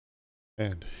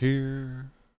And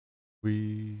here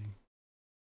we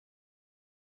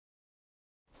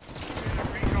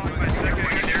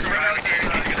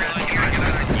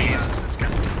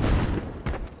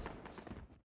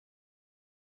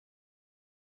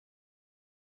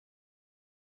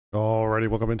Alrighty,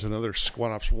 welcome into another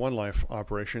Squad Ops 1 Life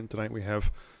operation. Tonight we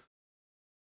have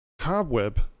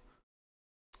Cobweb.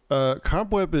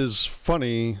 Cobweb is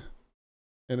funny,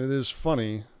 and it is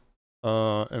funny,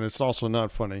 and it's also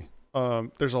not funny.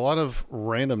 There's a lot of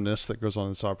randomness that goes on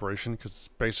in this operation because it's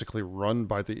basically run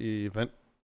by the event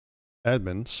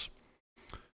admins.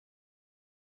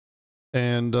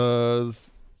 And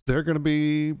they're going to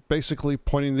be basically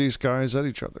pointing these guys at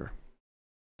each other.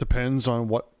 Depends on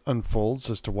what unfolds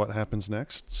as to what happens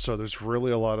next. So there's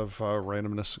really a lot of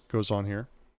randomness that goes on here.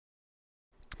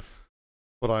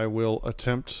 But I will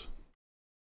attempt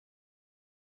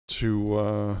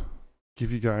to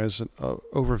give you guys an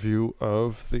overview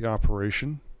of the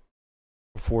operation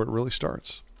before it really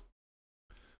starts.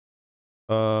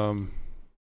 Oh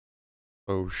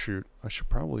shoot, I should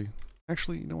probably...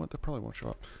 Actually, you know what? That probably won't show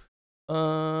up.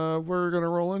 We're gonna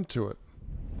roll into it.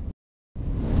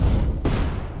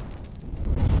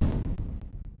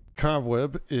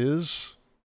 Cobweb is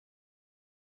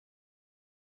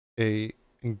a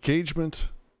engagement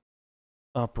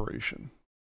operation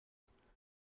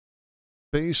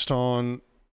based on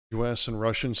US and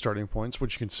Russian starting points,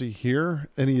 which you can see here.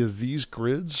 Any of these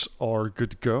grids are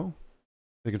good to go.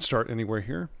 They can start anywhere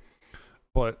here.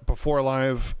 But before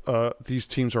live, these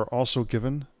teams are also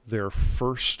given their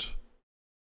first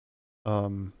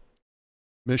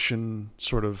mission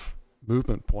sort of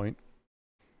movement point.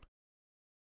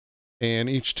 And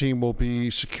each team will be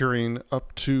securing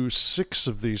up to 6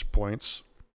 of these points.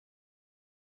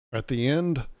 At the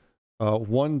end,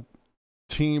 one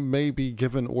team may be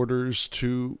given orders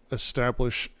to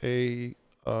establish a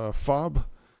fob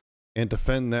and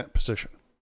defend that position.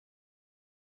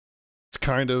 It's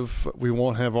kind of, we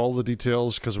won't have all the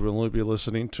details because we'll only be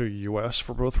listening to US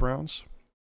for both rounds.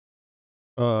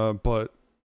 But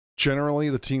generally,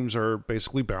 the teams are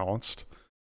basically balanced.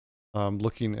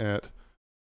 Looking at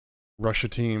Russia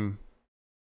team,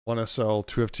 1 SL,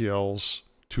 2 FTLs,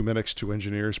 2 medics, 2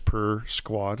 engineers per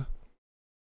squad.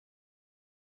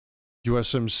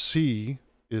 USMC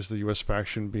is the US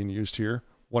faction being used here.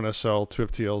 1 SL, 2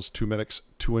 FTLs, 2 medics,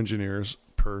 2 engineers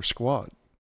per squad.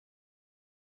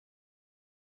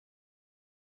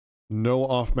 No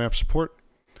off-map support.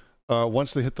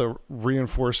 Once they hit the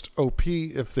reinforced OP,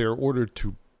 if they're ordered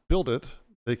to build it,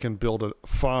 they can build a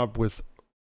fob with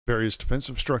various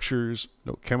defensive structures,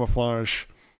 no camouflage.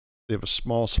 They have a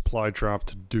small supply drop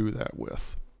to do that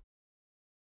with.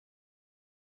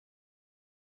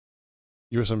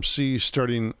 USMC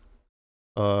starting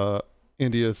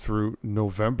India through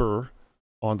November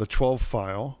on the 12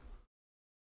 file.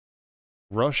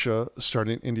 Russia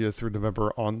starting India through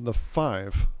November on the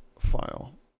 5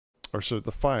 file. Or so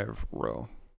the 5 row.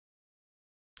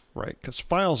 Right, because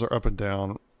files are up and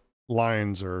down,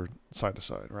 lines are side to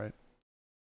side, right?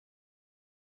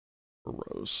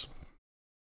 Rows.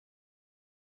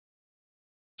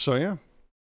 So yeah,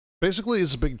 basically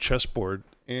it's a big chessboard,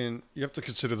 and you have to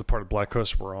consider the part of Black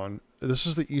Coast we're on. This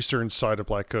is the eastern side of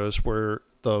Black Coast, where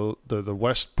the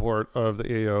west port of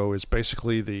the AO is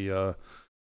basically the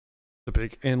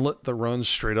big inlet that runs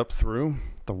straight up through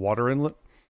the water inlet.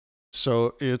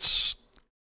 So it's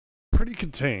pretty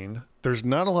contained. There's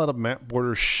not a lot of map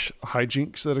border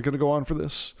hijinks that are going to go on for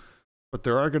this, but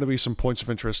there are going to be some points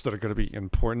of interest that are going to be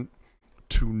important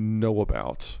to know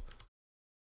about,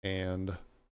 and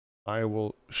I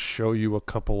will show you a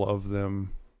couple of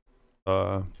them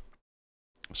as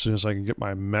soon as I can get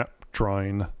my map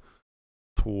drawing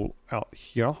tool out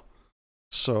here.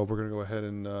 So we're gonna go ahead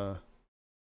and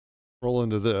roll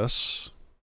into this,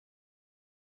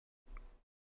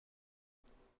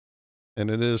 and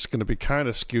it is going to be kind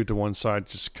of skewed to one side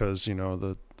just because, you know,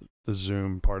 the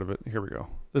zoom part of it. Here we go.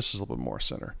 This is a little bit more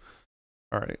center.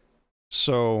 All right,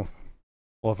 so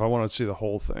well, if I want to see the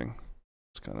whole thing,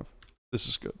 it's kind of, this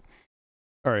is good.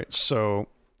 All right, so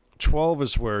 12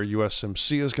 is where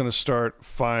USMC is going to start.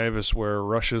 5 is where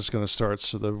Russia is going to start.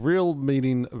 So the real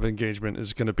meeting of engagement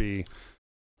is going to be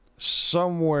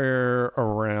somewhere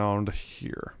around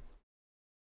here.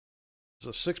 It's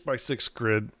a 6x6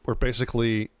 grid where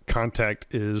basically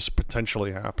contact is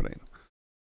potentially happening.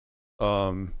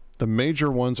 The major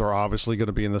ones are obviously going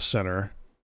to be in the center.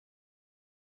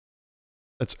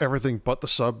 It's everything but the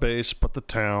sub base, but the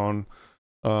town,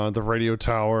 the radio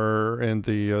tower, and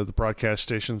the broadcast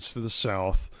stations to the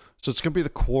south. So it's going to be the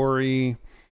quarry,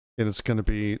 and it's going to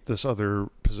be this other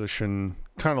position,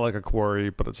 kind of like a quarry,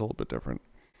 but it's a little bit different.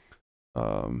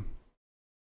 You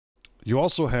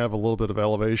also have a little bit of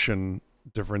elevation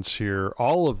difference here.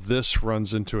 All of this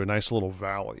runs into a nice little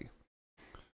valley,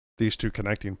 these two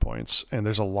connecting points, and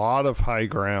there's a lot of high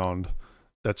ground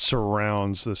that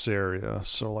surrounds this area.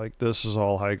 So like this is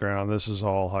all high ground, this is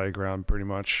all high ground pretty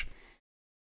much.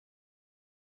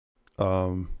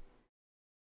 So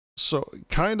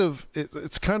kind of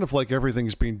it's kind of like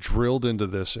everything's being drilled into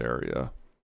this area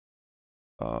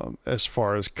as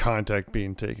far as contact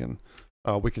being taken.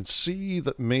 We can see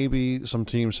that maybe some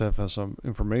teams have some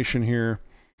information here.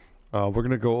 We're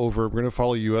going to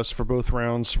follow US for both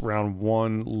rounds. Round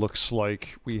 1 looks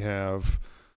like we have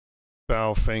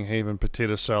Bao Fanghaven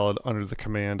Potato Salad under the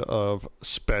command of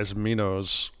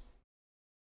Spasminos.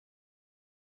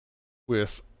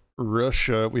 With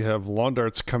Russia, we have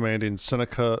Londarts commanding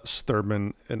Seneca,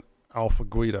 Sturman, and Alpha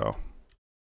Guido.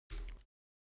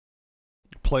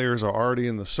 Players are already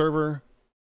in the server.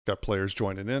 Got players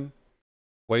joining in.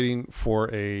 Waiting for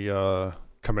a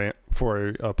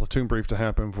platoon brief to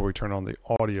happen before we turn on the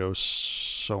audio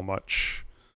so much.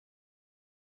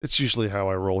 It's usually how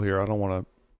I roll here. I don't want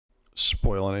to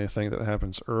spoil anything that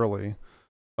happens early.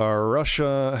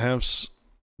 Russia has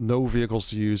no vehicles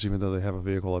to use, even though they have a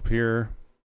vehicle up here.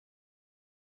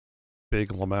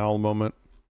 Big Lamal moment.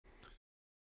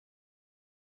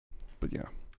 But yeah.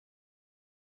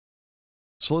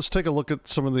 So let's take a look at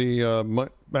some of the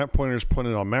map pointers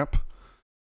pointed on map.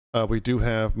 We do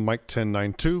have Mike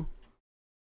 1092.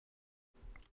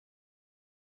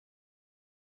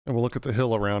 And we'll look at the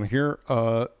hill around here.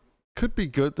 Could be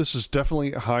good. This is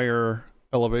definitely a higher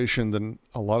elevation than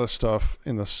a lot of stuff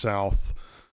in the south.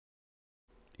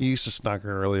 East is not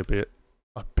going to really be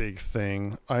a big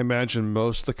thing. I imagine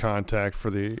most of the contact for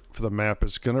the map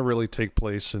is going to really take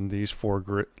place in these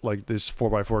this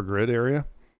 4x4 grid area.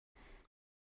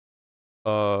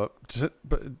 But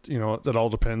you know, that all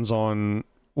depends on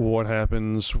what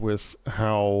happens with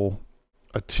how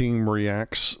a team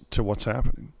reacts to what's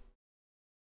happening.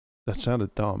 That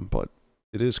sounded dumb, but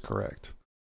it is correct.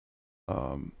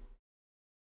 Event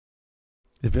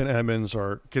admins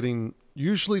are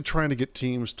usually trying to get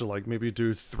teams to like maybe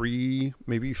do 3,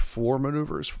 maybe 4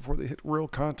 maneuvers before they hit real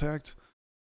contact.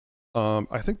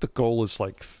 I think the goal is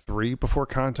like 3 before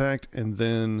contact, and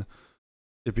then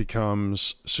it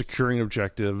becomes securing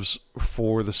objectives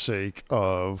for the sake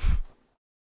of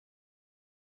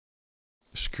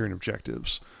securing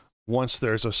objectives. Once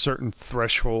there's a certain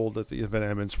threshold that the event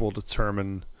admins will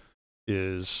determine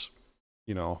is,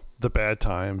 you know, the bad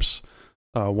times,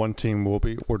 one team will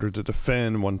be ordered to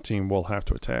defend, one team will have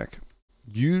to attack.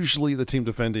 Usually the team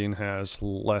defending has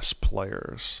less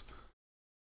players.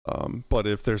 But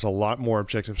if there's a lot more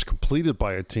objectives completed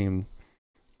by a team,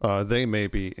 they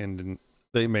may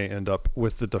end up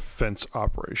with the defense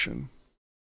operation.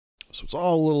 So it's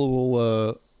all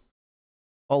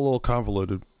a little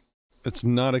convoluted. It's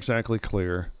not exactly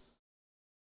clear.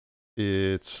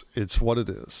 It's what it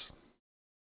is.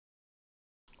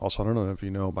 Also, I don't know if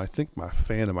you know, but I think my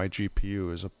fan of my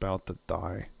GPU is about to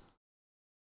die.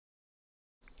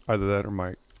 Either that or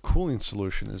my cooling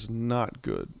solution is not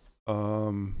good.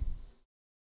 I'm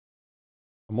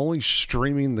only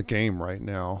streaming the game right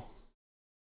now.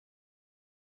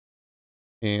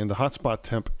 And the hotspot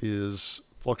temp is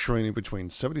fluctuating between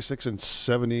 76 and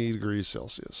 70 degrees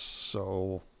Celsius.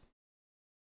 So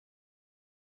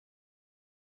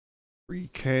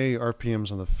 3K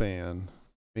RPMs on the fan.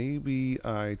 Maybe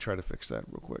I try to fix that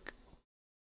real quick.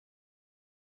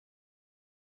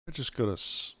 I just go to...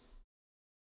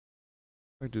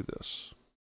 I do this.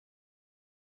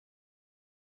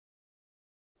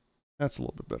 That's a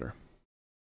little bit better.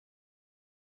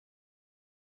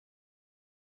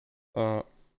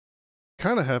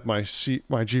 Kind of have my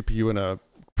GPU in a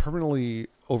permanently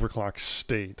overclocked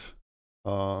state.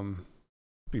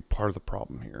 Be part of the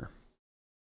problem here.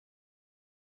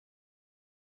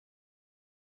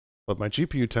 But my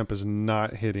GPU temp is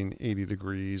not hitting 80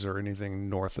 degrees or anything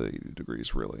north of 80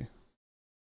 degrees, really.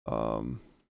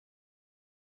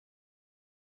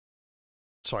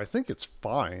 So I think it's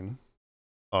fine.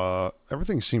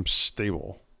 Everything seems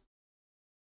stable.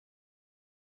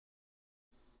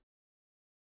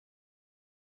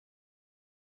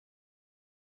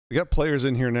 We got players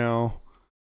in here now.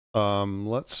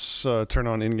 Let's turn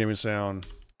on in-game sound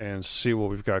and see what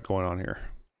we've got going on here.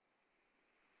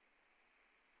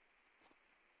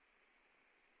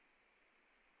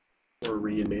 Or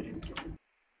re-invading.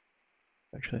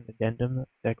 Actually, an addendum,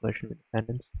 Declaration of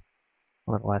Independence.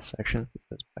 On the last section, it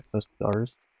says back those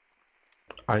ours.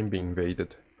 I'm being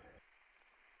invaded.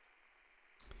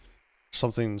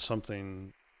 Something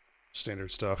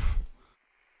standard stuff.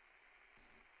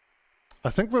 I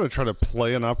think we're going to try to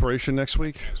play an operation next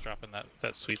week. Just dropping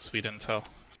that sweet intel.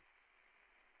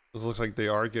 It looks like they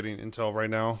are getting intel right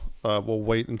now. We'll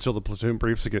wait until the platoon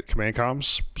briefs to get command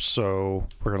comms, so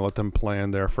we're going to let them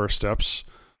plan their first steps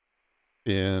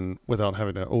without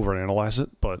having to overanalyze it.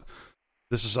 But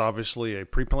this is obviously a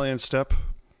pre-planned step,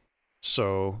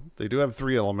 so they do have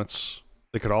 3 elements.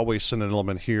 They could always send an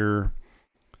element here,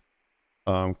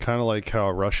 kind of like how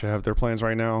Russia have their plans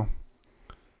right now.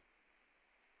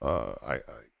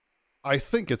 I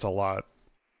think it's a lot,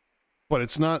 but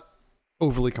it's not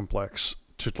overly complex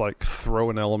to like throw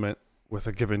an element with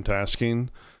a given tasking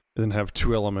and then have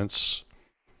 2 elements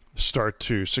start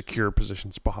to secure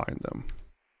positions behind them.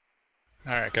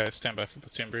 Alright guys, stand by for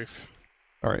platoon brief.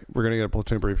 Alright, we're going to get a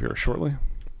platoon brief here shortly.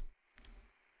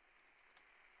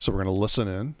 So we're going to listen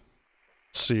in,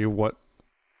 see what...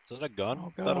 Is that a gun?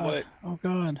 Oh That away. god. Oh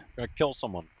god. Gonna kill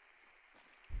someone.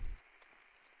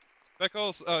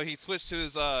 Speckles, oh, he switched to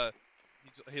his,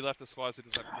 he left the squad so he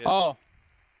doesn't have to hit. Oh,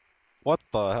 What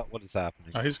the hell? What is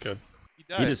happening? Oh, he's good. He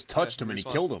died. He just touched Yeah, him and he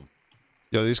respawn. killed him.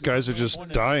 Yeah, these guys are just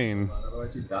dying.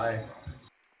 Otherwise you die.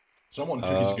 Someone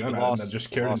took his gun out and that just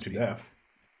scared him lost to me. death.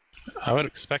 I would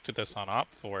have expected this on Op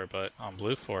 4, but on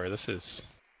Blue 4, this is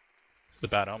a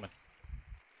bad omen.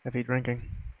 Heavy drinking.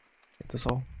 Get this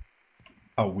all.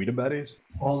 Oh, we the baddies?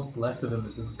 All that's left of him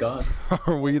is his gun.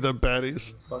 Are we the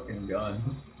baddies? His fucking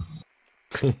gun.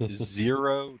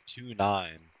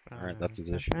 029. Alright, that's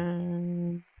his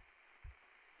issue.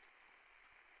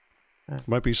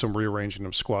 Might be some rearranging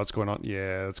of squads going on.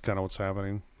 Yeah, that's kind of what's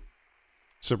happening.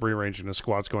 Some rearranging of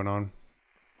squads going on.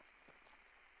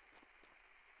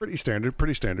 Pretty standard,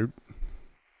 pretty standard.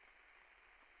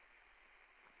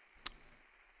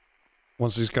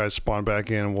 Once these guys spawn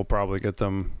back in, we'll probably get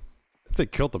them... If they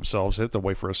killed themselves, they have to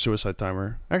wait for a suicide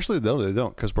timer. Actually, no, they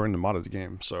don't, because we're in the modded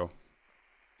game, so...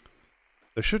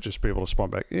 They should just be able to spawn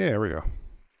back. Yeah, there we go.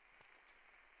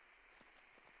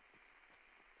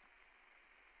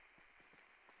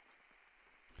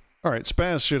 Alright,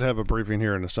 Spaz should have a briefing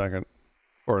here in a second.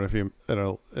 Or in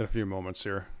a few moments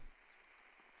here.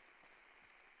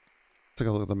 Take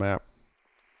a look at the map.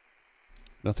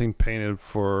 Nothing painted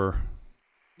for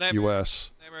Nightmare,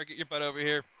 US. Nightmare, get your butt over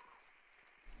here.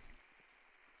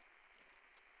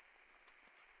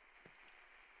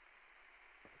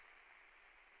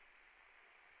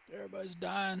 everybody's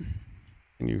dying.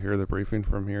 Can you hear the briefing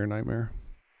from here, Nightmare?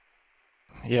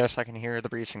 Yes, I can hear the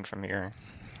briefing from here.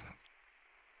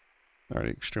 Alright,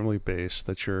 extremely base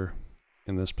that you're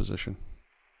in this position.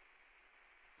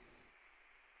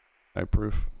 I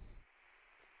approve.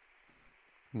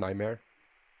 Nightmare.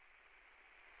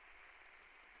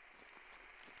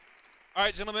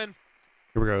 Alright, gentlemen.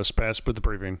 Here we go, Spaz with the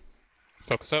briefing.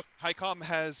 Focus up. HICOM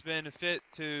has been fit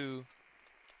to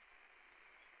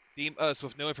deem us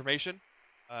with no information.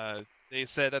 They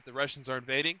said that the Russians are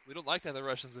invading. We don't like that the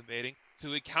Russians invading, so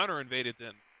we counter-invaded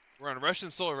them. We're on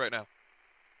Russian soil right now.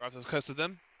 We're off the coast of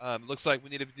them. Looks like we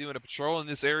need to be doing a patrol in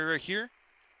this area right here.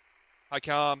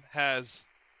 HICOM has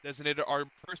designated our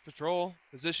first patrol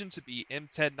position to be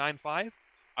M1095.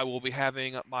 I will be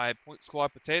having my point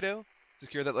squad Potato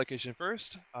secure that location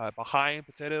first. Behind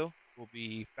Potato will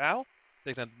be Foul,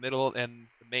 taking down the middle and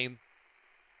the main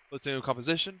platoon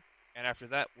composition. And after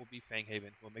that will be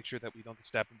Fanghaven. We'll make sure that we don't get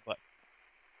stabbed in the butt.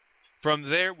 From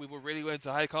there, we will radio into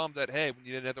HICOM that, hey, we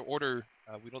need another order.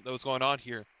 We don't know what's going on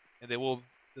here. And they will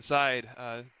decide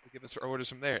to give us orders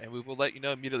from there. And we will let you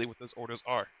know immediately what those orders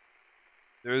are.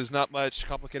 There is not much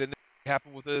complicated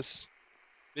happen with this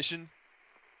mission.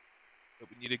 But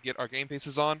we need to get our game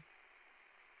faces on.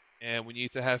 And we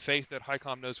need to have faith that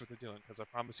HICOM knows what they're doing. Because I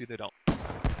promise you they don't.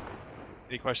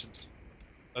 Any questions?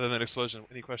 Other than explosion,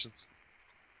 any questions?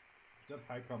 Is that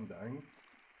HICOM dying?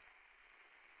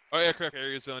 Oh, aircraft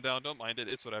area's going down. Don't mind it.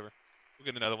 It's whatever. We'll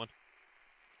get another one.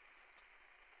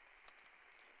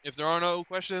 If there are no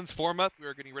questions, form up. We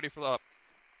are getting ready for the up.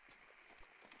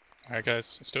 Alright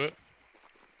guys, let's do it.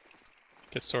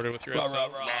 Get sorted with your Rah, SLs. rah,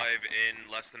 rah. Live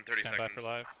in less than 30 Stand by seconds. for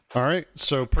live. Alright,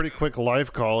 so pretty quick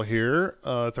live call here.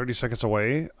 30 seconds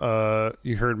away.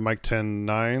 You heard Mike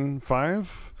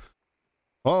 1095.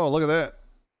 Oh, look at that.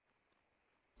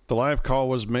 The live call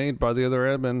was made by the other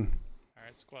admin.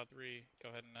 Alright, squad 3, go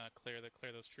ahead and clear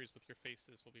those trees with your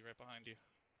faces. We'll be right behind you.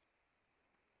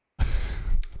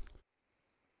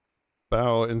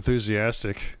 Bow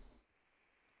enthusiastic.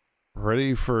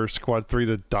 Ready for squad 3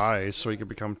 to die so he can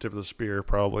become tip of the spear,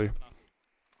 probably.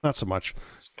 Not so much.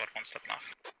 Squad 1 stepping off.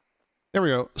 There we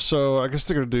go. So I guess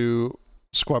they're going to do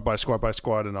squad by squad by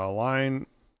squad in a line.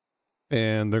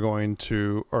 And they're going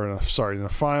to, or sorry, in a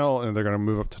file, and they're going to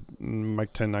move up to Mike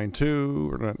 1092,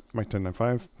 or not, Mike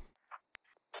 1095.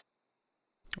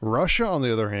 Russia, on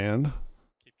the other hand,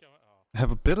 Keep going. Oh.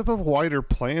 have a bit of a wider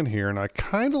plan here, and I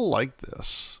kind of like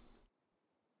this.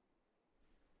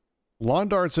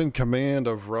 Londart's in command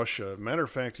of Russia. Matter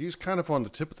of fact, he's kind of on the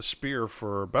tip of the spear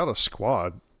for about a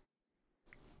squad.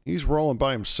 He's rolling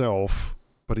by himself,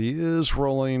 but he is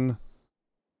rolling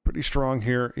pretty strong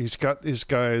here. He's got his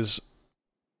guys,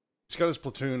 he's got his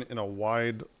platoon in a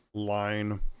wide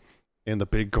line, and the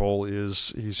big goal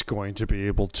is he's going to be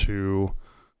able to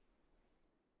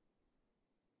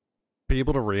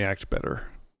react better.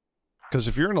 Because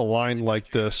if you're in a line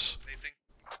like this,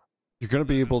 you're going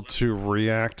to be able to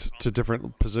react to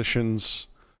different positions.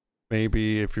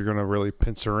 Maybe if you're going to really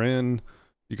pincer in,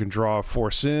 you can draw a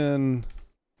force in.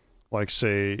 Like,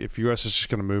 say, if US is just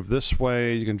going to move this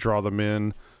way, you can draw them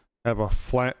in, have a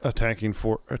flat attacking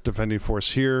defending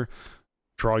force here,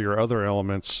 draw your other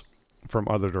elements from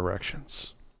other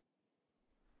directions.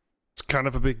 It's kind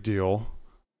of a big deal.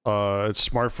 It's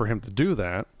smart for him to do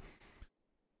that.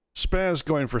 Spaz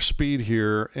going for speed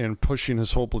here and pushing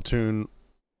his whole platoon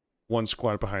one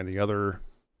squad behind the other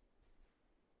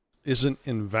isn't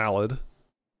invalid,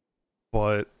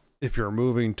 but if you're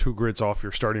moving 2 grids off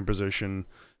your starting position,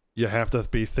 you have to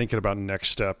be thinking about next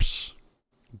steps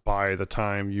by the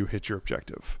time you hit your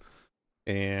objective.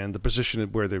 And the position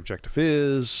where the objective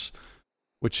is,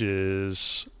 which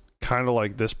is kind of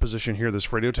like this position here,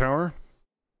 this radio tower.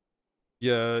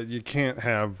 Yeah, you can't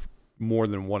have more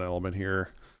than one element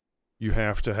here. You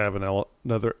have to have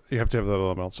another. You have to have the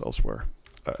elements elsewhere.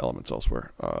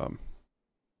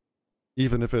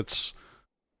 Even if it's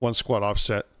one squad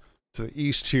offset to the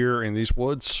east here in these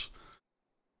woods,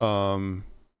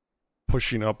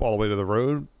 pushing up all the way to the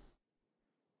road.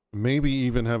 Maybe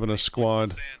even having a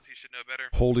squad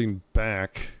holding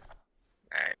back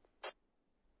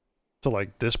to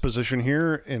like this position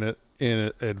here in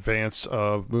advance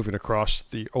of moving across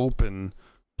the open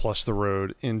plus the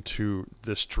road into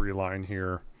this tree line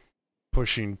here,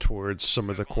 pushing towards some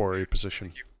of the quarry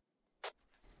position.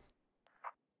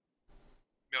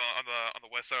 On the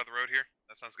west side of the road here.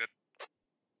 That sounds good.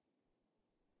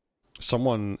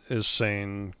 Someone is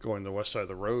saying going the west side of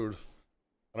the road.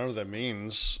 I don't know what that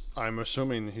means. I'm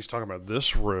assuming he's talking about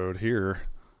this road here.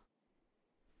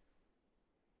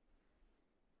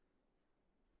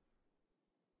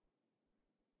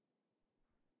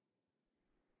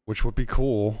 Which would be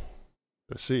cool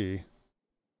to see.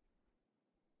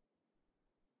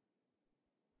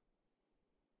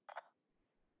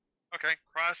 Okay,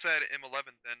 cross at M11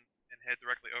 then, and head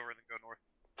directly over and then go north.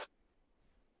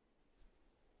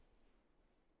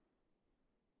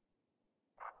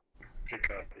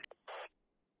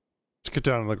 Let's get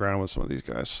down on the ground with some of these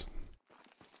guys.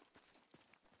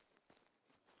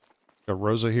 Got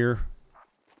Rosa here.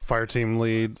 Fire team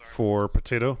lead for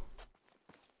Potato.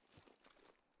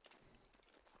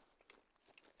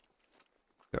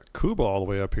 Got Kuba all the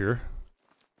way up here.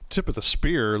 Tip of the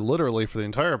spear, literally, for the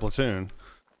entire platoon.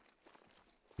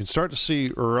 You can start to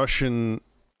see Russian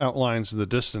outlines in the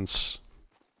distance.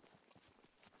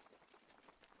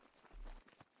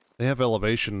 They have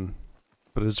elevation,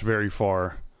 but it's very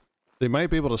far. They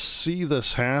might be able to see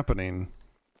this happening.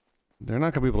 They're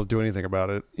not going to be able to do anything about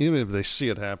it. Even if they see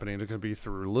it happening, it's going to be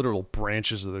through literal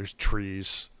branches of those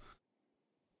trees.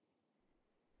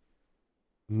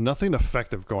 Nothing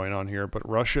effective going on here, but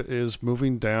Russia is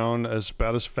moving down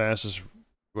about as fast as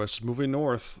US is moving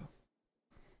north.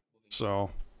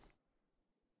 So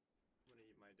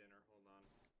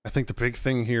I think the big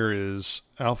thing here is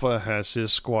Alpha has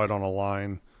his squad on a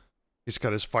line. He's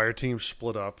got his fire team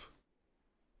split up.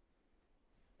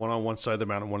 One on one side of the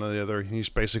mountain, one on the other. He's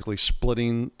basically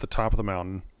splitting the top of the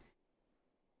mountain.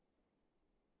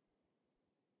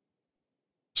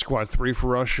 Squad 3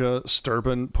 for Russia,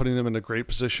 Sturban, putting them in a great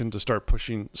position to start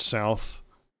pushing south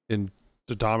into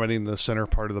dominating the center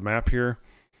part of the map here.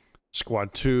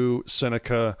 Squad 2,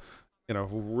 Seneca, in a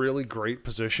really great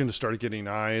position to start getting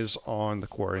eyes on the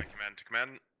quarry. Command to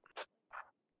command. Go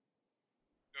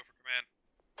for command.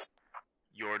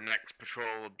 Your next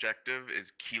patrol objective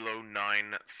is Kilo 9-3. Can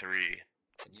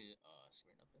you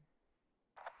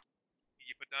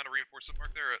put down a reinforcement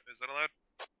mark there? Is that allowed?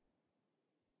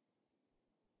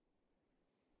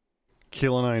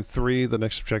 Kilo 9-3, the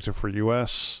next objective for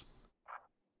US.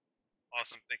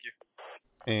 Awesome, thank you.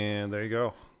 And there you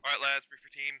go. Alright lads, brief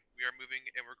your team. We are moving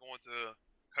and we're going to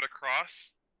cut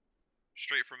across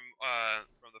straight from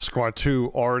the Squad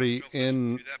 2 already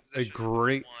in a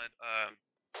great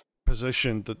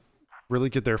position to really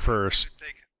get there first.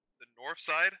 Take the north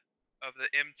side of the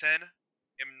M10,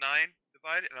 M9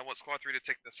 divide, and I want Squad 3 to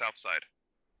take the south side.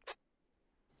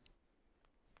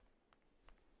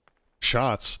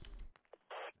 Shots.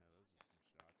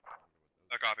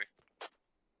 Copy.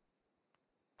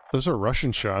 Those are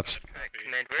Russian shots.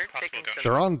 Command, we're taking some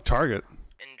They're on target.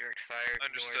 indirect fire.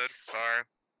 Understood. North far.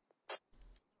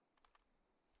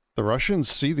 The Russians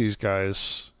see these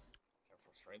guys.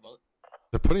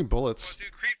 They're putting bullets. Squad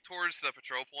 2, creep towards the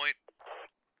patrol point.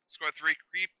 Squad 3,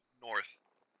 creep north.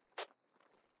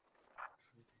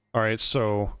 Alright,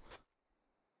 so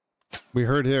we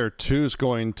heard here 2 is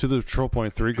going to the patrol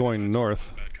point, 3 going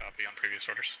north. Bad copy on previous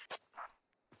orders.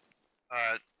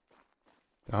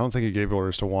 I don't think he gave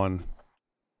orders to 1.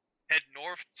 Head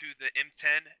north to the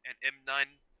M10 and M9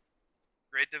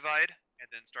 grid divide, and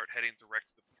then start heading direct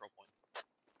to the patrol point.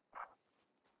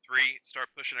 3, start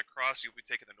pushing across. You'll be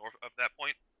taking the north of that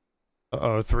point.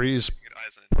 Uh-oh, 3's Get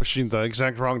eyes on it. pushing the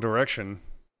exact wrong direction.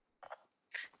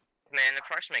 Man, the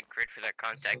approximate grid for that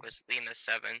contact was Lima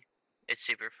 7. It's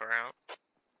super far out.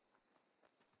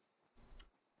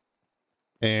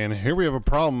 And here we have a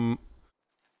problem.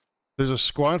 There's a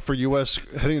squad for US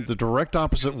heading the direct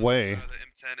opposite way. The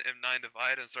M10, M9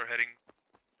 divide and start heading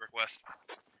west.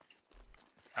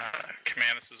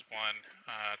 Command, this is 1.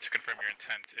 To confirm your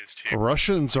intent is The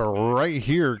Russians are right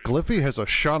here. Gliffy has a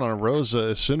shot on Rosa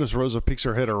as soon as Rosa peeks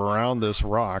her head around this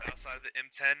rock. Outside of the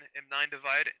M10, M9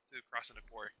 divide to cross into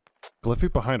quarry.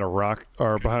 Gliffy behind a rock,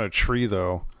 or behind a tree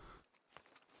though.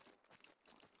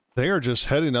 They are just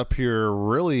heading up here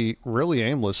really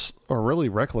aimless, or really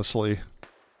recklessly.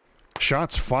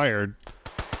 Shots fired.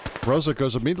 Rosa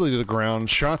goes immediately to the ground.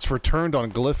 Shots returned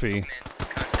on Gliffy.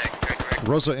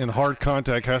 Rosa in hard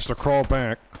contact has to crawl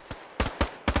back.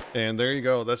 And there you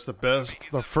go. That's the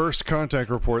first contact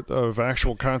report of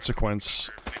actual consequence.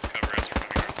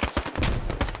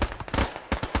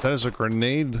 That is a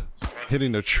grenade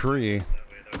hitting a tree.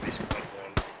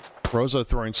 Rosa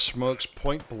throwing smokes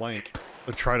point blank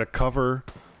to try to cover,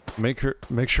 make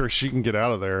sure she can get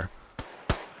out of there.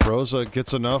 Rosa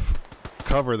gets enough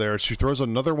cover there. She throws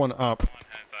another one up. Has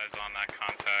eyes on that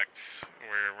contact.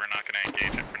 We're not going to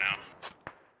engage it for now.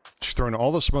 She's throwing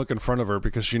all the smoke in front of her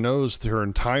because she knows her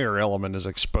entire element is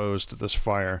exposed to this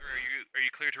fire. Are you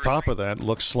clear to Top of that,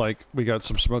 looks like we got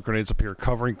some smoke grenades up here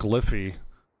covering Gliffy.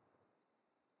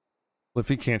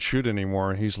 Gliffy can't shoot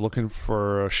anymore. He's looking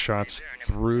for shots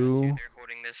through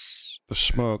the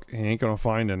smoke. He ain't gonna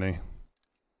find any.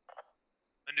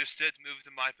 Understood. Move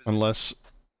to my position. Unless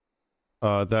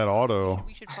that auto.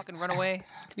 We should fucking run away.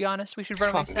 To be honest, we should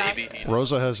run away south.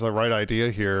 Rosa has the right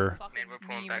idea here.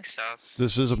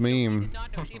 This is a meme.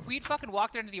 If we'd fucking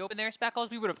walked into the open there, Speckles,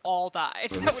 we would have all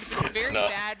died. That would have been a very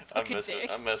bad fucking day.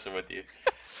 I'm messing with you.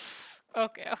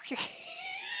 Okay. We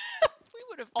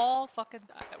would have all fucking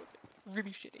died. That would have been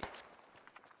really shitty.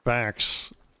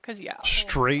 Facts. Cause yeah.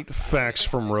 Straight facts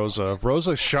from Rosa.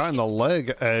 Rosa shot in the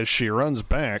leg as she runs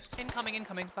back. Incoming,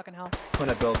 fucking hell.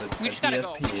 When I build it, We just gotta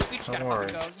go. We just gotta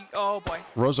fucking go. Oh boy.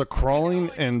 Rosa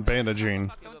crawling and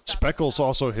bandaging. Speckles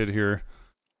also hit here.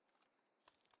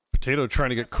 Potato trying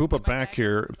to get Koopa back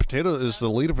here. Potato is the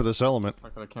leader for this element.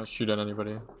 I can't shoot at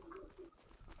anybody.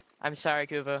 I'm sorry,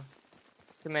 Kuva.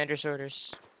 Commander's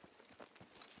orders.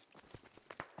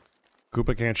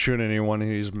 Koopa can't shoot anyone.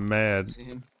 He's mad.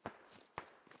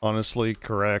 Honestly,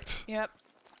 correct. Yep.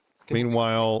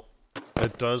 Meanwhile,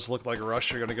 it does look like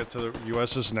Russia are going to get to the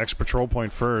U.S.'s next patrol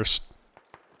point first.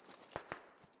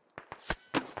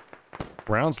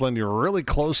 Rounds landing really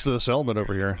close to this element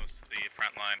over here. Close to the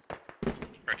front line.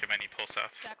 Recommend you pull south.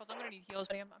 Shackles, I'm gonna need heals,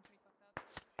 buddy. I'm pretty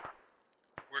fucked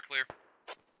up. We're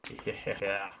clear.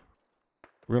 Yeah.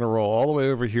 We're going to roll all the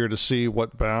way over here to see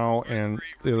what Bao and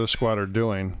the other squad are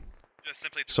doing.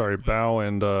 Sorry, Bao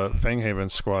and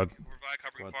Fanghaven's squad.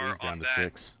 What, these down to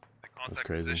 6. That's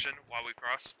crazy. While we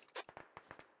cross.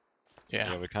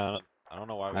 Yeah, we kind of. I don't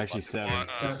know why we actually 7.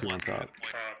 There's 2 on top. Copy.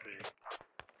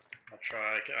 I'll try.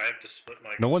 I have to split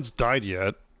my. No one's died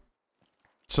yet,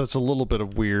 so it's a little bit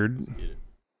of weird.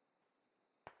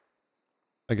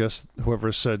 I guess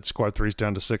whoever said squad 3's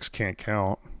down to 6 can't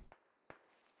count.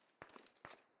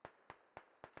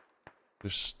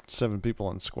 There's 7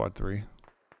 people in squad 3.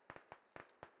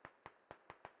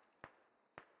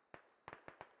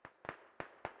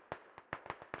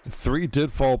 Three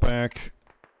did fall back,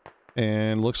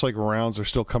 and looks like rounds are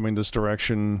still coming this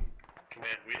direction.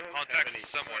 Command, we don't have any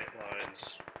sight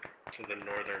lines to the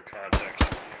northern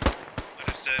contact.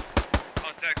 Understood.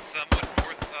 Contact someone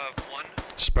north of 1.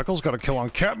 Speckles got a kill on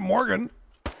Captain Morgan.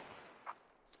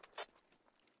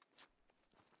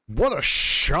 What a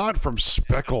shot from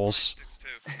Speckles.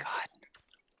 God.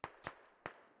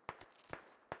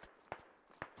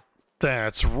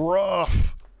 That's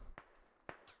rough.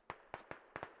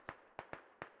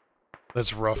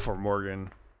 That's rough for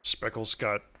Morgan. Speckles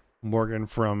got Morgan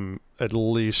from at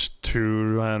least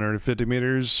 250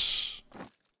 meters.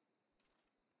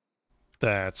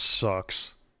 That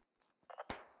sucks.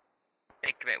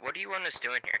 Hey, command, what do you want us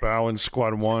doing here? Bow in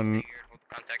squad 1.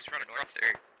 Contacts from north or...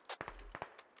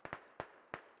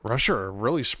 Russia are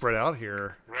really spread out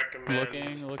here.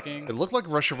 Looking. It looked like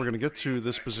Russia were going to get to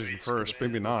this position first.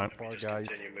 Maybe not.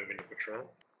 Continue moving to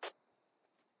patrol.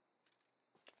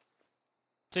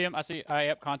 See him. I see. I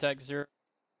have contact 0.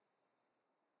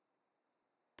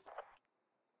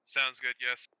 Sounds good,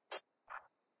 yes.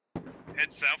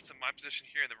 Head south to my position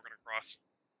here, and then we're gonna cross.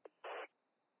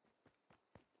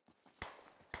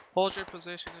 Hold your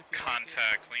position if you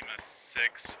Contact Lima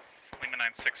 6, Lima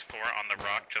 964 on the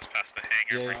rock just past the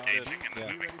hangar. We're engaging and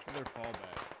then moving.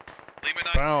 Lima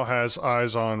 9. Bow has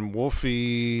eyes on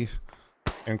Wolfie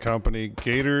and company.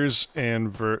 Gators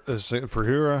and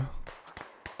Verhura.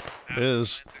 It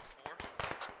is.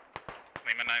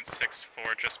 Lima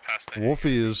 964 just past the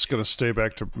Wolfie is going to stay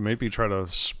back to maybe try to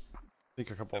sneak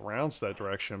a couple rounds that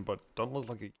direction, but don't look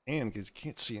like he can because he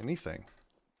can't see anything.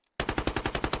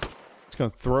 He's going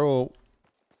to throw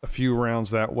a few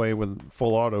rounds that way with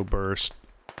full auto burst.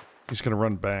 He's going to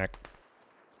run back.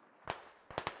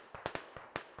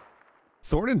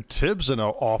 Thornton Tibbs in an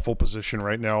awful position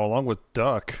right now, along with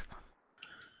Duck.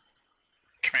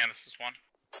 Command, this is 1.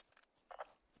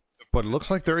 But it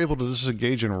looks like they're able to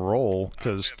disengage and roll,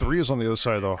 because 3 is on the other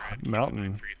side of the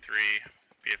mountain. 3-3,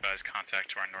 be advised,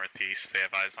 contact to our northeast. They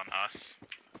have eyes on us.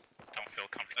 Don't feel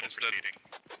comfortable proceeding.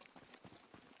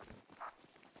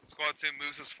 Squad 2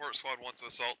 moves to support Squad 1 to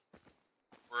assault.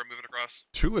 We're moving across.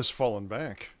 2 has fallen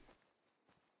back.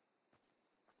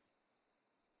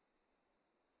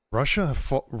 Russia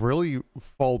really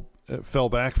fell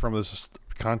back from this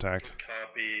contact.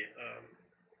 Copy.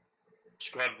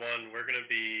 Squad 1, we're going to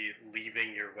be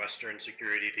leaving your western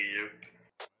security to you.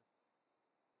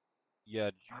 Yeah,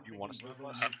 do you want us to move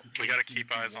west? We gotta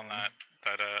keep eyes on that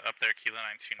up there, Kilo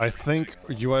 19. I think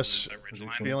U.S.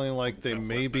 feeling like they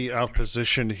may be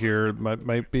outpositioned here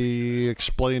might be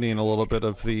explaining a little bit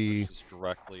of the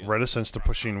reticence to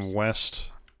pushing west.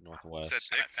 Northwest.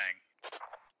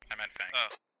 I meant Fang.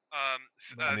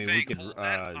 I mean, we could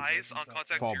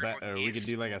fall back. We could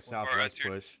do like a southwest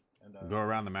push, go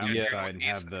around the mountainside, and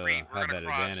have that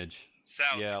advantage.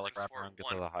 Yeah, like wrap around, get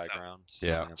to the high ground.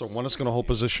 Yeah. So 1 is going to hold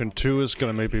position. 2 is going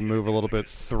to maybe move a little bit.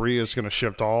 3 is going to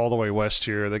shift all the way west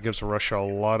here. That gives Russia a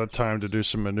lot of time to do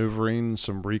some maneuvering,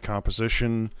 some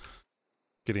recomposition,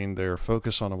 getting their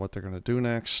focus on what they're going to do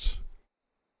next.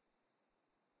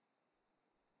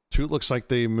 2 looks like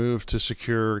they moved to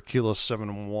secure Kilo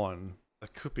 7-1.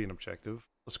 That could be an objective.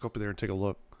 Let's go up there and take a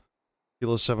look.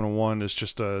 Kilo 7-1 is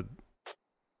just a...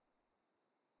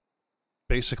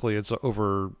 Basically, it's an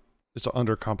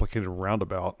undercomplicated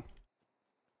roundabout.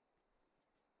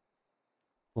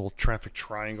 Little traffic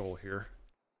triangle here.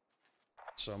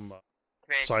 Some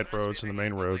side roads and the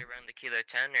main road. Around the Kilo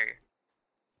 10 or...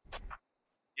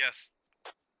 Yes.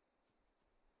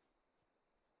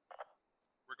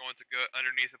 We're going to go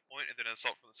underneath the point and then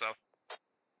assault from the south.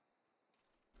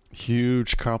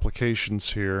 Huge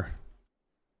complications here.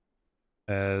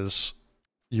 As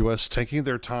U.S. taking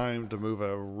their time to move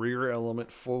a rear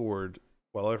element forward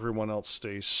while everyone else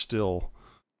stays still.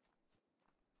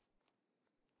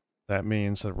 That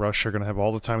means that Russia are going to have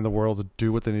all the time in the world to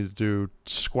do what they need to do.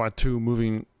 Squad 2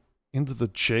 moving into the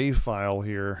J file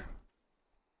here.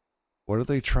 What are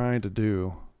they trying to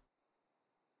do?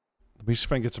 Let me see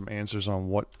if I can get some answers on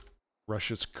what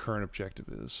Russia's current objective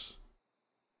is.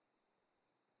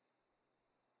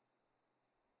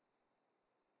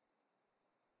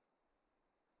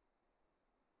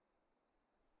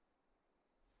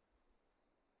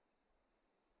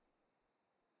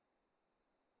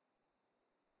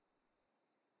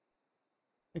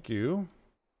 Thank you.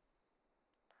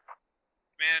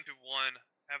 Command to 1,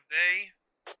 have they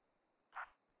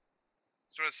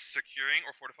started securing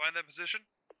or fortifying that position?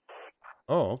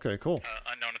 Oh, okay, cool.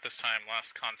 Unknown at this time.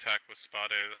 Last contact was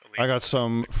spotted. I got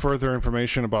some further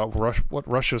information about what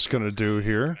Russia's going to do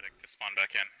here. To spawn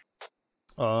back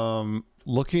in.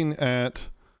 Looking at...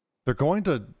 They're going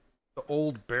to the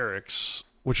old barracks,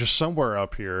 which is somewhere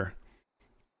up here.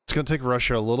 It's going to take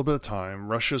Russia a little bit of time.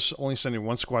 Russia's only sending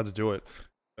 1 squad to do it.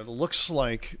 It looks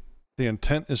like the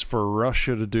intent is for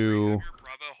Russia to do...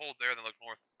 Bravo, hold there, then look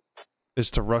north. Is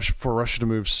to for Russia to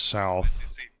move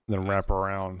south, and then wrap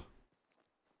around.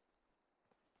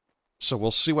 So we'll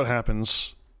see what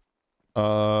happens.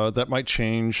 That might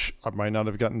change. I might not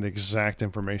have gotten the exact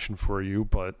information for you,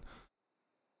 but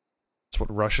that's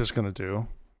what Russia's going to do.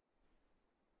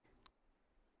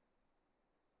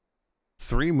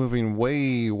 3 moving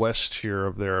way west here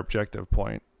of their objective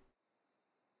point.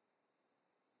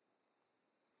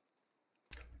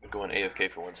 going AFK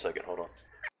for 1 second. Hold on.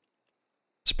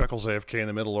 Speckles AFK in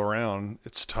the middle around.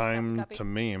 It's time to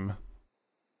meme.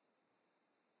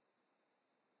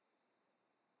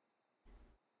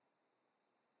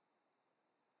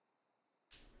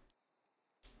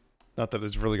 Not that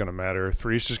it's really going to matter.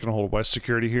 3's just going to hold west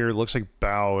security here. It looks like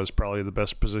Bow is probably the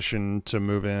best position to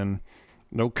move in.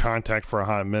 No contact for a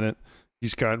hot minute.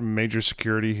 He's got major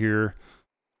security here.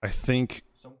 I think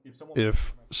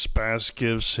if Spaz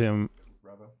gives him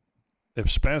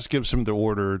the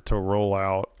order to roll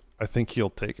out, I think he'll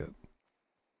take it.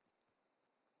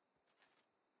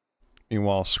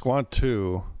 Meanwhile, Squad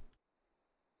 2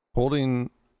 holding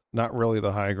not really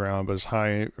the high ground, but as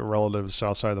high relative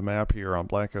south side of the map here on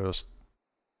Black Coast.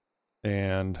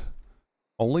 And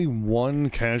only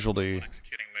one casualty.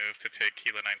 Executing move to take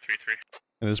Kilo 933.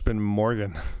 And it's been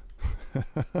Morgan.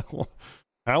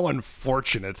 How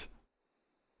unfortunate.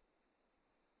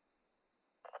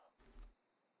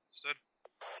 Stood.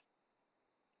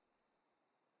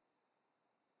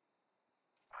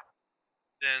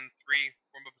 Then 3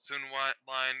 form a platoon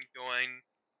line going.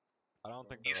 I don't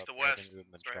think east to they're up. I west. think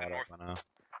we've been Start shot heading up north. by now.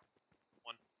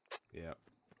 1. Yeah,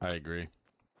 I agree.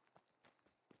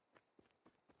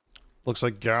 Looks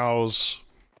like Gauss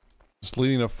is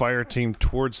leading a fire team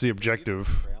towards the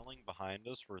objective. Trailing behind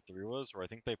us where 3 was, or I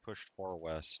think they pushed far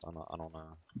west. I don't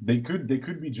know. They could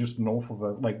be just north of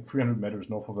us, like 300 meters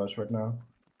north of us right now.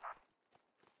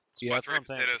 Yeah, that's what I'm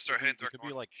saying. Start heading It could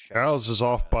be like Gauss is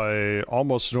off by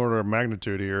almost an order of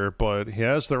magnitude here, but he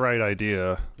has the right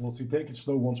idea. We'll see. Take it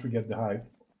slow once we get the height.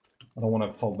 I don't want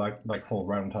to fall back, like fall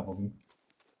right on top of him.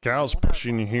 Gauss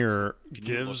pushing here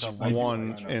gives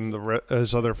one in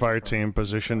his other fire team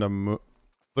position to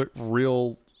the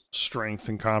real strength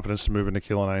and confidence to move into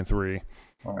Kilo 9-3.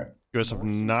 All right. You guys have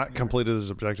not completed this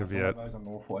objective yet. Guys on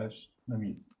northwest. Let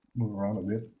me move around a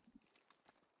bit.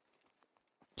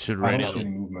 Should I don't radio see any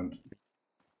movement.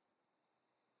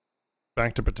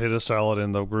 Back to potato salad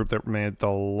in the group that made the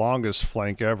longest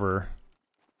flank ever.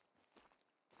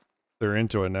 They're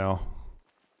into it now.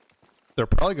 They're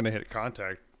probably going to hit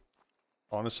contact,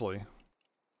 honestly.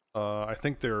 I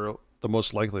think they're the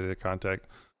most likely to hit contact.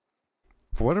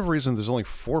 For whatever reason, there's only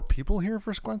 4 people here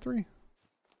for Squad 3.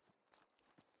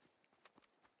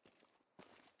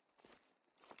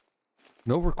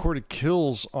 No recorded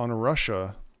kills on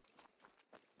Russia.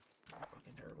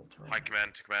 High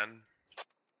command to command.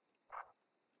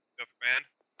 Go for command.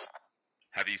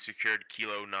 Have you secured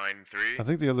Kilo 9-3? I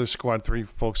think the other Squad 3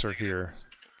 folks are here.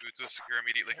 Move to secure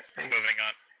immediately. Moving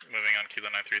on Kilo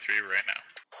 933 right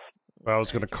now. I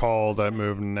was going to call that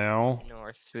move now.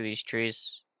 North through these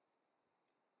trees.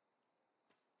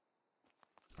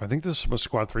 I think there's some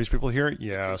Squad 3's people here.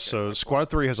 Yeah, so Squad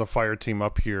 3 has a fire team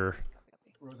up here.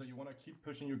 Rosa, you want to keep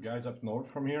pushing your guys up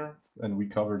north from here, and we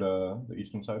cover the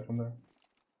eastern side from there?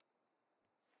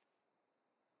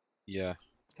 Yeah.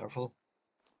 Careful.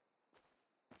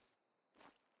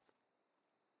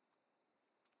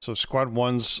 So Squad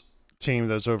 1's team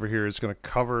that's over here is going to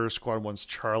cover Squad 1's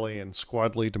Charlie and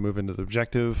Squad Lead to move into the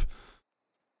objective.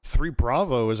 3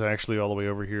 Bravo is actually all the way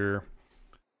over here.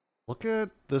 Look at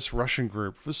this Russian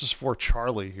group. This is 4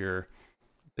 Charlie here.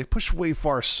 They push way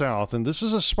far south, and this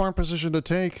is a smart position to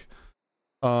take.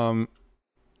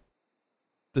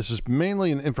 This is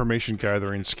mainly an information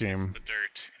gathering scheme. The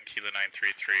dirt in Kilo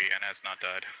 933 and has not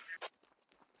died.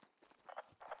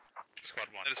 Squad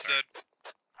 1. Understood.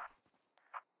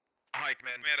 High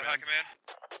command. High command.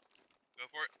 Go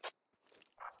for it.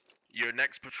 Your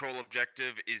next patrol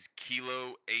objective is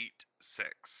Kilo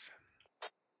 8-6.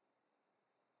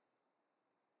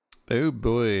 Oh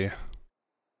boy.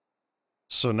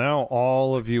 So now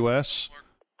all of US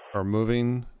are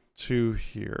moving to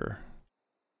here.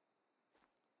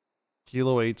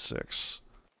 Kilo 8-6.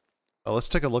 Let's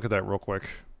take a look at that real quick.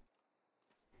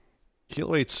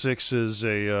 Kilo 8-6 is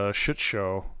a shit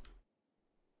show.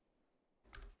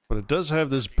 But it does have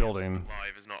this building.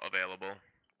 Live is not available.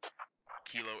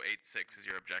 Kilo 8-6 is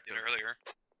your objective. Earlier.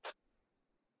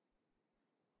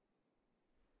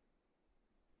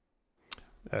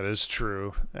 That is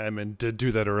true. Admin did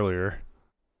do that earlier.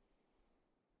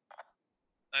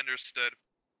 Understood.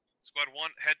 Squad 1,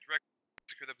 head direct to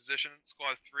secure the position.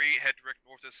 Squad 3, head direct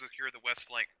north to secure the west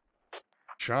flank.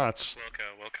 Shots.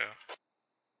 Wilco.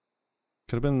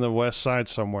 Could have been the west side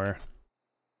somewhere.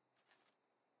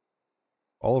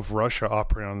 All of Russia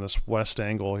operating on this west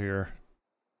angle here.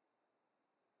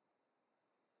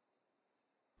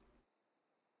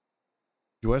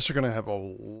 US are going to have a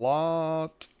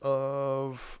lot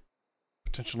of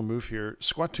potential to move here.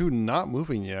 Squad 2 not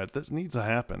moving yet. This needs to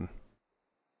happen.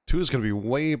 2 is going to be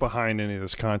way behind any of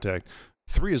this contact.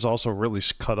 3 is also really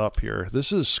cut up here.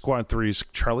 This is Squad 3's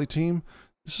Charlie team.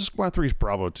 This is Squad 3's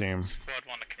Bravo team. Squad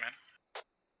 1 to come in.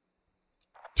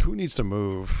 2 needs to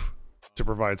move to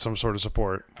provide some sort of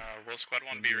support. Will Squad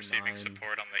 1 be receiving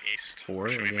support on the east? Four, Or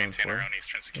should we are we on maintain our four? own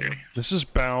eastern security? This is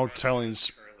Bao telling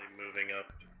Currently moving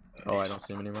up. Oh, I don't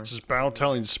see him anymore. This is Bao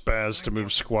telling Spaz to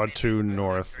move Squad 2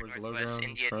 north. Northwest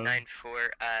India 9-4.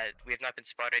 We have not been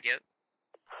spotted yet.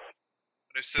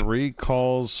 3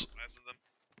 calls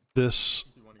this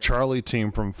Charlie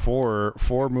team from 4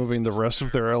 moving the rest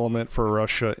of their element for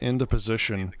Russia into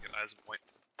position.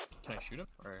 Can I shoot him?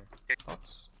 Or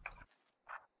thoughts?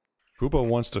 Kubo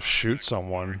wants to shoot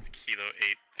someone. Kilo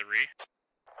 8-3.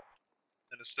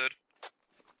 Understood.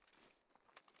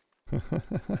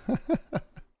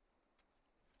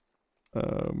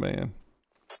 Oh man.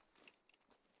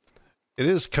 It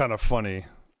is kind of funny.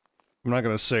 I'm not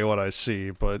going to say what I see,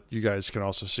 but you guys can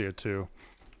also see it too.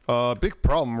 Big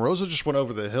problem. Rosa just went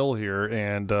over the hill here,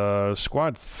 and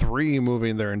Squad 3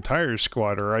 moving their entire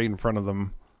squad right in front of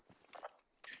them.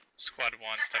 Squad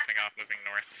 1 stepping off, moving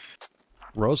north.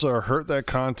 Rosa hurt that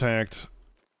contact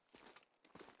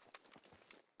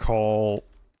call,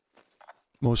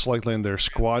 most likely in their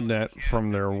squad net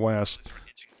from their west.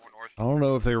 I don't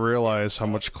know if they realize how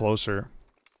much closer.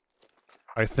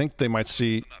 I think they might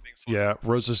see... Yeah,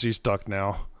 Rosa sees Duck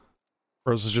now.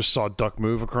 Rosa just saw Duck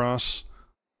move across.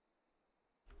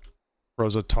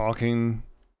 Rosa talking,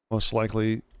 most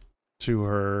likely, to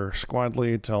her squad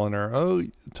lead, telling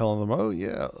them, oh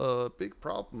yeah, big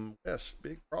problem west,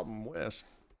 big problem west.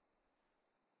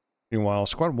 Meanwhile,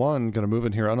 Squad 1 gonna move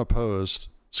in here unopposed.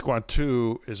 Squad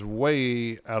 2 is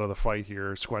way out of the fight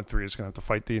here. Squad 3 is gonna have to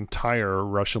fight the entire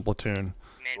Russian platoon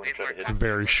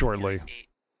very shortly.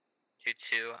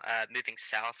 2-2, moving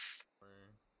south.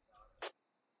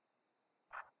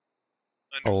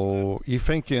 Oh, you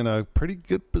think in a pretty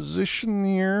good position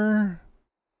here?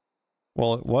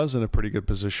 Well, it was in a pretty good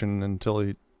position until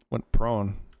he went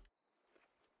prone.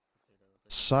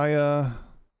 Saya,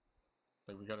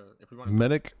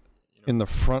 medic in the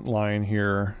front line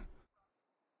here.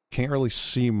 Can't really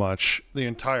see much. The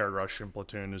entire Russian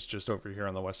platoon is just over here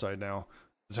on the west side now.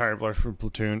 The entire Russian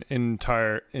platoon,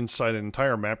 inside an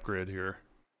entire map grid here,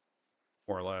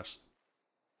 more or less.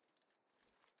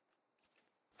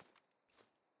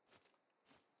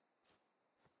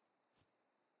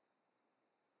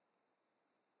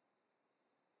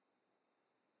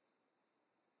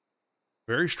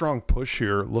 Very strong push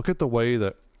here. Look at the way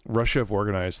that Russia have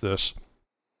organized this.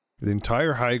 The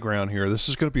entire high ground here. This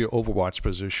is going to be an Overwatch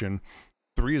position.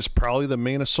 3 is probably the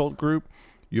main assault group.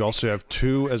 You also have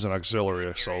 2 as an auxiliary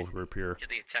assault group here.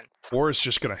 4 is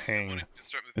just going to hang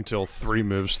until 3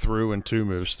 moves through and 2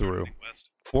 moves through.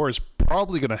 4 is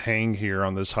probably going to hang here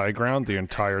on this high ground the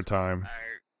entire time.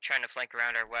 Trying to flank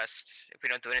around our west if we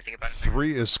don't do anything about it.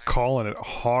 3 is calling it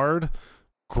hard.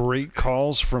 Great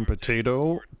calls from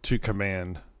Potato to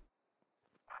command.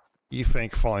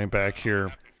 Efank falling back here.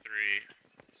 3.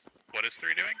 What is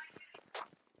 3 doing?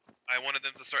 I wanted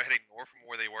them to start heading north from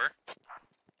where they were,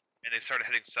 and they started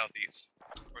heading southeast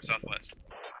or southwest.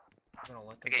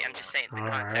 Okay, I'm just saying, the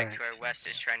contact to our west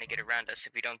is trying to get around us.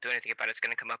 If we don't do anything about it, it's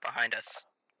going to come up behind us.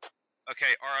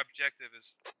 Okay, our objective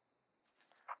is...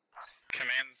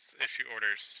 Commands issue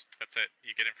orders. That's it.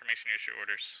 You get information, issue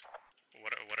orders.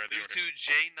 What are the Move orders?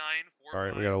 to J945.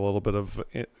 Alright, we got a little bit of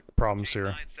problems here.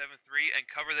 J973 and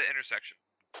cover the intersection.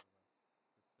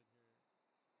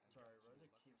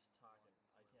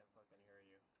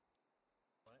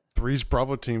 Three's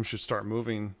Bravo team should start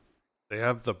moving. They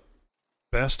have the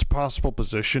best possible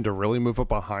position to really move up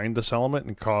behind this element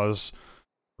and cause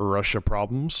Russia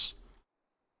problems.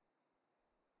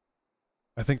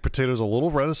 I think Potato's a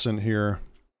little reticent here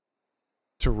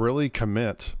to really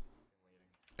commit.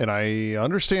 And I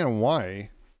understand why.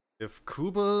 If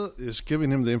Kuba is giving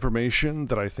him the information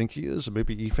that I think he is, and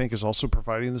maybe Efank is also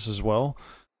providing this as well,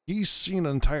 he's seen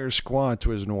an entire squad to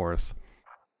his north.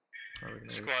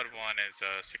 Squad 1 is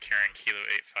securing Kilo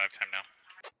 8-5 time now.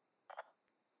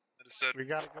 Understood. We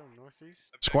gotta go northeast.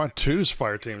 Squad 2's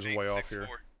fire team's way off here.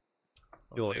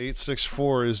 Kilo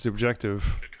 864 is the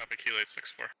objective. Good copy, Kilo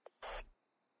 864.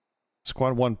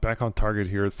 Squad 1 back on target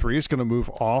here. 3 is going to move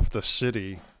off the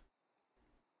city.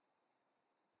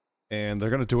 And they're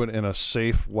going to do it in a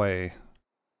safe way.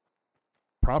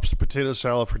 Props to Potato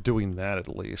Salad for doing that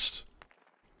at least.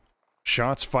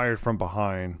 Shots fired from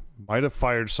behind. Might have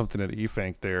fired something at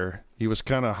Efank there. He was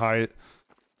kind of high,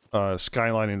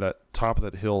 skylining that top of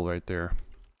that hill right there.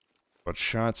 But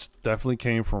shots definitely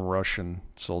came from Russian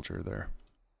soldier there.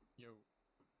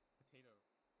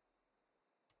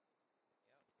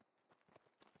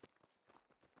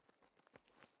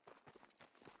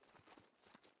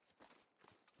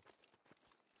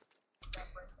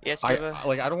 Yes, I Bubba?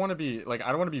 like I don't want to be like I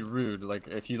don't want to be rude. Like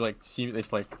if you like see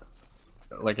if like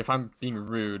if I'm being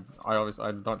rude,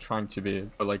 I'm not trying to be,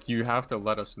 but like you have to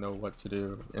let us know what to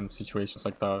do in situations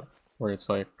like that where it's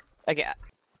like. Okay,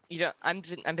 you know, I've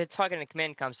been talking to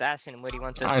command comms, asking him what he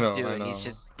wants us I know, to do, I and he's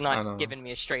know, just I not know. giving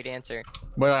me a straight answer.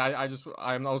 But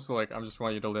I'm also like I'm just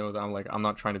want you to know that I'm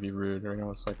not trying to be rude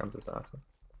or it's like I'm just asking.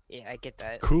 Yeah, I get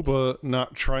that. Kuba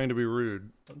not trying to be rude.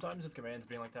 Sometimes if command's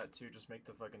being like that too, just make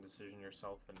the fucking decision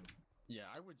yourself and Yeah,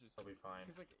 I would just. I'll be fine.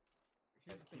 Cause like,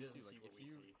 here's the he thing doesn't too, see like, what we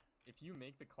see. if you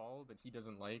make the call that he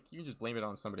doesn't like, you just blame it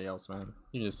on somebody else, man.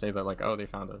 You just say that like, oh, they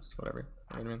found us, whatever.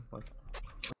 You know what I mean? Like.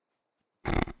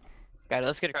 Got it.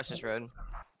 Let's get across this road.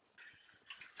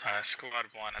 Squad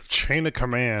 1 has Chain of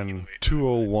command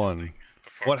 201.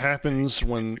 What happens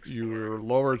when your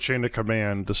lower chain of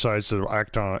command decides to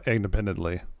act on it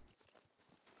independently?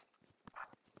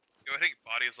 I think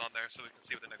body is on there so we can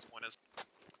see what the next one is.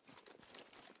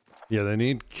 Yeah, they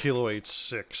need Kilo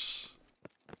 86.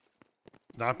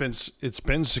 It's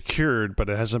been secured, but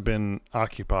it hasn't been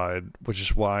occupied, which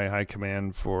is why High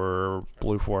Command for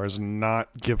Blue 4 has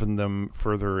not given them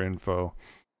further info.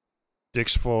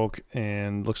 Dick's Folk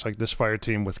and looks like this fire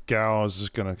team with Gauss is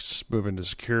going to move into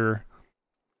secure.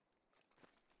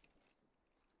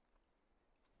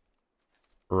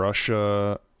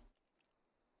 Russia.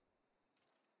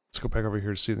 Let's go back over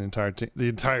here to see the entire team. The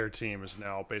entire team is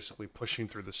now basically pushing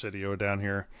through the city down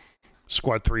here.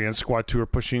 Squad 3 and Squad 2 are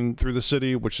pushing through the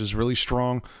city, which is really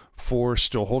strong. 4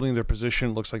 still holding their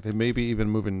position. Looks like they may be even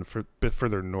moving a bit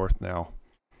further north now.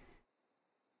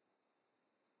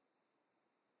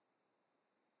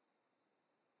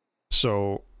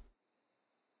 So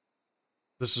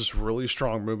this is really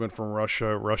strong movement from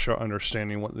Russia. Russia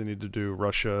understanding what they need to do.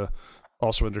 Russia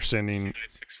also understanding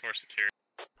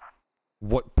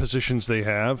what positions they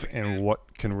have and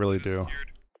what can really do.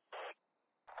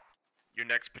 Your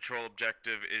next patrol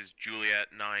objective is Juliet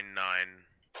 99.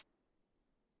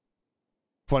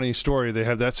 Funny story, they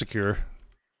have that secure.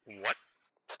 What?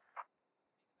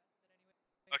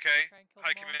 Okay,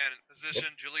 High Command, position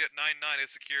Juliet 99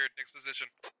 is secured. Next position.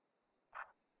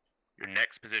 Your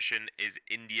next position is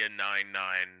India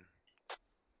 99.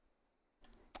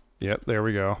 Yep, there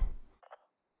we go.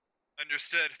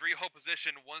 Understood. Rehold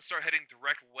position. One start heading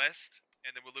direct west,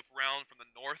 and then we'll loop around from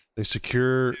the north. They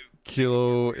secure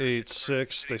Kilo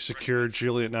 86. They secure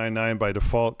Juliet 99 by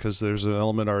default because there's an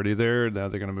element already there. Now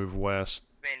they're going to move west.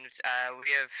 We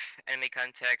have enemy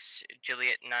contacts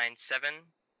Juliet 97.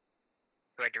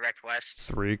 Go direct west.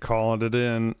 3 calling it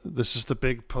in. This is the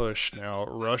big push. Now,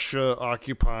 Russia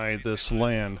occupied this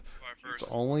land. It's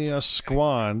only a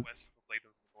squad,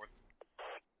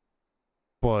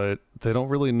 but they don't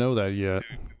really know that yet.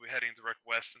 We're heading direct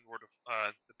west in order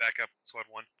to back up Squad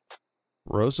 1.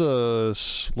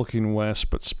 Rosa's looking west,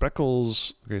 but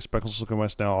Speckles... Okay, Speckles looking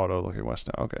west now. Otto looking west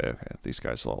now. Okay. These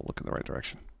guys all look in the right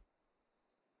direction.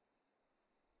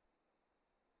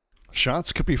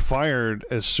 Shots could be fired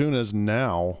as soon as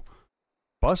now.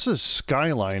 Bus is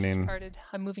skylining.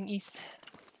 I'm moving east.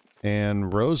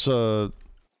 And Rosa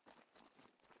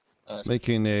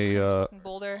making a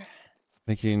boulder.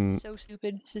 Making So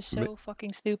stupid. This is so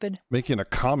fucking stupid. Making a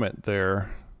comment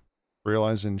there,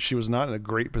 realizing she was not in a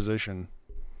great position.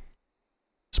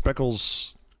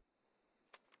 Speckles,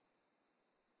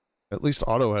 at least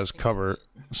Otto has cover.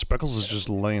 Speckles is just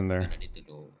laying there.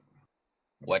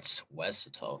 What's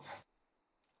west south?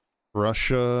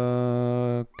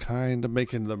 Russia kind of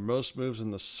making the most moves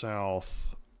in the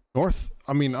south. North,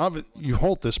 I mean, you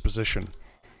hold this position.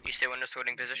 You stay windows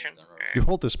holding position? You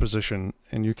hold this position,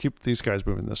 and you keep these guys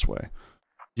moving this way.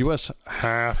 U.S.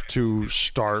 have to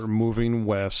start moving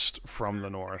west from the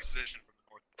north.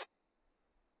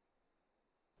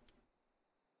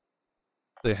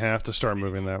 They have to start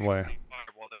moving that way.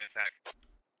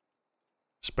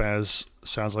 Spaz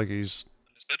sounds like he's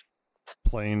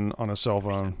playing on a cell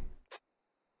phone.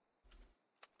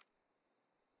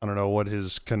 I don't know what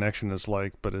his connection is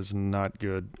like, but it's not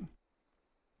good.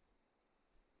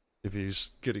 If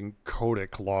he's getting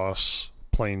codec loss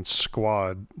playing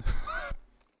squad,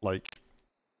 like,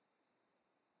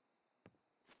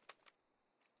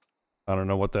 I don't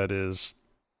know what that is,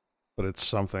 but it's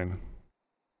something.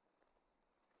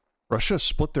 Russia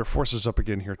split their forces up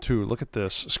again here too. Look at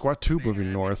this. Squad 2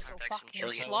 moving north.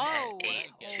 Fucking slow. Oh my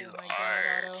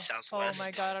god, Otto. Oh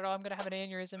my god, Otto. I'm gonna have an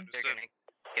aneurysm. They're gonna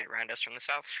get around us from the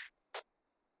south.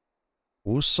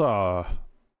 Woosah.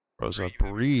 Rosa,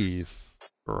 breathe,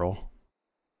 girl.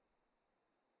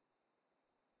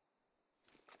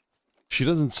 She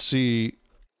doesn't see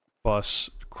Bus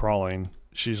crawling.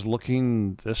 She's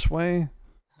looking this way.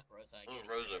 Rosa,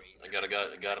 got a guy,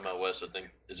 got him out west, I think.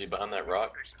 Is he behind that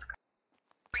rock?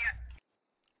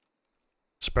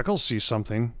 Speckles sees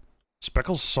something.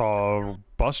 Speckles saw a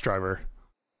bus driver.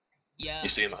 Yeah. You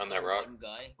see him behind that rock? One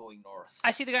guy going north.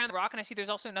 I see the guy on the rock, and I see there's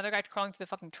also another guy crawling through the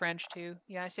fucking trench too.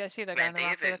 Yeah, I see the guy on the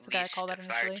rock. That's the guy I called out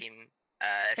initially.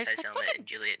 Says Helmet and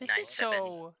Juliet This 97 is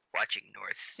so watching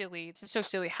north. silly. This is so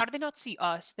silly. How do they not see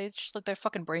us? They just look. They're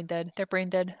fucking brain dead. They're brain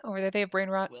dead over there. They have brain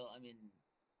rot. Well, I mean.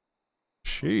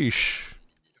 Sheesh.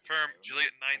 Confirm,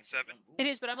 Juliet 97. It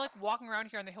is, but I'm like walking around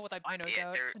here on the hill with my binos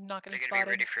out and not getting they're gonna be spotted.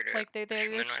 ready for the Like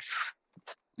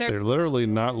they're They're literally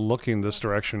not looking this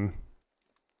direction.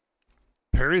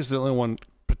 Perry's the only one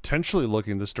potentially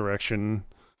looking this direction,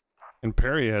 and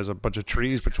Perry has a bunch of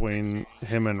trees between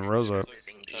him and Rosa. I'm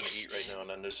trying to eat right now,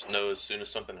 and I just know as soon as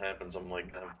something happens, I'm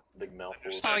like, have a big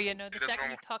mouthful. Oh yeah, no. The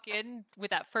second you tuck in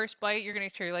with that first bite, you're gonna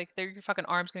get your your fucking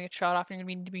arm's gonna get shot off, and you're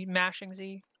gonna be mashing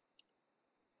Z.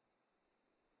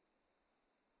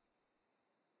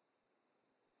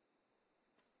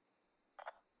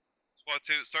 Squad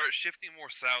 2, start shifting more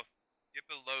south. Get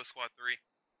below Squad 3.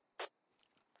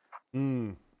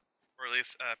 Or at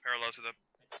least parallel to them.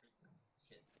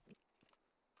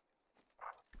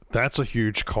 That's a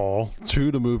huge call.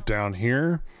 2 to move down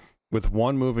here, with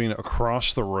 1 moving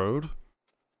across the road.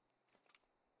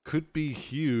 Could be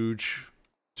huge.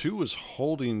 2 is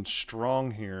holding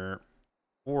strong here.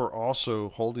 4 also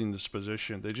holding this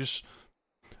position.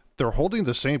 They're holding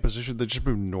the same position, they just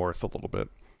moved north a little bit.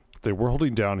 They were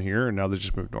holding down here, and now they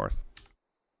just moved north.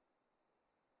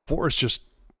 4 is just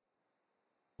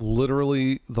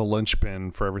literally the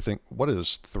linchpin for everything. What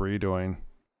is 3 doing?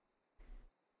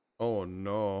 Oh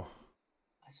no.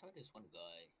 I saw this one guy.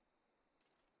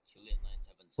 Juliet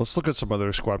 97. Let's look at some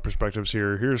other squad perspectives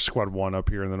here. Here's squad 1 up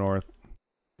here in the north.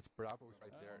 It's Bravo's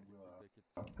right there.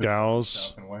 Gals.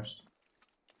 South and west.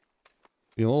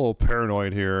 Being a little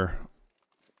paranoid here.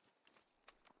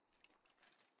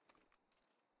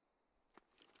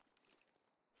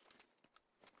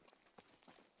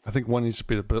 I think 1 needs to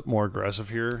be a bit more aggressive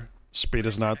here. Speed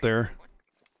is not there.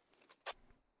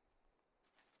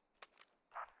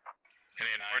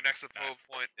 And our next opposed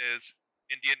point is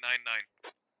Indian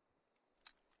 99.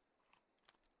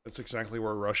 That's exactly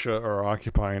where Russia are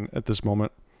occupying at this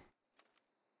moment.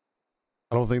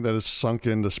 I don't think that is sunk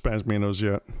into Spasminos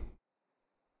yet.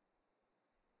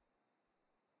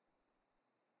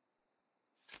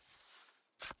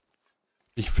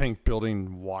 You think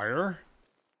building wire?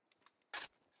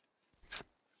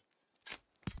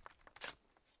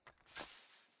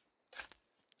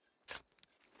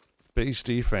 Base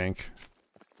Defank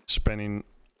spending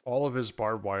all of his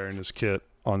barbed wire in his kit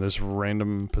on this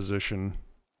random position.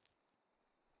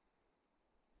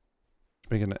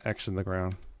 Making an X in the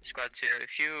ground. Squad 2,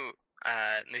 if you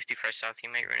move too far south,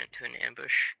 you might run into an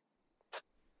ambush.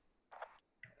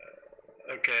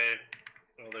 Okay.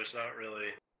 Well, there's not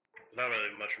really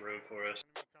much room for us.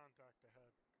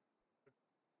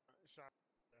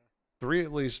 3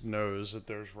 at least knows that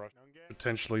there's Russia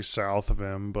potentially south of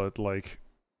him, but like,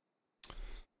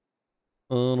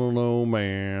 I don't know,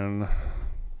 man.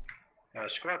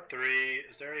 Squad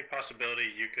 3, is there any possibility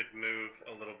you could move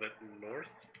a little bit north?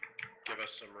 Give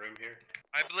us some room here.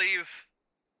 I believe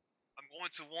I'm going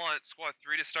to want Squad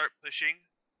 3 to start pushing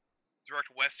direct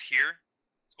west here.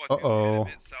 Squad 2 a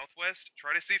bit southwest.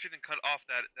 Try to see if you can cut off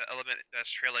that element that's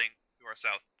trailing to our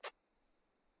south.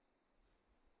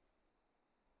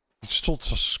 Still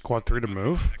to Squad 3 to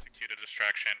move? Execute a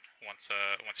distraction once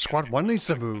Squad 1 needs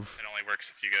to move. It only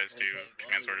works if you guys do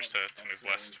command orders to move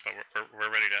west, but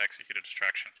we're ready to execute a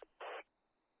distraction.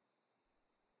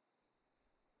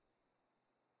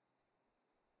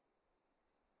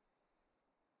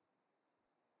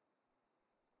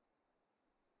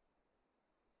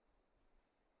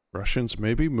 Russians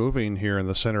may be moving here in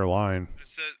the center line.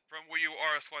 Just from where you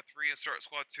are, Squad 3, and start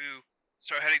Squad 2,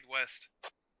 start heading west.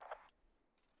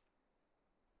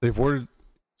 They've ordered,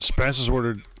 Spaz has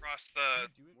ordered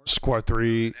Squad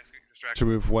 3 to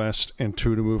move west and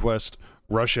 2 to move west.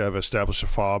 Russia have established a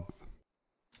FOB.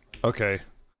 Okay.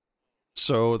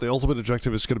 So the ultimate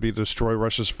objective is going to be to destroy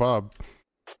Russia's FOB.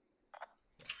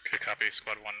 Okay, copy.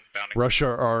 Squad 1 bounding. Russia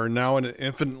are now in an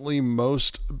infinitely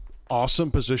most awesome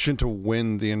position to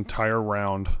win the entire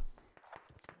round.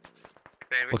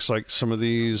 Looks like some of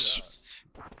these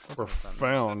were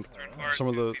found. Some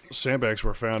of the sandbags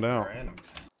were found out.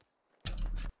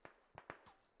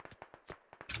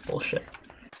 It's bullshit.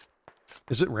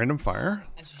 Is it random fire?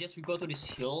 I suggest we go to this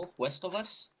hill west of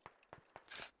us.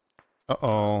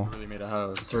 Uh-oh. Really made a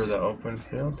house. Through the open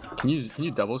field. Can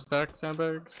you double stack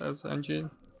sandbags as NG?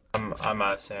 I'm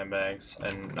at sandbags,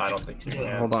 and I don't think you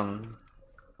can. Hold on.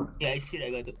 Yeah, I see that.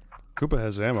 I got it. Kuba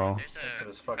has ammo. Expensive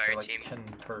as fuck. They're like 10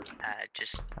 per.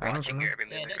 Just watching your every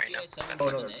movement right now. Oh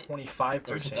no, they're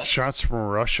 25%. Shots from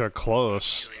Russia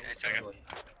close.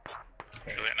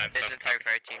 There's an entire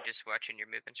fire team just watching your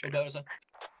movements right now.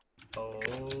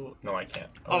 Oh no, I can't.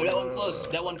 Oh, that one close.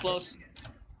 That one close.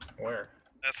 Where?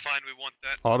 That's fine. We want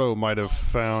that. Otto might have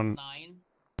found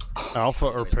Alpha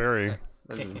or Perry.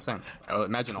 This is insane.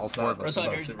 Imagine all four of us.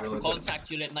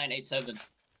 Contact unit 987.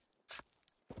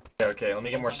 Okay, let me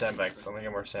get more sandbags. I don't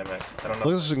know. Look at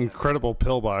this incredible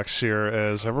pillbox here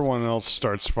as everyone else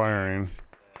starts firing.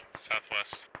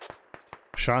 Southwest.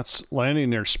 Shots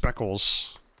landing near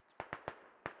Speckles.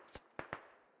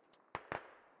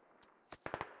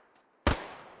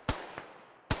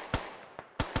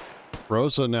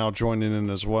 Rosa now joining in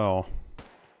as well.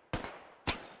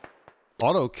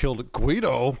 Otto killed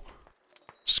Guido.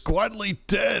 Squad lead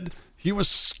dead. He was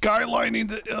skylining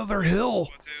the other hill.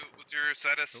 What's your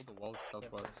status? Build the wall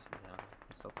southwest.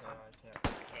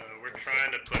 We're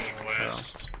trying to push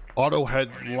west. Otto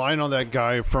had line on that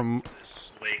guy from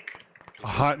Lake. a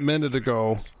hot minute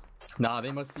ago. Nah,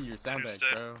 they must see your sandbags,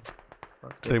 bro.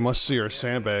 They must see our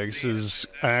sandbags is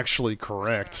actually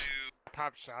correct.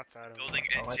 Top shots at him. Building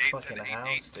at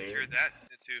J788. Secure that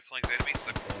into flank the enemies.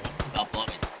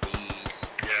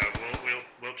 Yeah,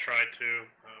 we'll try to.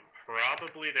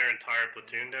 Probably their entire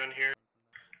platoon down here.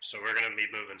 So we're gonna be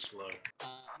moving slow.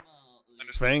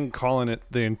 Fang calling it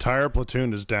the entire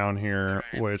platoon is down here,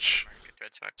 which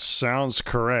sounds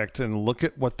correct. And look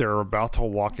at what they're about to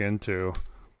walk into.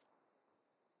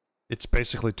 It's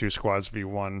basically 2 squads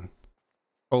v1.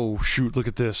 Oh shoot, look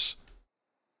at this.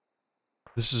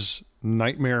 This is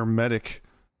Nightmare Medic.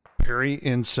 Perry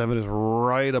N7 is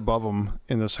right above him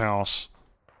in this house.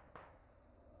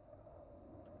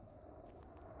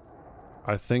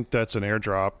 I think that's an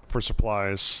airdrop for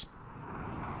supplies.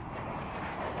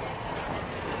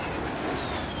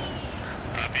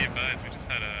 Be advised, we just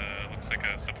had a, looks like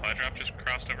a supply drop just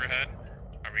crossed overhead.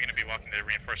 Are we going to be walking to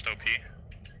reinforced OP?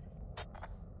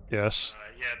 Yes.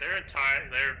 Yeah,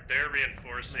 they're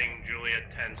reinforcing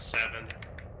Juliet 10-7.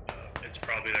 It's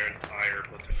probably their entire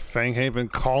platoon.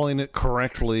 Fanghaven calling it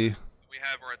correctly. We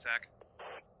have our attack.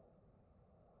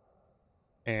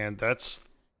 And that's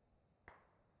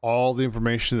all the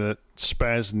information that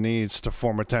Spaz needs to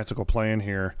form a tactical plan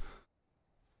here.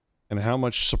 And how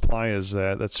much supply is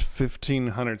that? That's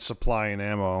 1,500 supply and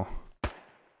ammo.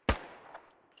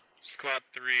 Squad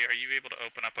 3, are you able to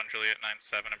open up on Juliet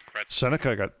 9-7 and provide...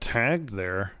 Seneca got tagged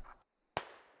there.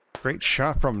 Great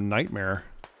shot from Nightmare.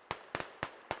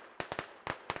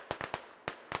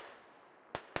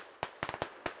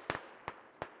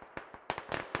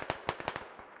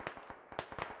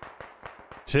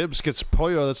 Tibbs gets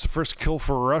Pollo. That's the first kill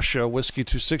for Russia. Whiskey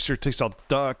 260 takes out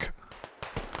Duck.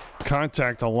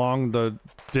 Contact along the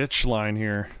ditch line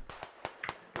here.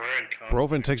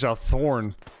 Broven takes out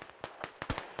Thorn.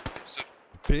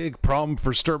 Big problem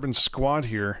for Sturban's squad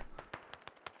here.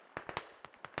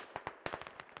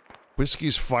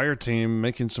 Whiskey's fire team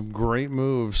making some great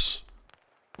moves.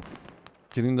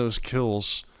 Getting those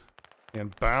kills.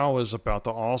 And Bao is about to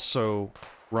also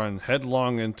run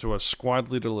headlong into a squad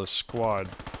leaderless squad.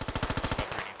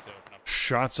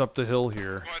 Shots up the hill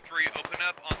here. Squad 3, open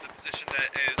up on the position that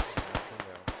is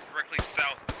directly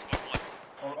south of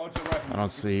Squad 1. I don't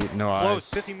see no Close, eyes.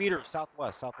 50 meters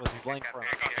southwest. He's laying front.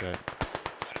 Okay.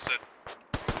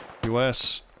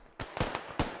 US.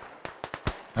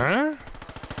 Huh?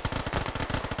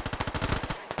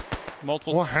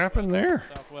 Multiple. What happened there?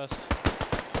 Southwest.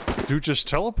 Dude just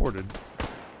teleported.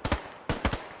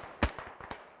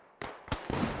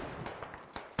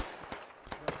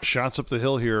 Shots up the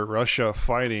hill here. Russia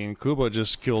fighting. Kuba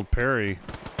just killed Perry.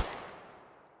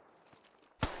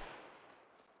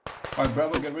 Alright,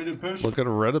 Bravo, get ready to push. Look at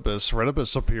Redibus.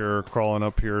 Redibus up here, crawling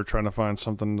up here, trying to find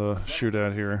something to shoot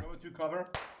at here. Go to cover.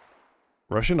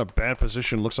 Russia in a bad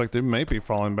position. Looks like they may be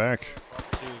falling back.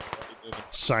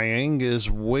 Siang is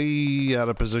way out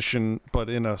of position, but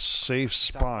in a safe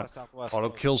spot. Auto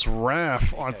kills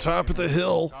Raf on top of the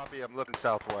hill. Copy, I'm looking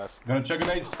southwest. Gonna check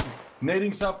grenades.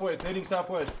 Nading southwest, nading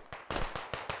southwest.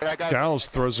 Gauss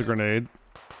throws a grenade.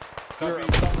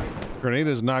 Grenade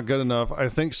is not good enough. I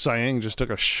think Siang just took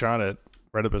a shot at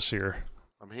Redibus here.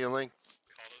 I'm healing.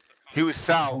 He was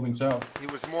south. Holding south. He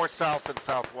was more south than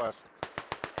southwest.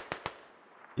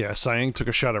 Yeah, Siang took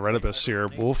a shot at Redibus here.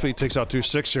 Wolfie takes out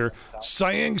 2-6 here.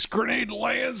 Siang's grenade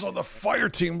lands on the fire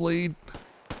team lead.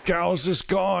 Gauss is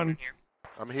gone.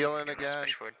 I'm healing again.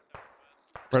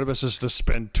 Redibus has to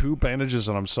spend 2 bandages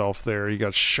on himself there. He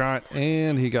got shot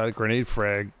and he got a grenade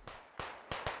frag.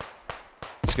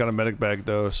 He's got a medic bag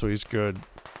though, so he's good.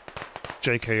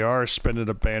 JKR spending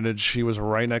a bandage. He was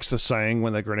right next to Sang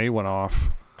when that grenade went off.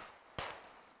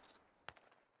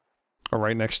 Or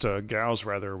right next to Gauss,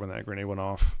 rather, when that grenade went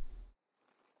off.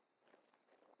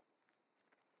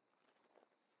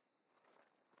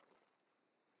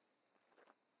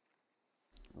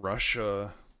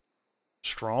 Russia,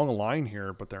 strong line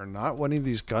here, but they're not winning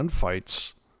these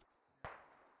gunfights.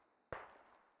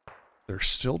 They're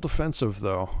still defensive,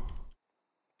 though.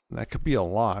 And that could be a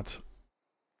lot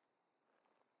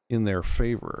in their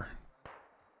favor.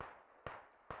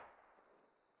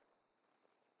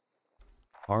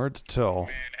 Hard to tell.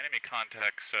 Enemy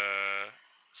contacts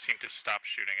seem to stop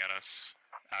shooting at us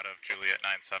out of Juliet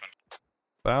 9-7.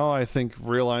 Bao, I think,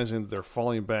 realizing that they're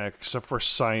falling back, except for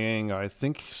Siang. I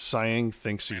think Siang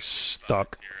thinks he's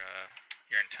stuck.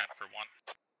 Your intent for 1.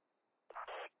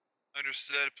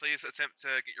 Understood. Please attempt to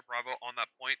get your Bravo on that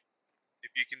point.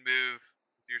 If you can move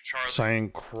your Charlie. Siang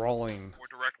crawling more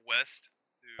direct west.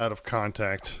 Out of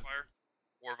contact.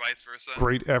 Or vice versa.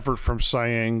 Great effort from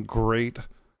Siang. Great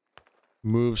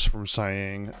moves from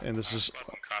Siang. And this is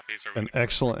an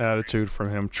excellent attitude from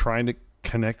him, trying to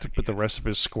connect with the rest of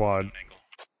his squad,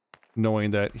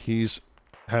 knowing that he's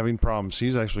having problems.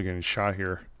 He's actually getting shot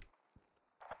here.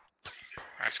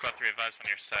 Alright, squad 3 advise when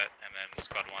you're set, and then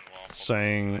squad 1 will...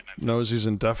 Saying knows he's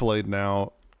in defilade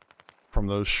now from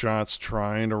those shots,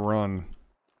 trying to run.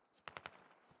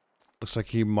 Looks like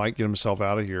he might get himself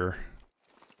out of here.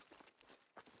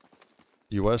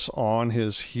 US on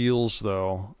his heels,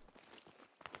 though.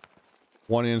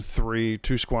 1 in 3,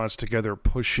 2 squads together,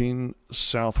 pushing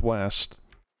southwest.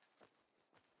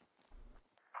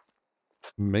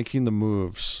 Making the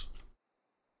moves.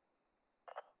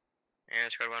 Yeah,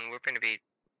 squad 1, we're going to be...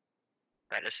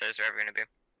 That just says where we're going to be.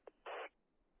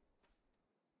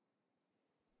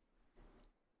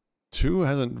 2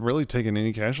 hasn't really taken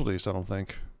any casualties, I don't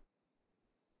think.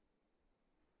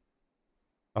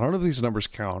 I don't know if these numbers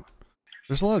count.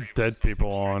 There's a lot of dead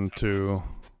people on, too.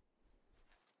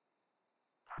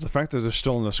 The fact that they're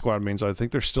still in the squad means I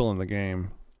think they're still in the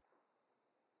game.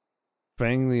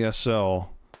 Fang the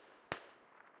SL.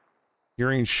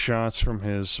 Hearing shots from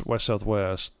his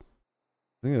west-southwest.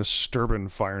 I think there's Sturban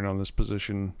firing on this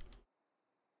position.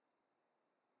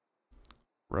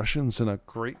 Russians in a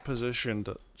great position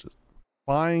to just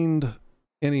find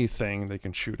anything they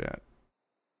can shoot at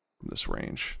from this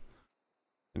range.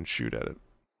 And shoot at it.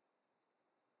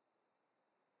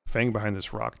 Fang behind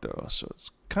this rock, though, so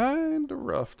it's kind of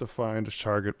rough to find a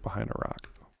target behind a rock.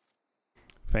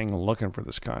 Fang looking for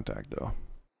this contact, though.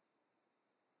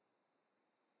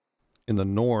 In the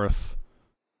north,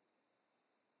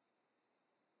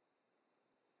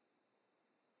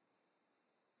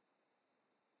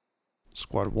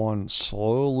 Squad 1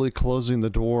 slowly closing the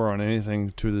door on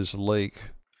anything to this lake.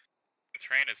 The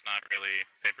terrain is not really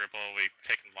favorable. We've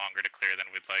taken longer to clear than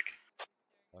we'd like.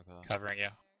 Okay. Covering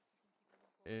you.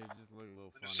 It just looked a little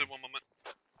funny. Understood, 1 moment.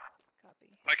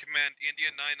 High command,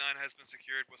 India 9-9 has been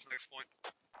secured. What's the next point?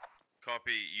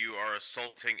 Copy. You are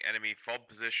assaulting enemy fob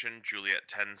position, Juliet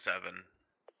 10-7.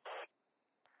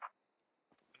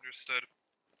 Understood.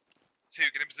 2,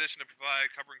 get in position to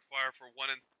provide covering fire for 1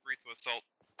 and 3 to assault.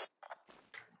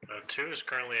 2 is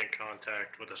currently in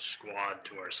contact with a squad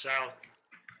to our south.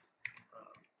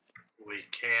 We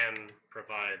can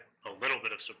provide a little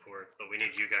bit of support, but we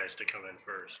need you guys to come in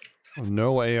first.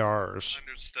 No ARs.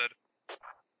 Understood.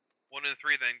 1 and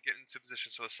 3 then get into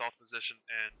position, so assault position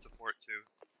and support 2.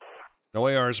 No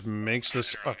ARs makes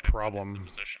this a problem.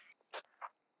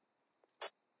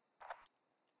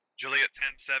 Juliet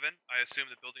 10-7, I assume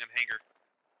the building on hangar.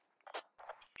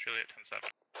 Juliet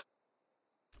 10-7.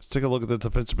 Let's take a look at the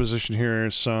defensive position here.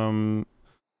 A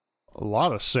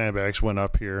lot of sandbags went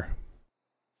up here.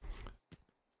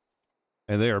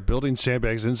 And they are building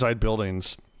sandbags inside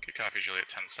buildings. Good copy, Juliet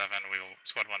 10-7. We will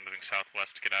squad 1 moving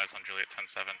southwest to get eyes on Juliet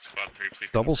 10-7. Squad 3, please.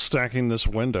 Double stacking this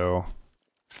window.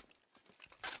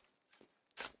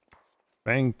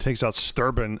 Bang takes out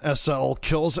Sturban. SL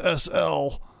kills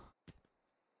SL.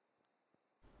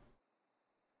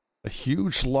 A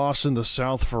huge loss in the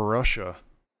south for Russia.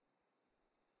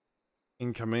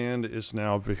 In command is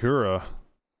now Vihura. I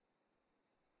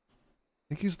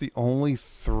think he's the only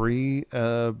 3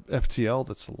 FTL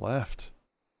that's left.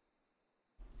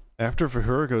 After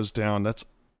Vihura goes down, that's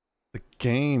the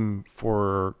game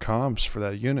for comms for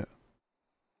that unit.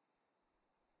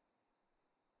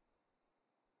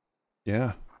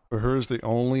 Yeah, Vihura's the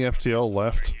only FTL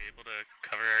left. Are you able to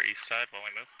cover our east side while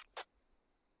we move?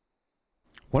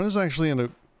 One is actually in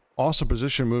an awesome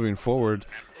position moving forward.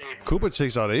 Kuba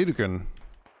takes out Adukin.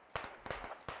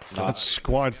 That's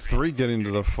squad 3 getting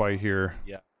into the fight here.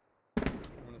 Yeah.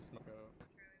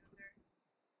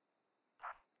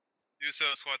 Do so,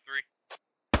 Squad 3.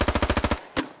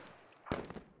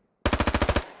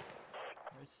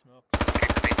 Nice smoke.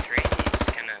 Copy 3,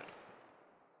 he's kinda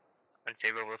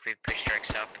unfavorable if we push strike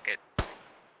south to get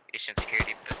Eastern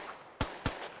security, but...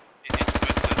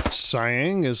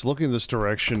 Siang is looking this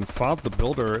direction. Fob the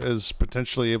Builder is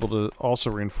potentially able to also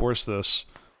reinforce this.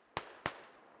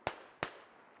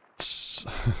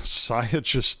 Saya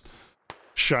just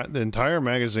shot the entire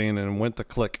magazine and went to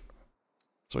click.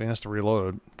 So he has to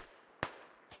reload.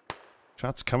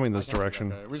 Shots coming this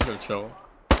direction. Okay, we're just gonna chill.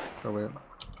 Oh, wait.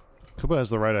 Kuba has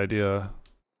the right idea.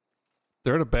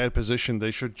 They're in a bad position.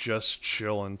 They should just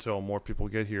chill until more people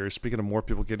get here. Speaking of more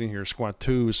people getting here, Squad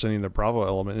 2 is sending the Bravo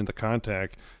element into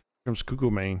contact. Here comes Cuckoo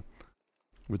Main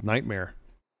with Nightmare.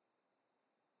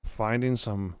 Finding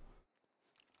some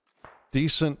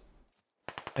decent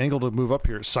angle to move up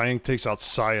here. Siang takes out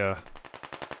Saya.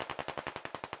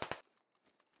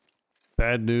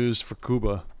 Bad news for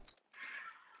Kuba.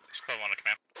 Squad 1 to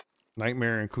command.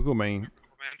 Nightmare and Cuckoo Main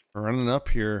are running up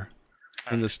here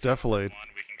in this defilade.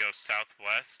 We can go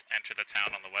southwest, enter the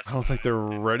town on the west I don't think they're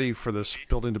ready for this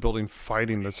building-to-building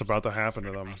fighting that's about to happen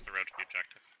to them. the road to the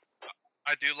objective.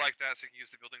 I do like that, so you can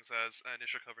use the buildings as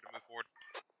initial cover to move forward.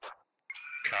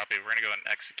 Copy. We're gonna go and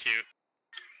execute.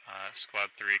 Squad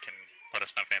 3 can let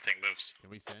us know if anything moves. Can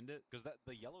we send it? Because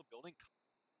the yellow building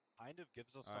kind of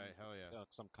gives us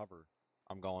some cover.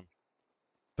 I'm going.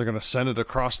 They're going to send it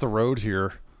across the road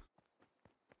here.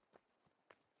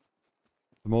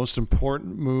 The most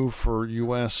important move for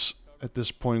U.S. at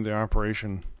this point in the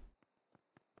operation.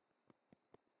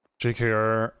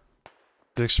 JKR,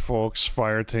 Dick's Folks,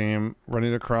 fire team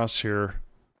running across here.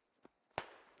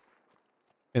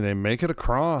 And they make it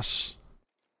across.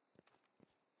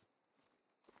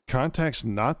 Contact's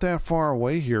not that far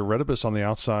away here. Redibus on the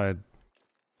outside.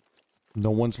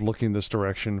 No one's looking this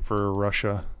direction for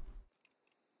Russia.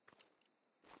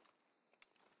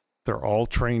 They're all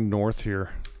trained north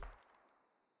here.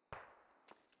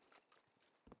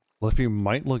 Liffy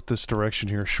might look this direction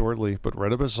here shortly, but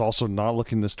Redibus is also not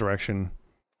looking this direction.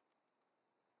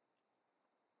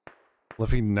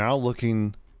 Liffy now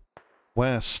looking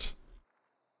west.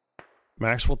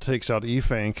 Maxwell takes out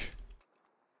Efank.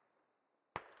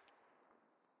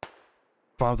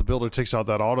 Bob the Builder takes out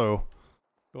that auto.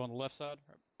 Go on the left side.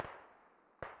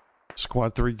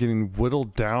 Squad 3 getting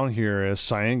whittled down here as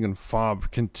Siang and Fob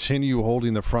continue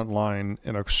holding the front line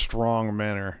in a strong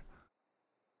manner.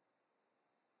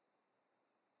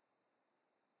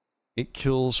 8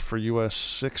 kills for US,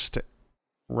 6 to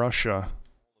Russia.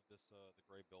 The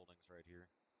gray buildings right here.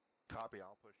 Copy,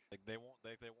 I'll push. They won't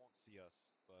see us,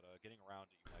 but getting around it,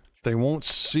 you might be. They won't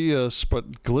see us,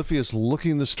 but Gliffy is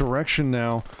looking this direction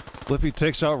now. Gliffy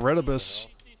takes out Redibus.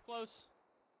 He's close.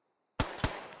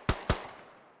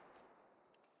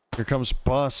 Here comes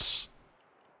Bus.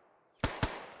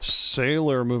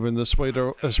 Sailor moving this way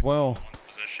as well.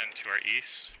 Position to our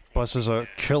east. Bus is a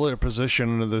killer position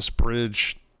under this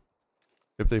bridge.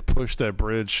 If they push that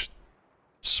bridge,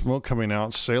 smoke coming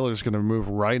out, Sailor's going to move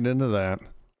right into that.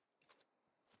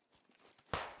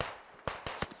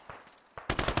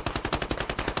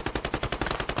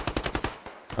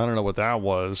 I don't know what that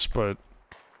was, but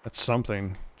that's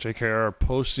something. JKR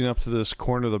posting up to this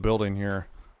corner of the building here.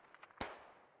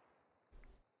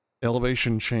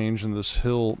 Elevation change in this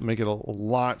hill make it a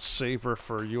lot safer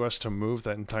for US to move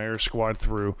that entire squad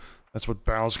through. That's what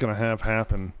Bao's going to have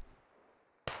happen.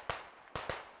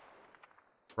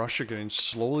 Russia getting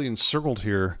slowly encircled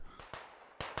here.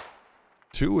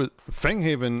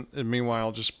 Fenghaven,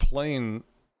 meanwhile, just playing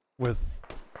with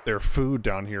their food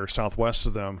down here southwest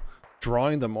of them,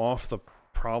 drawing them off the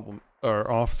problem,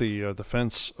 or off the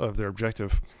defense of their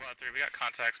objective. Squad 3, we got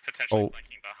contacts potentially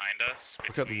flanking behind us.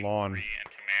 Look at Lon. 3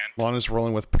 and command. Lon is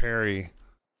rolling with Perry.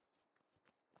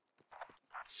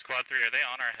 Squad 3, are they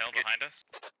on our hill behind us?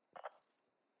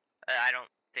 I don't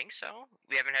think so.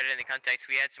 We haven't had any contacts.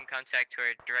 We had some contact to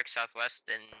our direct southwest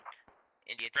in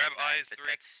India. Grab eyes 3.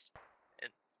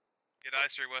 Get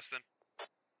eyes 3 west then.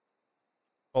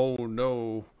 Oh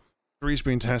no. 3's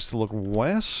being tasked to look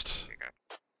west?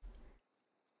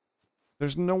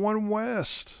 There's no one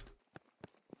west.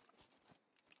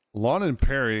 Lon and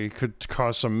Perry could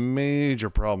cause some major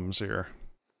problems here.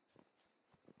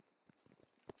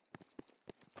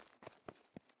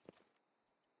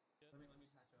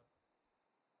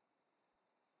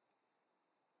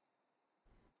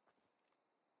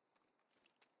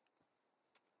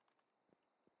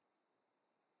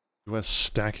 US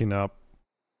stacking up.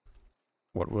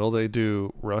 What will they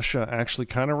do? Russia actually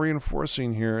kind of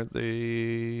reinforcing here.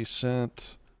 They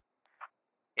sent...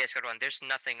 Yes, good one. There's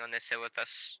nothing on this hill with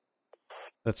us.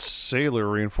 That's Sailor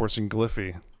reinforcing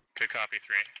Gliffy. Good copy,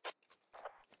 3.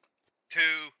 2,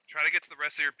 try to get to the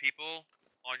rest of your people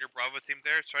on your Bravo team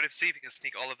there. Try to see if you can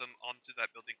sneak all of them onto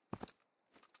that building.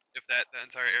 If that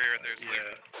entire area right there is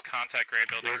clear. Contact gray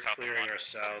building We're south of clearing 1. our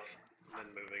south and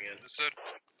then moving in. Understood.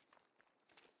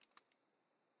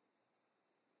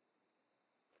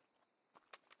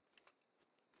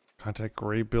 Contact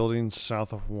gray building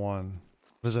south of 1.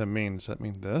 What does that mean? Does that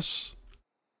mean this?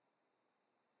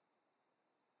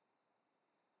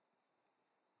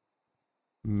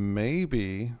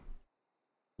 Maybe.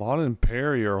 Lon and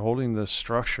Perry are holding this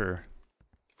structure.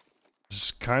 This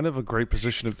is kind of a great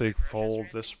position if they fold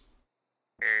this.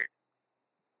 I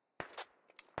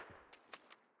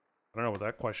don't know what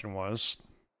that question was.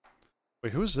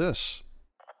 Wait, who is this?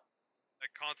 That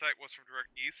contact was from direct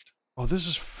east. Oh, this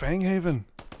is Fanghaven.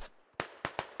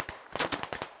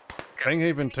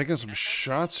 Fanghaven taking some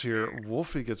shots here.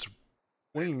 Wolfie gets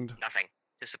winged. Nothing.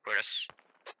 Just support us.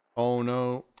 Oh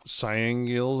no. Siang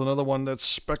Yill's another one that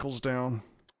speckles down.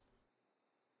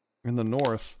 In the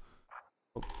north.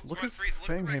 Oh, look at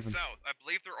Fanghaven. Right south. I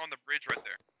believe they're on the bridge right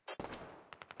there.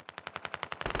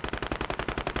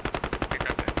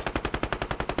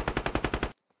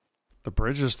 The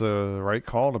bridge is the right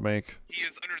call to make. He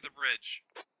is under the bridge.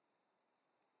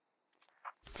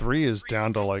 3 is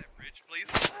down to like... Bridge,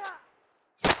 please.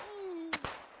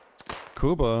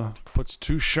 Kuba puts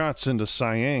 2 shots into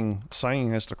Siang.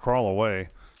 Siang has to crawl away.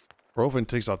 Rovan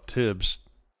takes out Tibbs.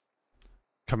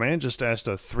 Command just asked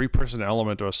a 3-person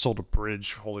element to assault a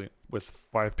bridge holding with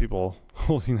 5 people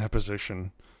holding that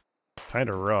position.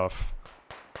 Kinda rough.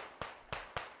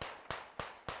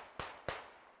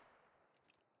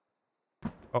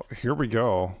 Oh, here we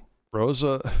go.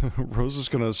 Rosa's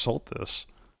gonna assault this.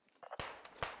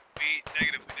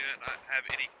 Negative, we did not have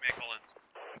any command call-ins.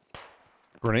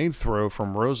 Grenade throw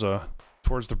from Rosa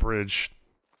towards the bridge.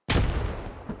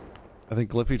 I think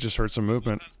Gliffy just heard some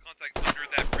movement. Contact under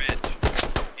that bridge.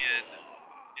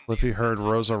 Gliffy heard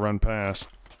Rosa run past.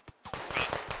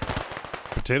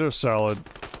 Potato salad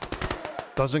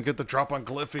doesn't get the drop on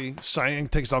Gliffy. Siang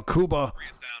takes out Kuba.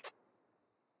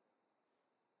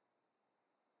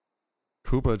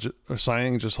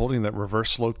 Siang just holding that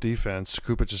reverse slope defense.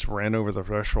 Kuba just ran over the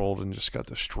threshold and just got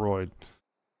destroyed.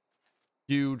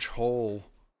 Huge hole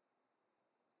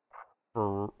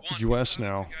for US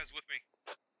now.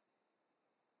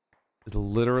 It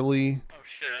literally... Oh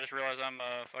shit, I just realized I'm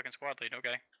a fucking squad lead,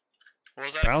 okay. What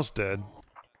was that? Bal's dead.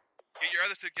 Get your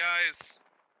other 2 guys,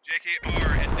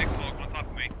 JKR and Nick's Hulk, on top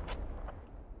of me.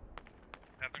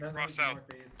 Have them cross out.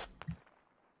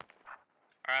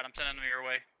 Alright, I'm sending them your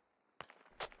way.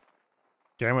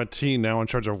 Gamma T now in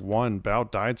charge of 1. Bao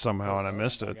died somehow and I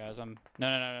missed it. Guys,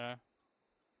 No.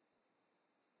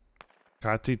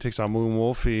 Kati takes out Moon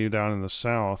Wolfie down in the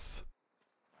south.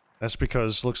 That's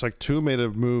because looks like 2 made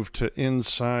a move to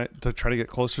inside to try to get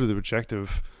closer to the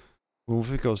objective.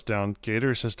 Wolfie goes down.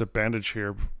 Gators has to bandage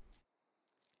here.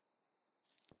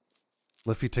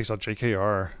 Liffy takes out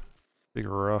JKR. Big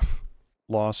rough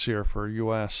loss here for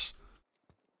US.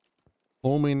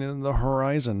 Looming in the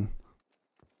horizon.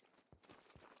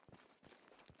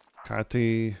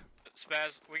 Kati.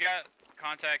 Spaz, we got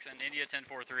contacts in India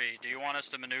 1043. Do you want us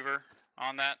to maneuver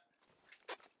on that?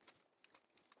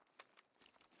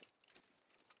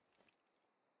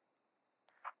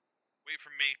 Wait for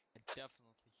me. I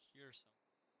definitely hear some.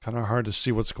 Kind of hard to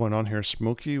see what's going on here.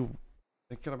 Smokey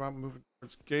thinking about moving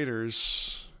towards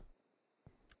Gators.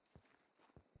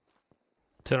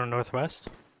 To the northwest.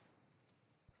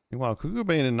 Meanwhile, Cuckoo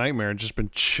Bane and Nightmare have just been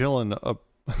chilling up.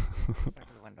 Back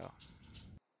of the window.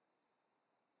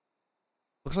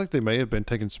 Looks like they may have been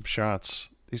taking some shots.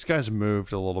 These guys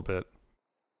moved a little bit.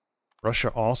 Russia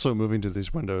also moving to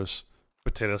these windows.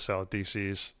 Potato salad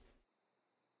DCs.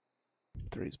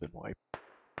 3's been wiped.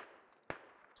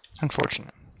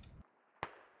 Unfortunate.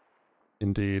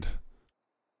 Indeed.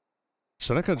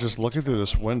 Seneca just looking through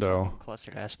this window.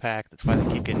 Clustered ass pack. That's why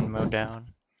they keep getting mowed down.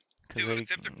 Because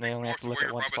they only have to look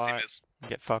at one spot and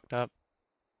get fucked up.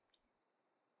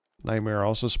 Nightmare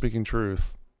also speaking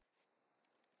truth.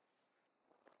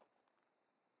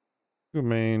 Good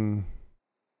main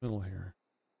middle here.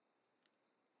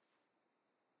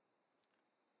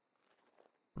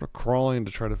 We're crawling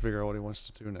to try to figure out what he wants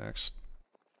to do next.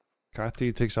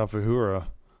 Kati takes out Vihura.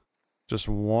 Just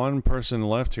 1 person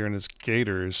left here and it's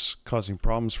Gators, causing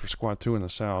problems for Squad 2 in the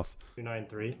south.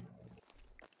 293.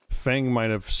 Fang might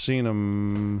have seen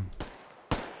him.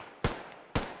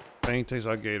 Fang takes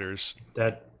out Gators.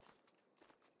 Dead.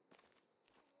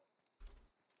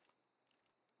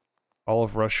 All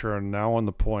of Russia are now on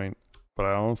the point, but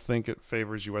I don't think it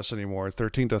favors US anymore.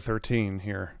 13 to 13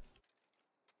 here.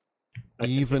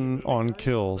 even on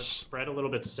kills. Spread a little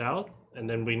bit south, and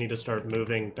then we need to start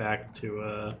moving back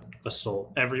to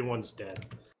Assault. Everyone's dead.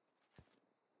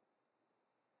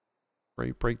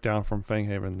 Great breakdown from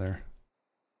Fanghaven there.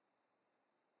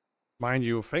 Mind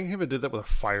you, Fanghaven did that with a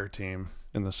fire team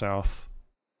in the south.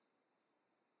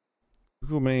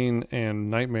 Google Main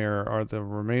and Nightmare are the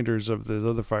remainders of the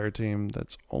other fire team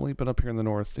that's only been up here in the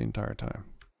north the entire time.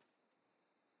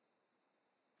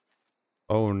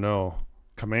 Oh no.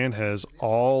 Command has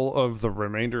all of the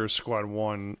remainder of Squad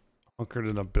 1 hunkered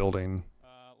in a building.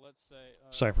 Let's say,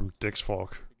 aside from Dick's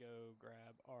Folk. Go grab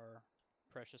our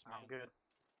precious man. I'm good.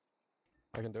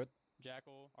 I can do it.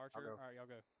 Jackal, Archer, alright, y'all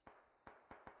go.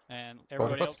 And Both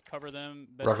everybody of us? else cover them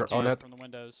best Roger, you can on it. from the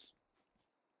windows.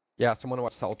 Yeah, someone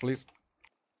watch south, please.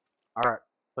 Alright.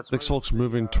 Dick's Folk's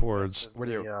moving towards. Where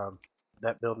do you?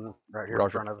 That building right here Roger.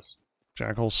 in front of us.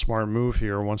 Jackal's smart move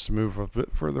here, wants to move a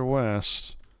bit further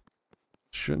west.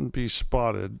 Shouldn't be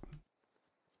spotted.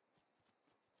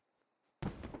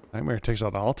 Nightmare takes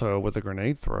out Alto with a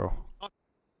grenade throw.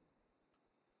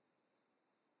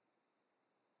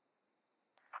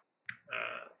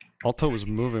 Alto was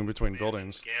moving between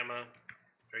buildings. Gamma,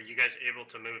 are you guys able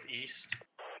to move east?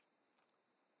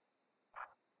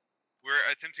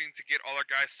 We're attempting to get all our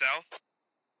guys south.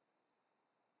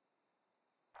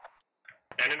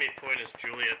 Enemy point is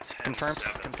Juliet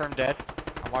 10-7. Confirmed dead.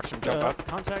 I'm watching him jump up.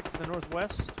 Contact to the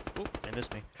northwest. Oop, I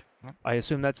missed me. I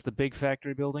assume that's the big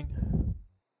factory building.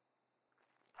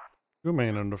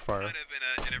 Goomane under fire. Kind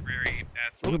of in a very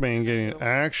bad spot. Goomane getting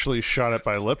actually shot at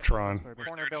by Liptron.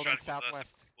 Corner building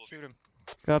southwest. Shoot him.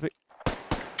 Copy.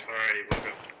 Alrighty, we'll go.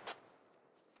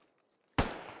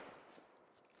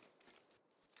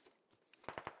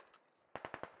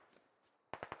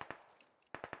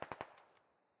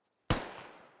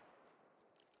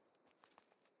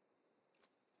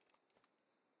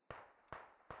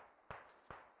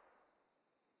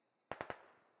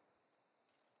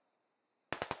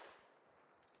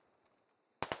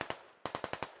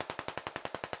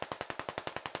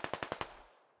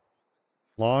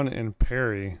 Lon and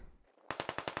Perry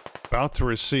about to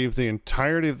receive the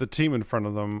entirety of the team in front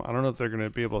of them. I don't know if they're going to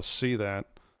be able to see that.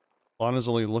 Lon is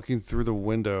only looking through the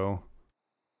window.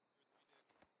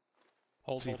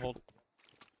 Hold.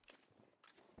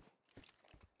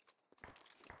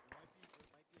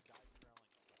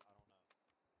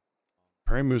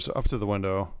 Perry moves up to the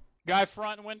window. Guy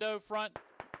front window, front.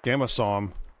 Gamma saw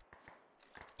him.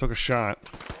 Took a shot.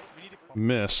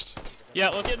 Missed. Yeah,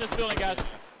 let's get in this building, guys.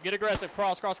 Get aggressive.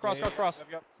 Cross. Get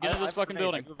into this fucking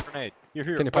building. Grenade. You're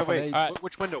here. Can you pop wait. All right.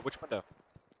 Which window?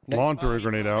 Lon threw a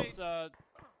grenade out. I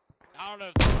don't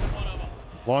know. If one of them.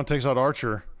 Lon takes out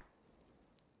Archer.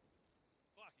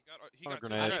 He got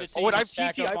grenade. I need to see Oh, wait, you I have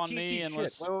stack TT. up I have on me TT. and Shit.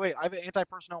 let's. Wait. I have an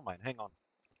anti-personnel mine. Hang on.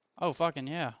 Oh fucking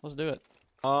yeah, let's do it.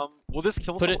 Will this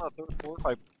kill Put someone it- on the third floor if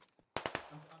I...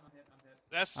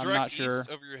 That's I'm direct not east sure.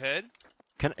 over your head.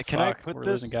 Can I Fuck, put we're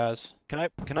this? losing guys. Can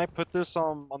I put this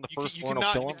on the first floor and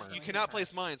I'll kill him? Or... You cannot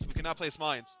place mines. We cannot place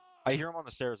mines. I hear him on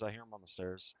the stairs. All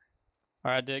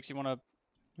Right, Dix, you wanna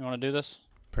do this?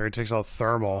 Perry takes out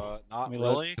Thermal. Not We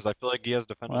really, because I feel like he has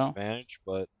defender's Well. advantage.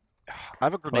 But I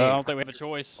have a grenade. Well, I don't think we have a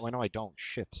choice. Oh, I know I don't.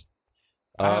 Shit.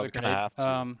 I have a we're gonna grenade.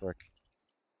 have to. Frick.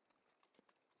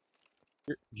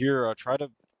 Here, try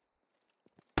to.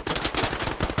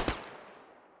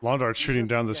 Londart's shooting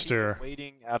down the He's stair.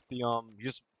 waiting at the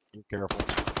Just be careful.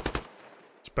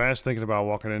 Spaz thinking about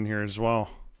walking in here as well.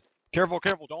 Careful!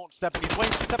 Don't step in these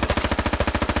flames. Step in.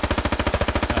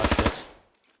 Oh shit.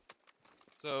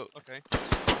 So okay.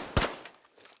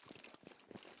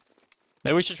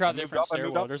 Maybe we should try a I moved different up, I moved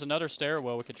stairwell. up. There's another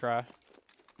stairwell we could try.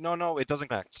 No, it doesn't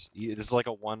connect. This is like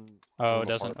a one. Oh, room it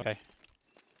doesn't. apartment.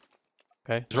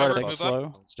 Okay. It's right Take above it slow.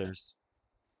 downstairs.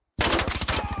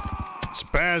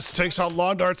 Spaz takes out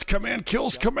Londart's command,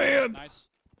 kills command. Nice.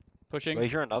 Pushing. Wait,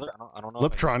 here another. I don't know.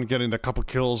 if I- Liptron getting a couple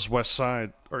kills west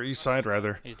side, or east side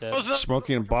rather. He's dead.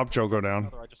 Smokey and Bob Joe go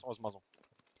down. I just saw his muzzle.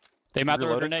 They might throw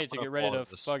Reloading. grenades to I'm get gonna ready follow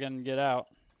to this. fucking get out.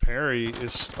 Perry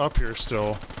is up here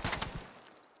still.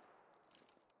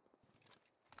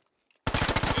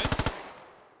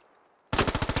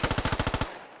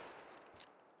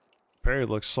 Perry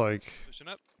looks like Pushing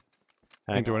up.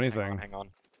 can't do anything. Hang on.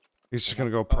 He's just gonna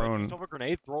go If prone. you have a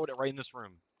grenade, throw it right in this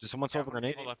room. Does someone still have a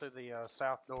grenade? To the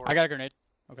south door. I got a grenade.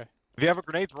 Okay. If you have a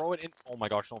grenade, throw it in. Oh my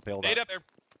gosh, don't fail Nade that. up there.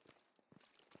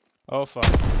 Oh fuck.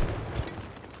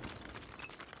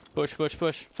 Push.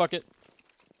 Fuck it.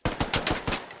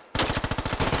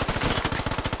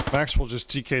 Maxwell just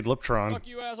TK'd Liptron. Fuck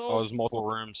you Oh, assholes. there's multiple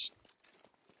rooms.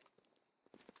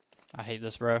 I hate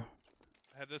this, bro.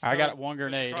 I have this. I got guy. one Push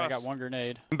grenade. I got across. one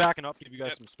grenade. I'm backing up. Give you guys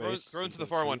Yep, some throw, space. throw into the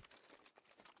far one.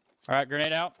 Alright,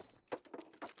 grenade out.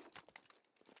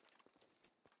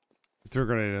 Threw a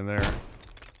grenade in there.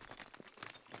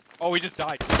 Oh, we just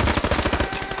died.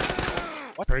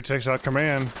 Perry takes out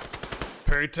command.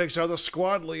 Perry takes out the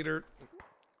squad leader.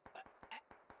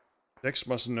 Dix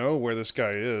must know where this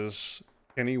guy is.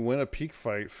 Can he win a peak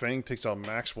fight? Fang takes out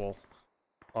Maxwell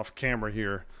off camera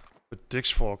here. But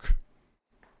Dix folk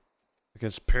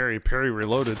against Perry. Perry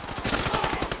reloaded.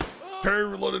 Perry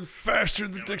reloaded faster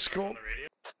than Dix Colt.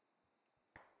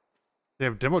 They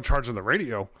have demo charge on the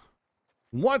radio.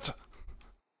 What?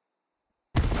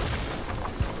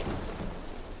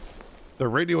 The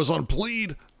radio is on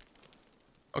bleed.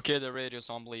 Okay, the radio's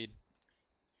on bleed.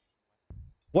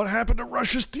 What happened to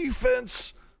Russia's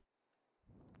defense?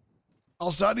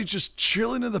 Al-Zadi just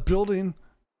chilling in the building,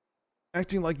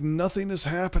 acting like nothing is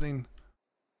happening.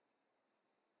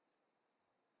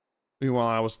 Meanwhile,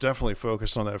 I was definitely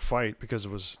focused on that fight because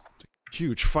it was a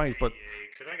huge fight, but...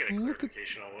 Could I get a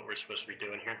clarification on what we're supposed to be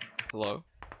doing here? Hello?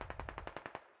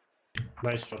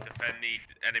 Nice job. Defend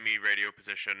the enemy radio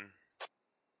position.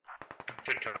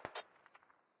 Good cover.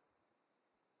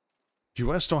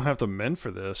 US don't have the men for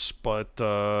this, but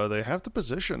they have the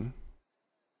position.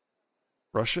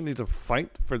 Russia need to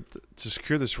fight to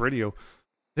secure this radio.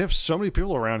 They have so many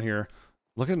people around here.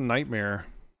 Look at Nightmare.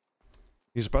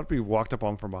 He's about to be walked up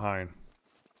on from behind.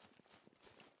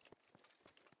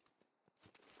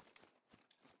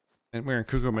 Nightmare and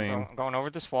Cuckoo Main. I'm going over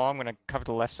this wall. I'm gonna cover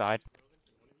the left side.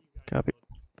 Copy.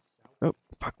 Oh,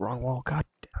 fuck, wrong wall. God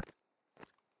damn it.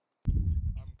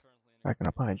 Backing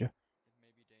up behind you.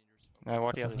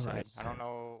 What the other side? I don't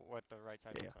know what the right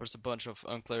side is. There's a bunch of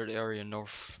uncleared area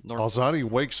north. Al-Zadi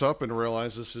wakes up and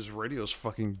realizes his radio's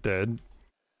fucking dead.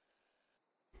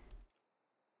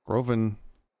 Groven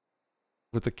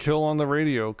with the kill on the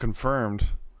radio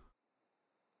confirmed.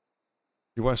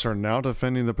 US are now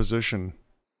defending the position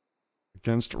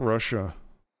against Russia.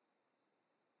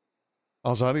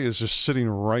 Al-Zadi is just sitting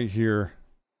right here.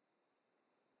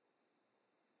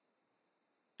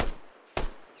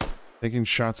 Taking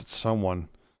shots at someone.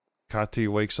 Kati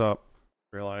wakes up,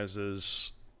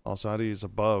 realizes Al-Zadi is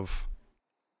above.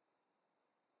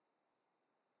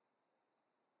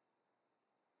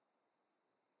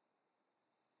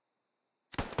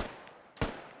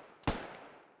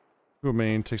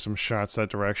 Main takes some shots that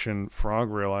direction.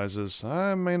 Frog realizes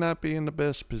I may not be in the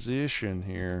best position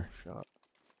here. Shot.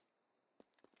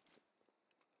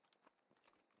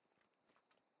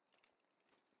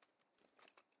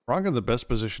 Frog in the best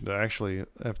position to actually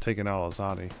have taken out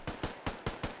Al-Zadi.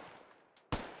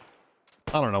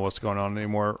 I don't know what's going on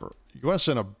anymore. US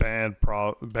in a bad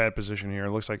position here.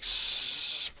 It looks like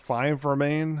 5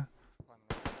 remain.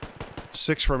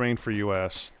 6 remain for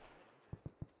US.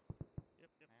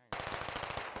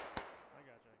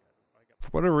 For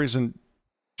whatever reason,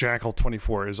 Jackal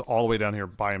 24 is all the way down here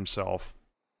by himself.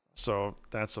 So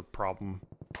that's a problem.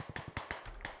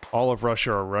 All of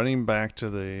Russia are running back to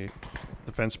the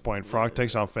defense point. Frog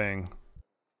takes out Fang.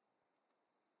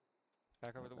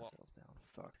 Back over the wall. Down.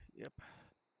 Fuck. Yep.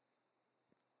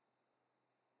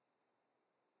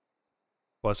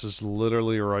 Bus is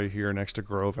literally right here next to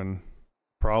Groven.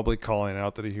 Probably calling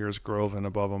out that he hears Groven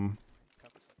above him.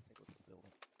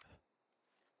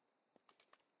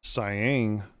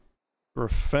 Siang for a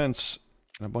fence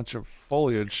and a bunch of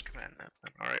foliage. Command net.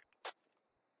 Alright.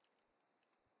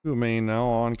 Main now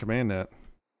on command net.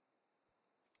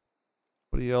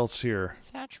 What else here?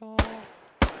 Satchel.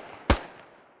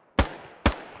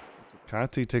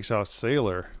 Kati takes out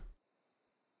Sailor.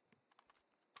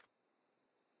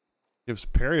 Gives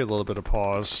Perry a little bit of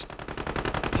pause.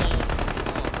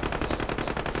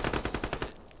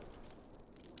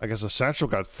 I guess a satchel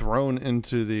got thrown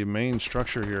into the main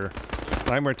structure here.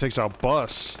 Nightmare takes out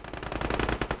Bus.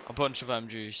 A bunch of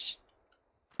MGs.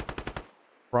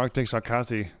 Frog takes out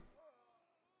Kati.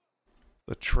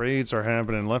 The trades are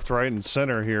happening left, right, and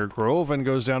center here. Groven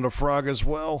goes down to Frog as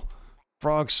well.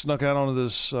 Frog snuck out onto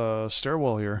this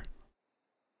stairwell here.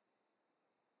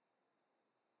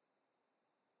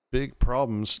 Big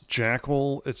problems.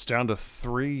 Jackal, it's down to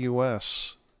 3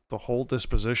 US to hold this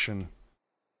position.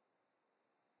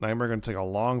 Nightmare going to take a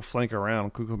long flank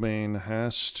around. Cuckoo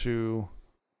has to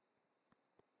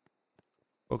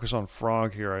focus on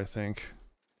Frog here, I think.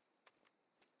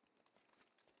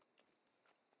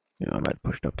 Yeah, I might have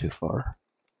pushed up too far.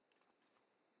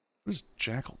 What is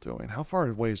Jackal doing? How far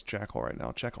away is Jackal right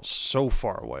now? Jackal's so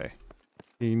far away.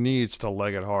 He needs to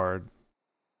leg it hard.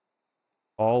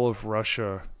 All of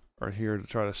Russia are here to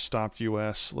try to stop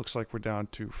US. Looks like we're down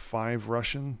to 5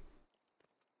 Russian.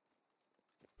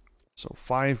 So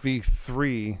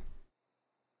 5v3.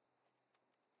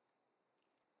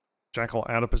 Jackal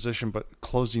out of position, but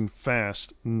closing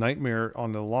fast. Nightmare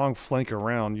on the long flank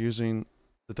around, using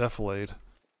the defilade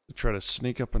to try to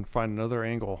sneak up and find another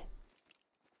angle.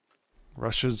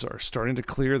 Russians are starting to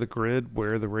clear the grid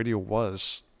where the radio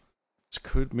was. This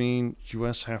could mean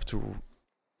US have to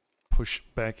push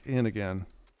back in again.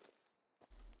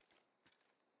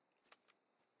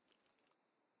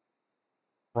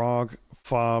 Frog,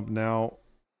 Fob now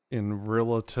in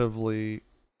relatively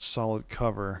solid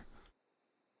cover.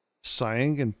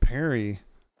 Siang and Perry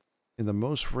in the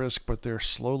most risk, but they're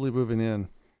slowly moving in.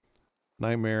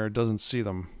 Nightmare doesn't see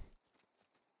them.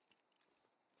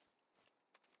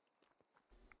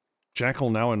 Jackal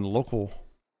now in local,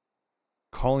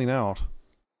 calling out.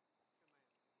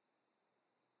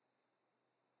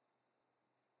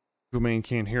 Gumain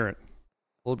can't hear it.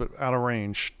 A little bit out of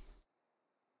range.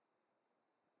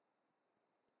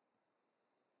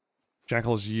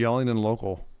 Jackal is yelling in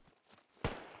local.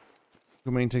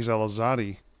 Gumain takes out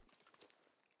Azadi.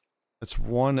 That's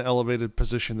one elevated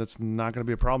position that's not going to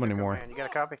be a problem anymore. Man, you got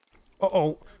a copy?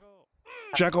 Uh-oh.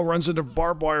 Jackal runs into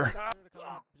barbed wire.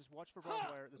 Just watch for barbed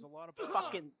wire. There's a lot of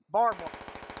fucking barbed wire.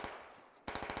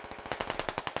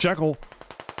 Jackal.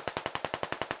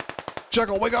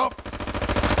 Jackal, wake up!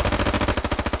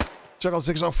 Jackal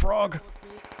takes out Frog.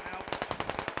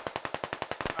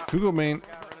 Gumain.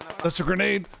 That's a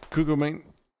grenade. Gumain.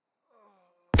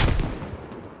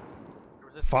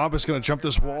 Fob is going to jump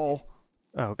this wall.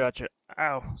 Oh, gotcha.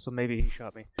 Ow. So maybe he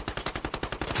shot me.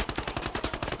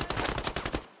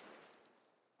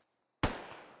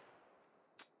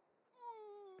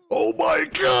 Oh my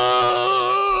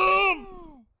god!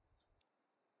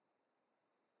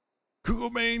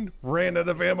 Gumain ran out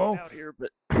of ammo. Out here, but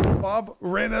Bob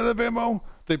ran out of ammo.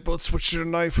 They both switched to their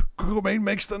knife. Gumain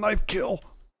makes the knife kill.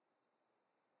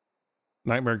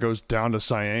 Nightmare goes down to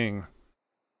Siang.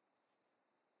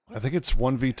 I think it's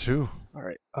 1v2. all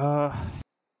right.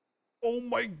 Oh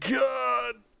my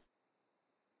god!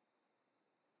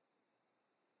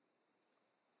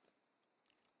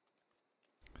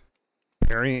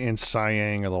 Perry and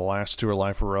Siang are the last two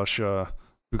alive for Russia.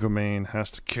 Gumain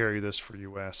has to carry this for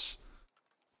US.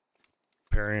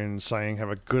 Perry and Siang have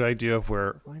a good idea of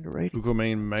where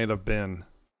Gumain might have been.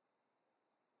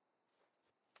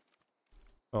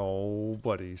 Oh,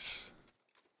 buddies.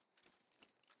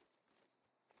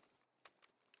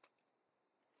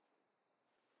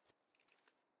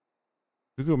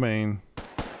 Gumain.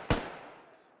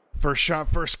 First shot,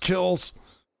 first kills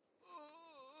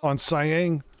on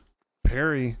Siang.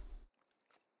 Perry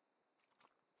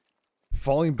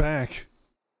falling back.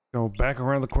 Go back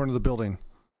around the corner of the building.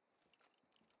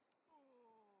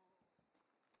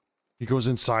 He goes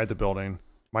inside the building.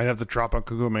 Might have to drop on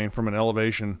Gumain from an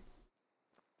elevation.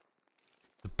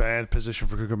 A bad position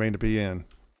for Gumain to be in.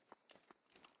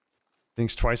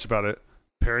 Thinks twice about it.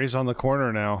 Perry's on the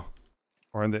corner now.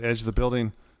 Or on the edge of the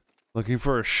building. Looking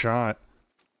for a shot.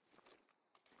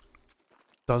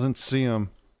 Doesn't see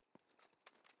him.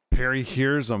 Perry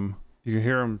hears him. You can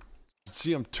hear him. You can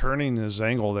see him turning his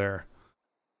angle there.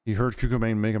 He heard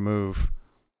Gumain make a move.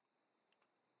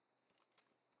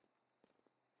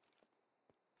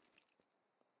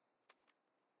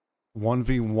 One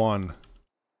v one.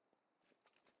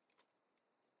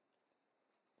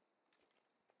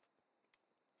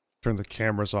 Turn the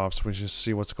cameras off so we just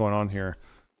see what's going on here.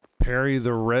 Perry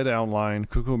the red outline.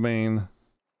 Gumain.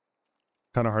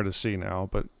 Kind of hard to see now,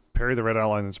 but Perry the red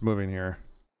outline is moving here.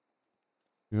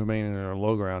 Gumain in our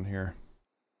low ground here.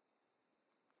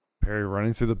 Perry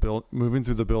running through the moving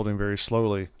through the building very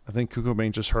slowly. I think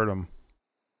Gumain just heard him.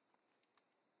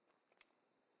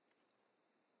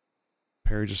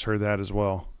 Perry just heard that as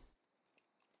well.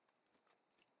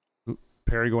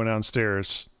 Perry going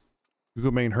downstairs.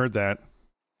 Gumain heard that.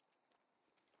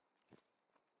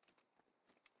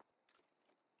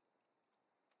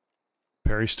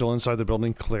 Perry's still inside the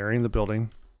building, clearing the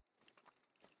building.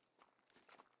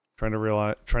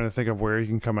 Trying to think of where he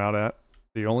can come out at.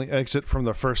 The only exit from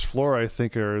the first floor, I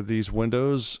think, are these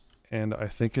windows, and I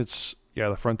think it's, yeah,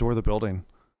 the front door of the building.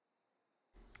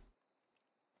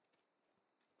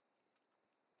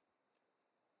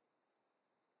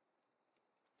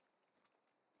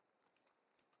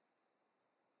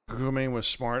 Gumain was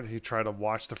smart. He tried to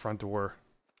watch the front door.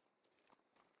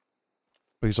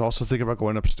 But he's also thinking about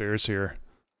going upstairs here.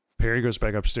 Perry goes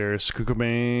back upstairs.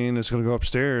 Gumain is going to go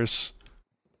upstairs.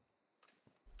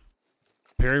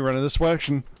 Perry running this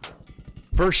direction.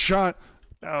 First shot.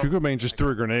 Oh, Gumain just threw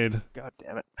a grenade. God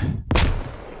damn it.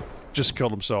 Just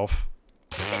killed himself.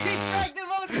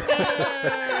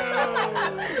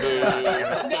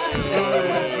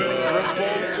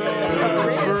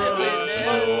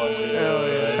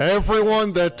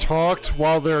 Everyone that talked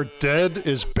while they're dead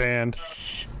is banned.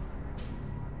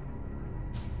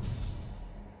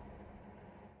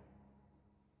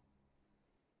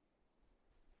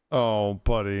 Oh,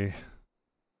 buddy.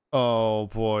 Oh,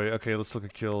 boy. Okay, let's look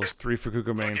at kills. 3 for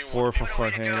Cougar Main, 4 for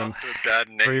Front Hand,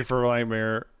 3 for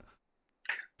Nightmare,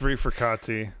 3 for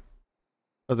Kati.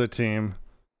 Other team.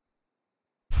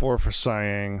 4 for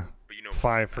Siang,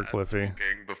 5 for Cliffy,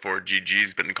 Before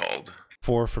GG's been called.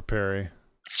 4 for Perry.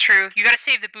 It's true. You gotta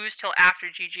save the boost till after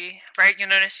GG, right? You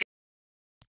notice?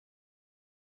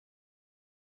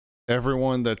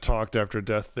 Everyone that talked after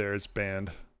death there is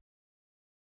banned.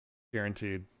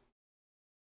 Guaranteed.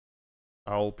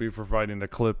 I'll be providing a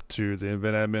clip to the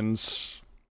event admins.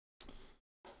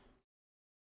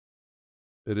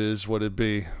 It is what it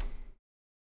be.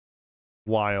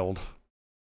 Wild.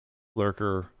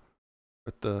 Lurker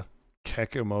with the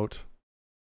keck emote.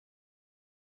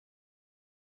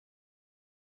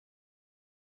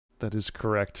 That is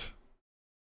correct.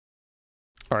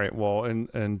 Alright, well,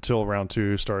 until round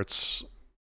 2 starts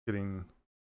getting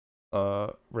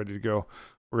ready to go,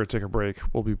 we're going to take a break.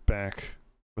 We'll be back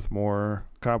with more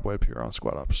Cobweb here on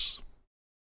Squad Ops.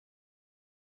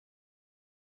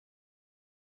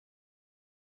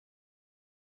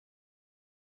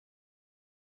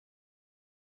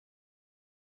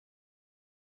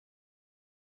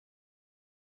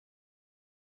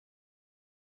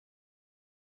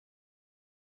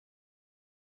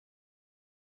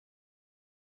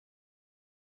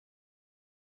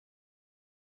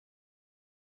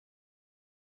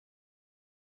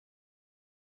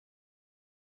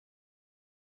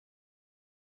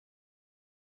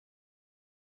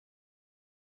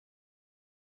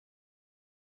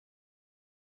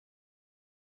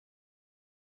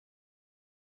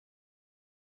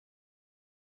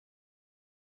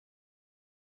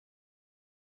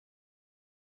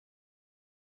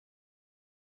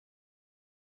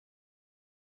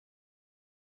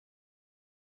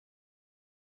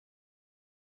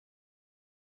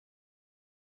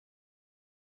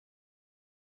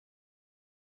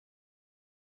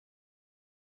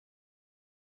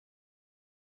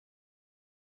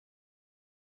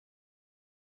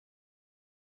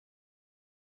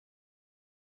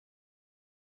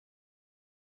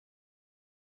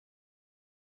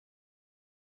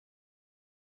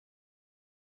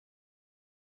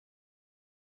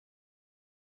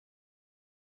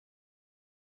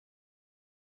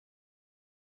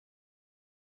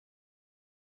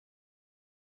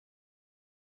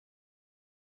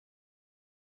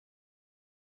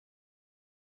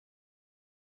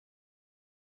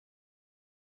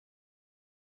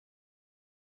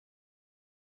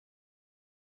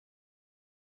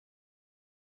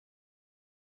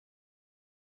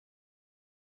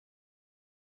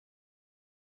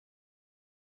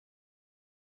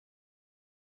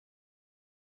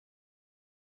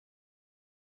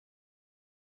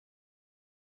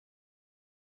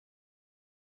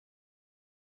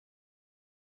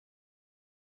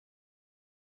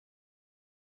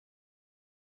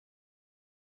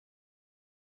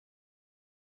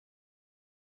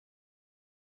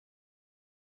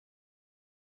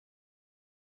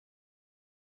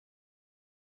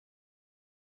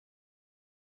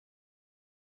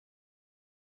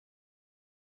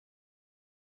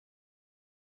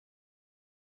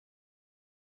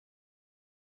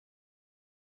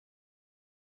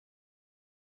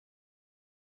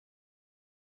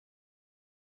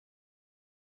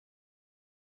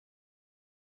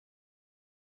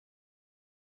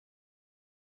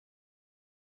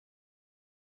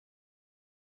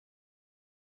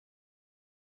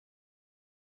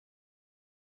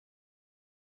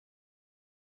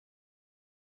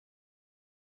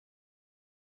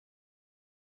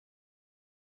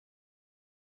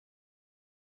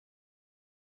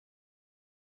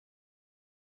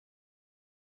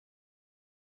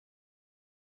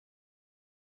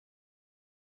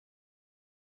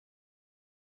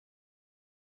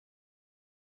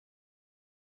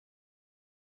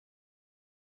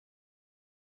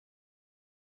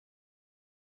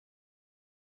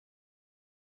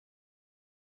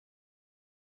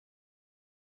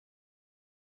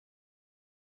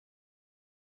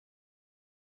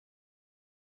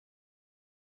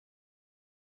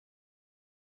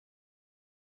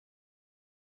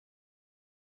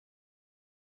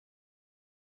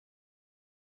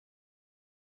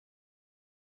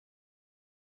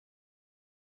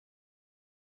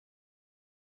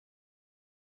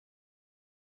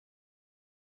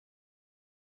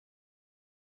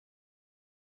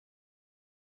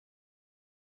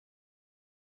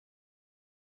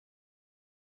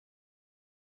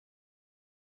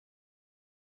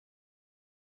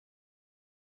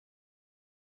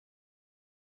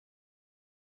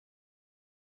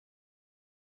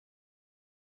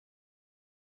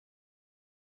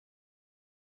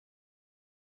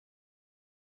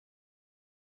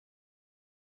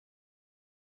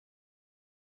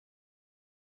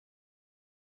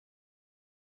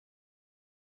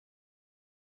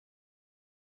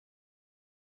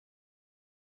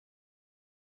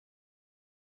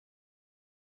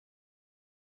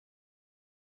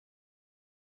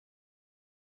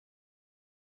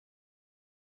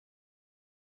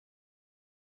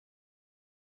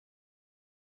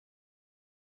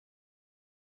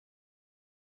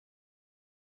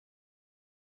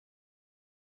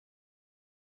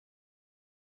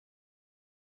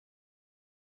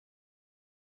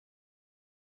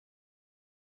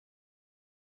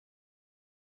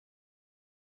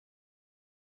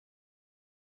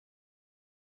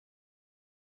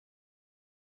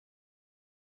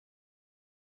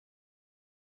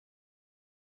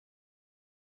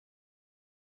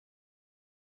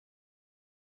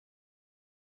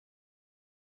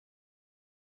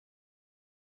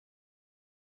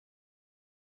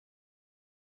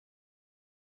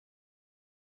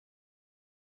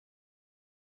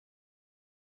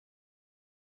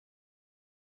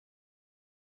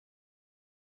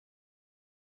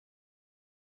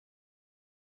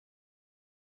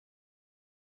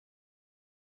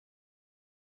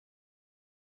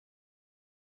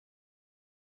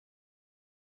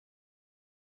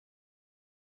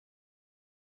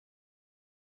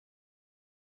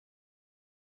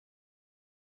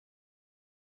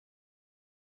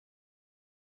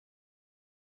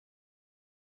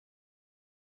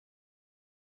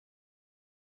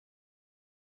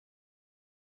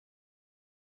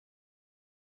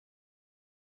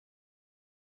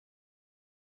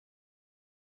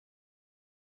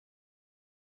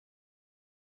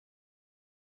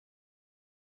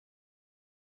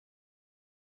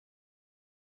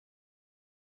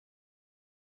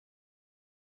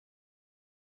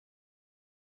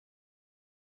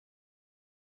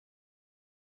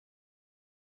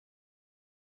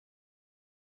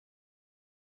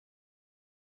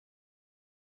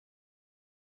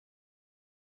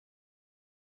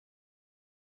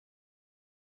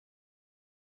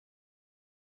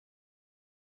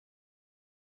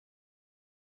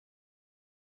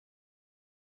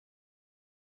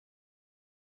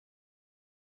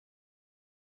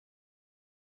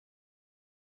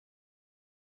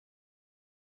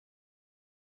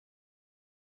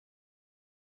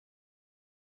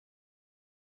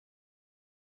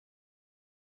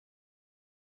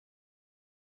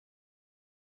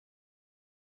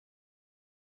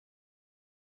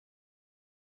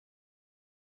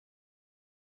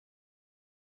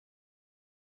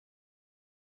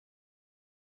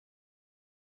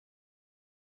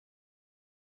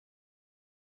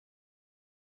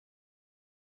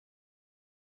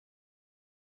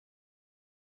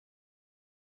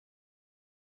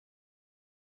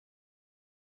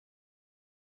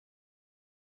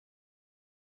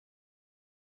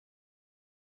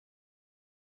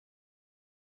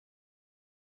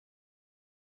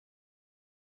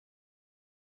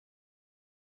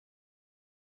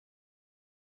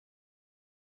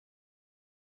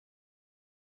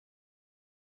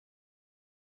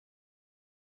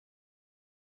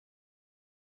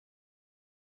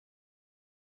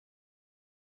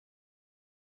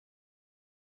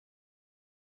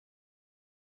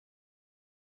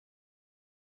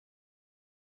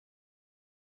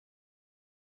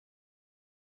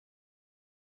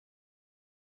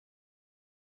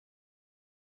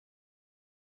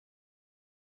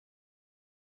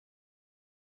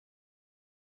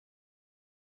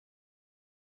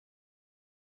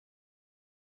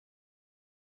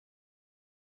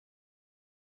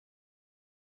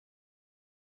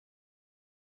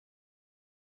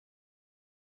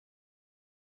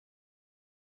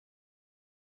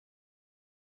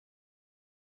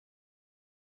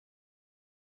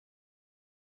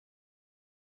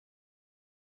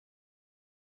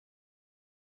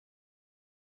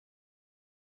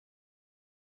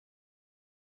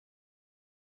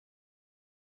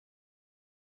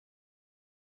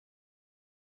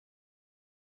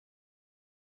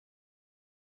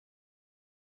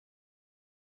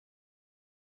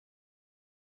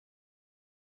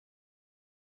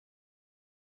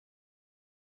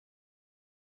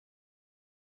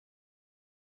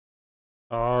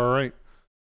 All right.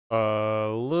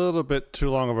 A little bit too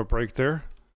long of a break there.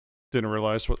 Didn't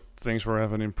realize what things were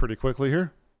happening pretty quickly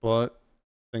here, but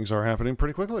things are happening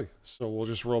pretty quickly. So we'll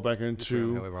just roll back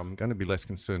into. However, I'm going to be less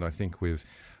concerned, I think, with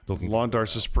looking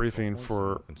Londar's briefing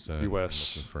for concerned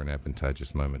US. and looking for an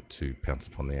advantageous moment to pounce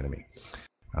upon the enemy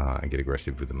and get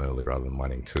aggressive with them early rather than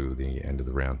waiting to the end of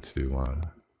the round to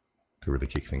really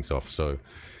kick things off. So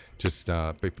just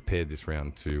be prepared this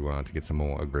round to get some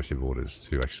more aggressive orders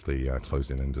to actually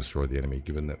close in and destroy the enemy,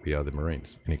 given that we are the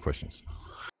Marines. Any questions?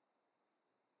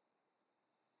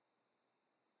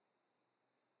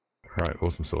 All right,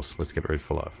 awesome sauce. Let's get ready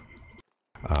for live.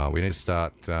 We need to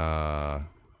start.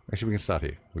 Actually, we can start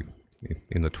here.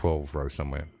 In the 12 row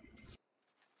somewhere,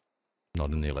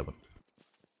 not in the 11.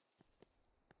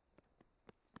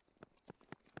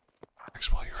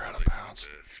 Maxwell, you're out of bounds.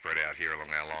 Spread out here along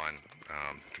our line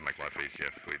to make life easier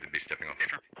if we'd be stepping off.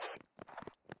 Copy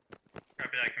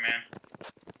that, command.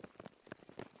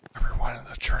 Everyone in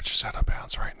the church is out of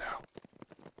bounds right now.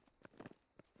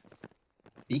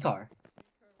 bcarr.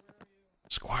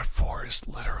 Squad 4 is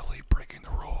literally breaking the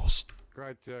rules.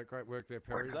 Great work there,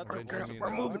 Perry.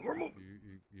 We're moving.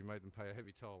 You made them pay a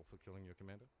heavy toll for killing your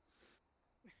commander.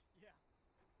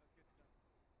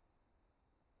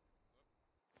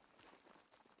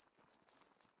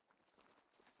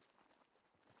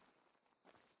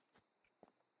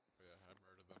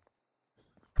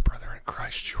 My brother in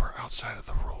Christ, you are outside of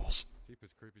the rules.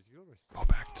 Go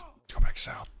back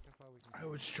south. I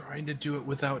was trying to do it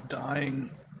without dying.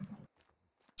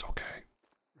 It's okay.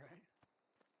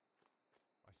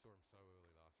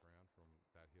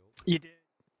 You did.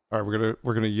 All right,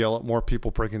 we're gonna yell at more people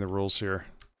breaking the rules here.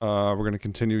 We're gonna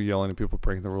continue yelling at people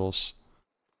breaking the rules.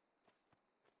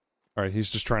 All right, he's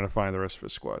just trying to find the rest of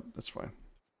his squad. That's fine.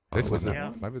 This wasn't.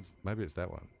 Yeah. Maybe it's that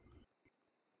one.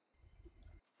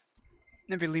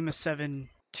 Maybe Lima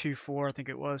 724, I think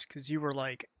it was, because you were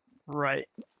like right,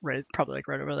 probably like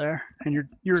right over there, and you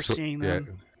were seeing them.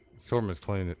 Yeah, Storm is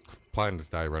playing his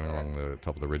day running along the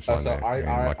top of the ridge line. So there,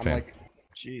 I'm like,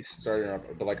 jeez. Sorry to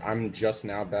interrupt, but like I'm just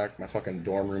now back. My fucking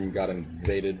dorm room got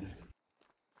invaded.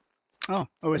 Oh,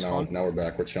 always fun. Now we're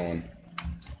back. We're chilling.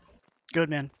 Good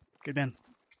man. Good man.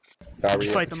 Did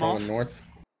you fight them off? North?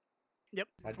 Yep.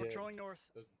 I did. Patrolling north.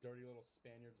 Those dirty little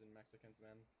Spaniards and Mexicans,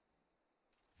 man.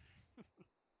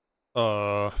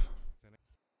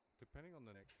 Depending on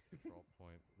the next control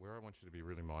point, where I want you to be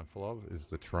really mindful of is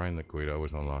the terrain that Guido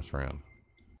was on last round.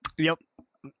 Yep.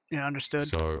 Yeah, understood.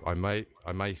 So I may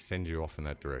send you off in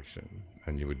that direction,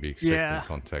 and you would be expecting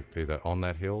contact either on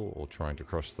that hill or trying to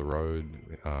cross the road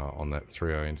on that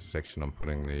 3-0 intersection. I'm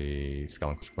putting the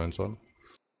skull and crossbones on.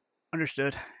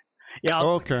 Understood. Yeah,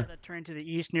 I'll that terrain to the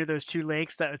east near those two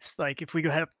lakes. That's like if we go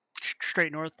head up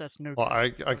straight north, that's no. Well,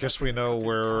 I guess we know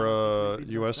where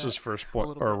US's first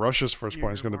point or Russia's first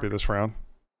point is going to be this round.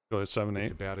 Go at 7-8.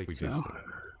 It's about equidistant.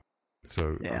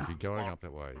 So yeah. if you're going up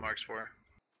that way, Marks 4.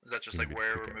 Is that just like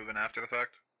where we're moving after the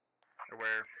fact, or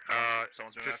where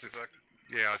someone's moving after the fact?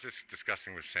 Yeah, I was just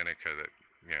discussing with Seneca that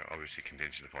obviously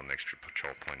contingent upon the extra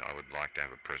patrol point, I would like to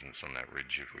have a presence on that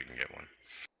ridge if we can get one.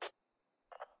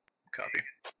 Copy.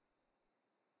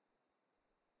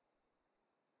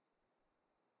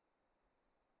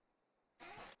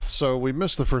 So we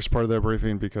missed the first part of that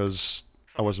briefing because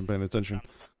I wasn't paying attention.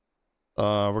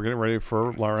 We're getting ready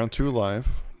for round 2 live.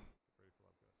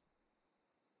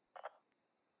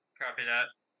 Copy that.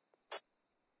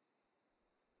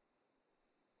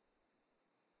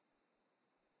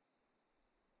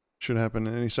 Should happen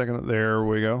any second. There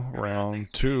we go.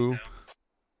 Round 2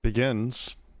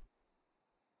 begins.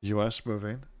 US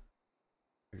moving.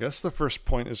 I guess the first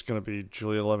point is going to be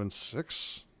Julia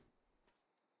 11-6,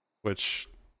 which,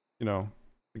 the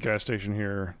gas station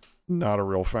here, not a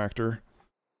real factor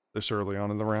this early on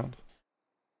in the round.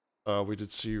 We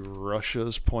did see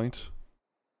Russia's point.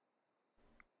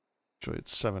 Actually,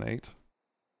 it's 7-8.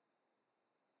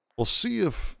 We'll see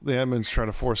if the admins try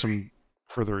to force him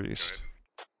further east.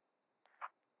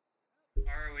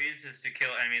 ROEs is to kill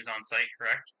enemies on site,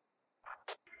 correct?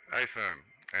 Affirm,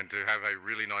 and to have a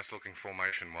really nice looking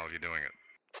formation while you're doing it.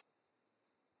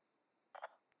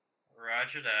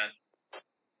 Roger that.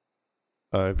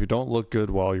 If you don't look good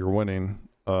while you're winning,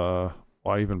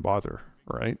 why even bother,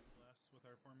 right?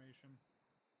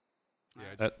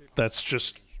 That's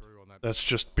just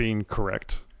being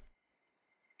correct.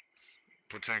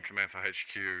 Platoon command for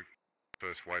HQ,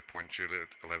 first waypoint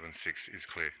Juliet 11-6 is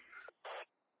clear.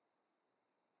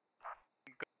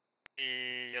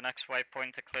 Your next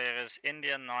waypoint to clear is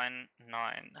India 9-9.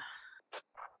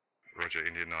 Roger,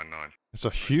 India 9-9. It's a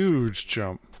huge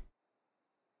jump.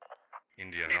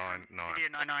 India 9-9. India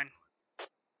 9-9.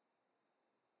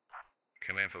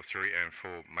 Command for 3 and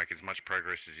 4, make as much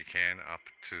progress as you can up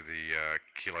to the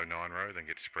Kilo 9 row, then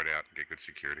get spread out and get good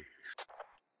security.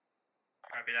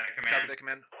 Copy that, command. Copy that,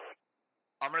 command.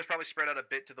 I'm gonna probably spread out a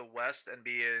bit to the west and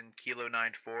be in Kilo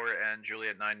 9-4 and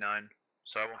Juliet 9-9,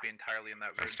 so I won't be entirely in that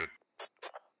room. Understood.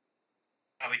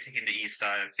 I'll be taking the east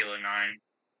side of Kilo 9.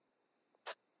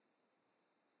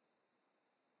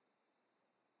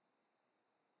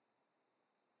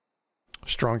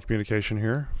 Strong communication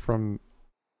here from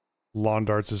Lawn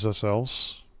Darts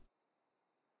SSLs.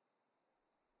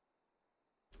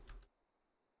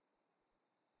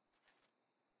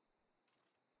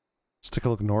 Let's take a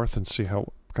look north and see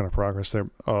how kind of progress there.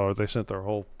 Oh, they sent their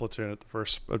whole platoon at the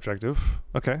first objective.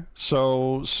 Okay,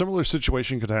 so similar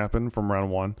situation could happen from round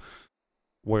 1,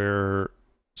 where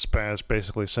Spaz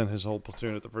basically sent his whole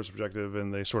platoon at the first objective,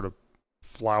 and they sort of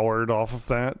flowered off of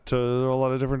that to a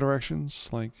lot of different directions,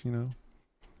 like, you know,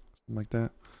 something like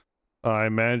that. I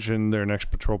imagine their next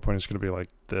patrol point is going to be like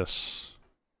this,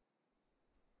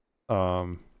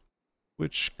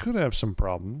 which could have some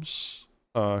problems,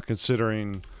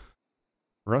 considering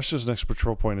Russia's next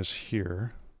patrol point is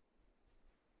here.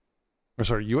 Or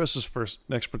sorry, US's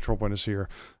next patrol point is here.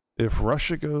 If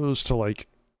Russia goes to, like,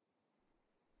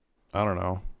 I don't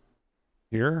know,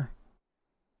 here?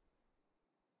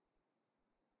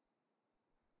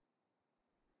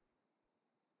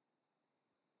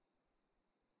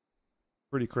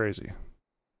 Pretty crazy.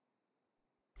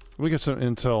 We get some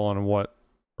intel on what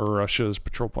Russia's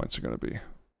patrol points are going to be.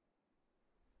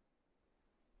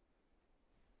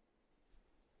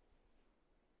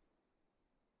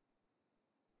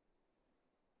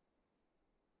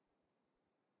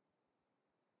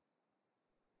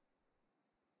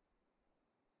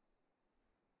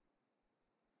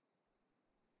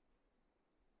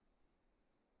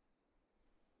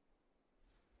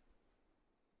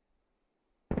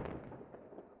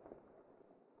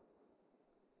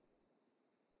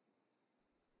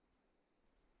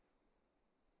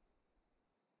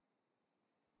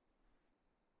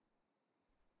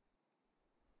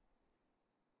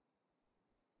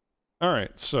 All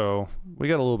right, so we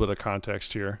got a little bit of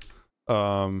context here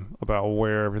about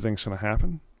where everything's going to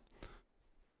happen.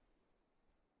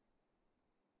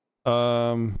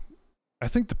 I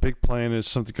think the big plan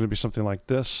is going to be something like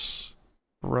this.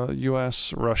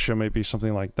 U.S., Russia, maybe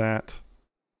something like that.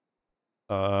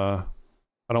 I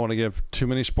don't want to give too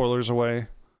many spoilers away,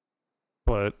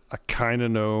 but I kind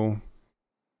of know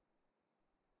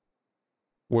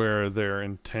where they're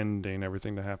intending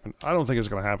everything to happen. I don't think it's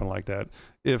going to happen like that.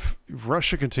 If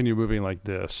Russia continue moving like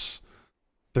this,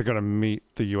 they're going to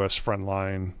meet the U.S. front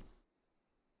line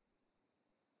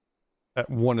at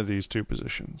one of these two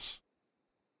positions.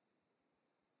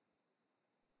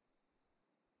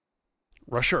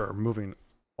 Russia are moving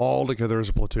all together as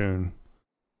a platoon,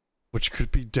 which could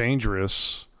be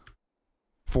dangerous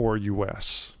for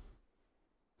U.S.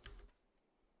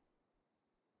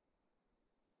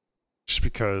 Just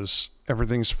because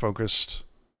everything's focused,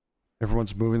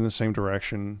 everyone's moving in the same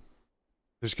direction.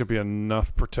 There's going to be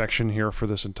enough protection here for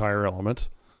this entire element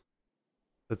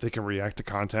that they can react to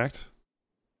contact.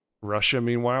 Russia,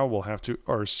 meanwhile, will have to,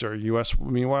 or sorry, U.S.,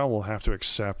 meanwhile, will have to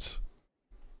accept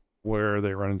where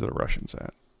they run into the Russians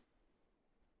at.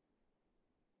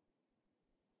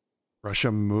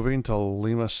 Russia moving to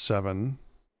Lima 7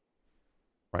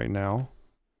 right now.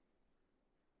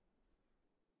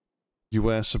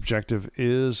 U.S. objective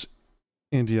is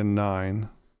India 9,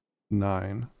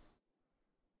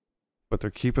 but they're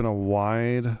keeping a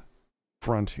wide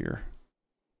front here.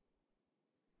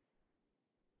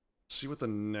 See what the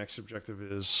next objective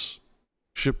is.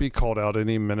 Should be called out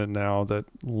any minute now that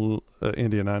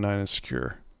India 9-9 is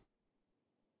secure.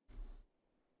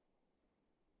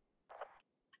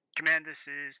 Command, this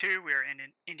is 2. We are in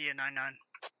India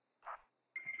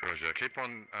 9-9. Roger. Keep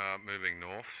on moving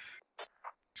north,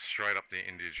 straight up the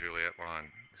India-Juliet line.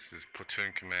 This is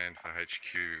platoon command for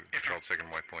HQ, patrolled second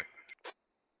waypoint.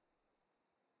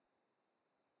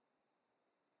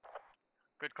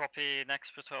 Good copy.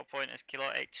 Next patrol point is Kilo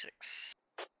 86.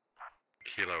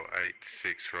 Kilo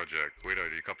 86, roger. Guido,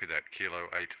 do you copy that? Kilo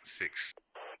 86.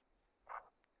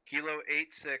 Kilo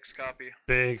 86, copy.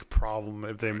 Big problem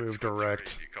if they move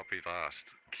direct. You copied last.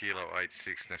 Kilo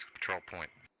 86, next patrol point.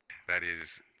 That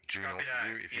is due north of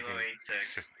you. If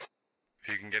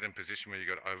you can get in position where you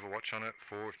got overwatch on it.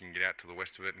 4, if you can get out to the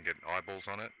west of it and get eyeballs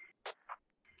on it.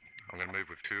 I'm going to move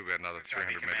with 2 about another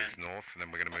 300 meters north, and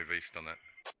then we're going to move east on that.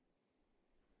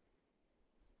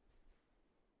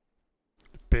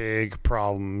 Big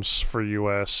problems for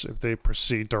U.S. if they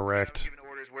proceed direct. Giving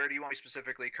orders. Where do you want me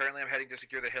specifically? Currently, I'm heading to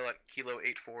secure the hill at Kilo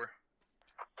 84.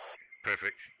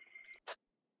 Perfect.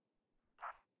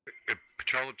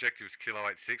 Patrol objectives Kilo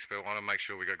 86, but I want to make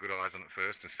sure we got good eyes on it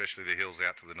first, especially the hills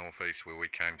out to the northeast where we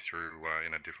came through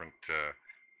in a different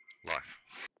life.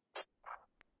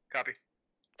 Copy.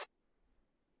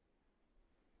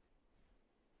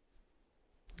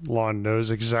 Lon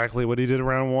knows exactly what he did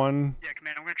around 1. Yeah,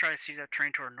 command. I'm gonna try to seize that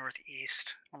train to our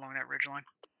northeast along that ridgeline.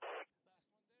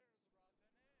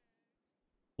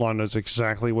 Lon knows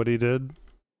exactly what he did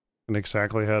and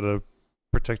exactly how to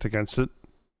protect against it.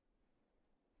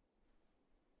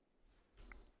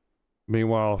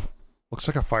 Meanwhile, looks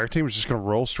like a fire team is just going to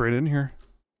roll straight in here.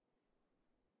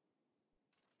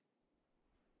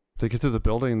 If they get through the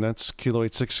building, that's Kilo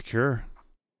 86 secure.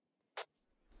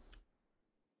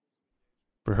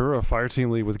 Bahura, fire team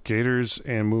lead with Gators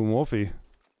and Moon Wolfie.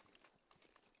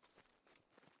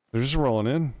 They're just rolling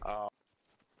in.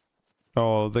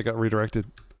 Oh, they got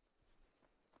redirected.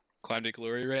 Climb to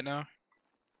glory right now.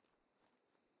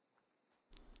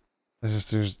 I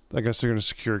guess they're going to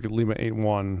secure Lima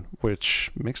 8-1, which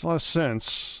makes a lot of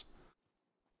sense.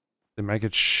 They might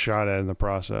get shot at in the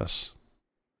process.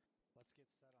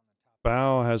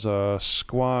 Bao has a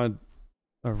squad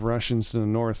of Russians to the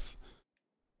north,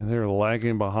 and they're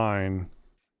lagging behind.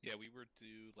 Yeah, we were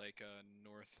to like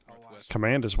northwest.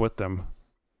 Command is with them.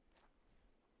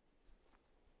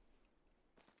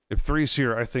 If 3's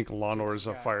here, I think Law and Order is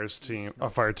a fire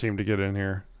team to get in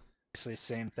here. Actually,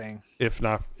 same thing. If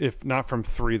not from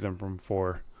 3, then from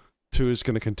 4. 2 is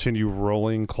going to continue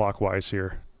rolling clockwise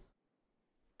here.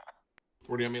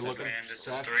 Where do you want me looking?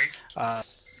 South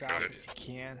if you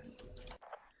can.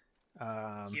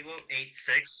 Kilo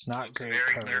 86. Not great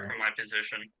Very cover. clear from my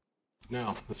position.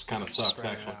 No, this kind of sucks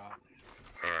actually.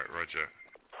 Alright, roger.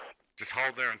 Just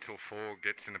hold there until 4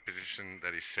 gets in a position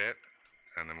that is set,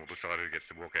 and then we'll decide who gets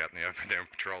to walk out in the open there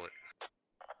and patrol it.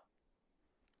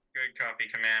 Good copy,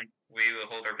 command. We will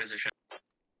hold our position.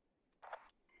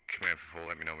 Command for 4,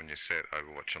 let me know when you're set.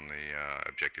 Overwatch on the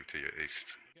objective to your east.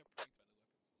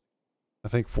 I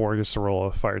think 4 gets to roll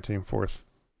a fire team 4th.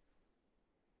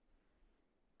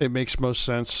 It makes most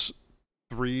sense.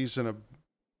 3's in a...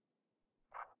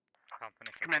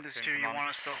 Command is 2. You want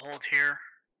us to hold here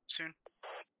soon?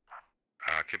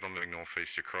 Keep on moving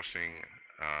northeast. You're crossing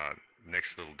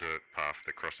next little dirt path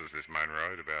that crosses this main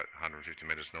road about 150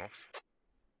 meters north.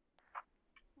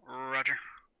 Roger.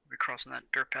 We'll be crossing that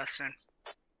dirt path soon.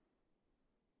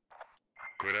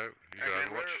 Guido, you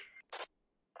got Overwatch?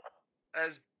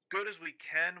 As good as we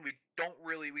can, we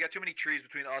got too many trees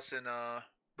between us and the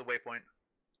waypoint.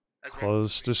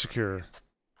 Close to secure.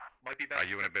 Might be best Are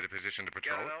you in a better position to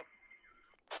patrol?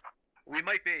 We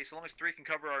might be, so long as 3 can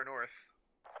cover our north.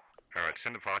 Alright,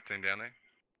 send a fire team down there.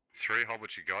 3, hold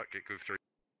what you got, get good 3.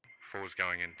 4's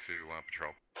going into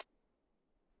patrol.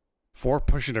 4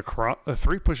 pushing across,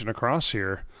 3 pushing across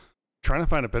here, trying to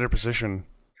find a better position.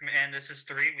 Command, this is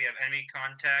 3. We have enemy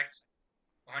contact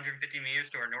 150 meters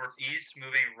to our northeast,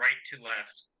 moving right to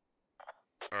left.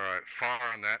 Alright,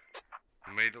 fire on that.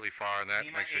 Immediately fire on that.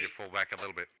 Make sure you fall back a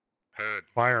little bit. Heard.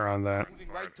 Fire on that. Moving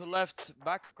right to left,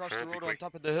 back across the Forward, road be on quick.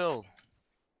 top of the hill.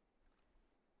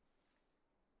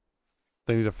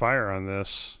 They need to fire on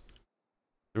this.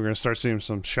 We're going to start seeing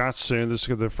some shots soon. This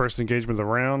is the first engagement of the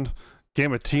round.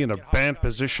 Gamma T in a bad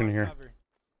position here.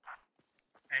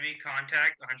 Enemy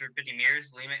contact 150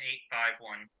 meters, Lima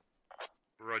 851.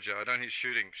 Roger, I don't hear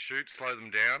shooting. Shoot, slow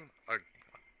them down.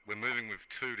 We're moving with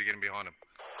 2 to get them behind them.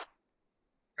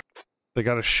 They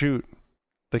got to shoot.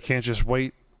 They can't just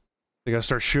wait. They got to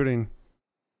start shooting.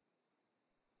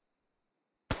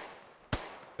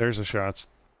 There's the shots.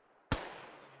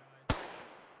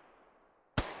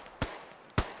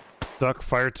 Duck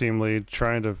fire team lead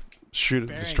trying to shoot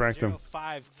it, distract them.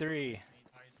 053.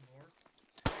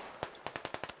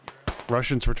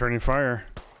 Russians returning fire.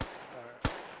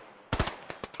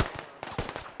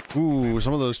 Ooh,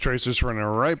 some of those tracers running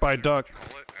right by Duck.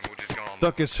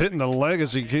 Duck gets hit in the leg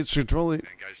as he gets controlling.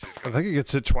 I think he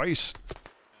gets hit twice.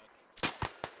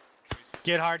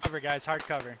 Get hard cover, guys. Hard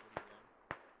cover.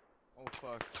 Oh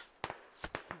fuck.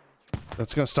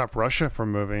 That's gonna stop Russia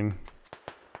from moving.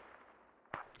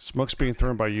 Smoke's being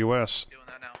thrown by US.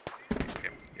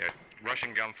 Yeah,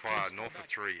 Russian gunfire north of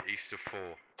 3, east of 4.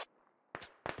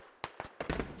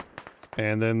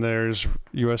 And then there's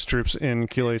US troops in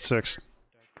Kilo 86.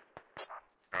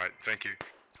 Alright, thank you.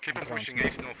 Keep on pushing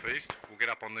east-northeast. We'll get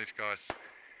up on these guys.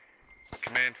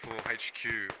 Command for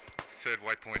HQ. 3rd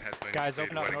waypoint has been... Guys,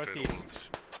 open up northeast.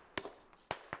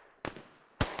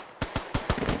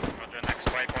 Roger, next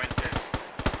waypoint is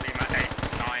Lima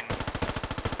 89.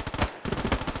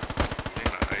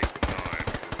 Lima 89,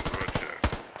 roger.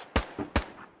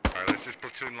 Alright, let's just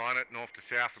platoon line line it north to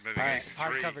south and moving Alright, east.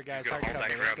 hard 3, cover, guys, you've got hard to hold cover,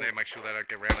 that let's ground go. there, make sure they don't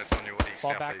get round us on your east,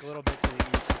 Fall southeast. back a little bit to the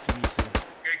east if you need to.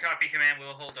 Good copy, command.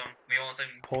 We'll hold them. We won't let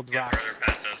them Hold get rocks. further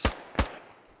past us.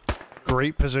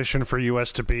 Great position for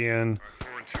US to be in.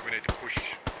 4 and 2, we need to push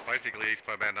basically east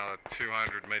by about another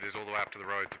 200 meters all the way up to the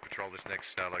road to patrol this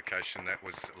next location. That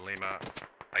was Lima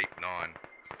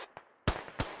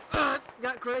 8-9.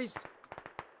 Got grazed.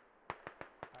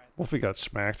 Wolfie got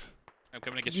smacked. I'm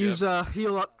coming to get Use you up.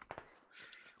 heal up.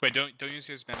 Wait, don't use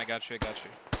yours, man. I got you.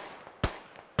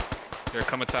 There'll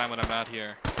come a time when I'm out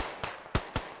here.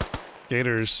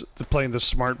 Gator's playing the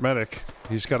smart medic.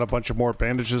 He's got a bunch of more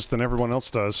bandages than everyone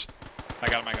else does. I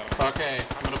got him. Okay,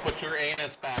 I'm gonna put your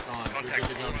anus back on. You're good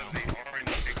to go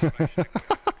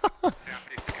now.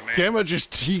 Gamma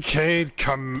just TK'd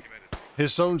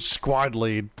his own squad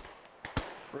lead.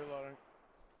 Reloading.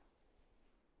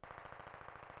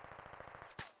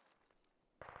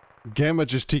 Gamma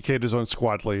just TK'd his own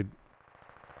squad lead.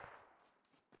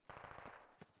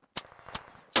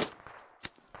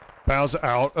 Bows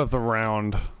out of the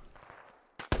round.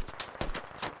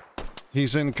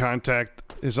 He's in contact.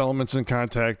 His element's in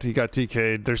contact. He got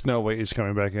TK'd. There's no way he's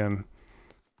coming back in.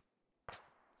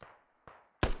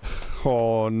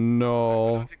 Oh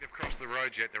no. I don't think they've crossed the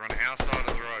road yet. They're on our side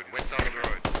of the road, west side of the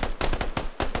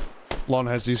road. Lon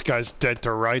has these guys dead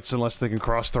to rights unless they can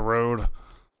cross the road.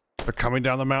 They're coming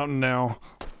down the mountain now.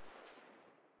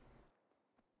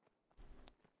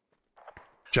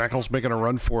 Jackal's making a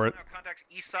run for it.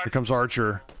 Here comes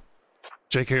Archer.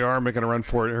 JKR making a run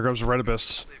for it. Here comes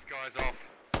Redibus. These guys off.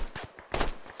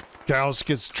 Gauss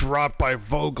gets dropped by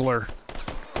Vogler.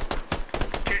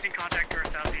 Choosing contact to our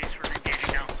southeast. We're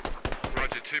engaging now.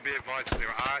 Roger, to be advised, there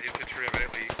are infantry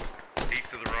evidently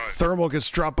east of the road. Thermal gets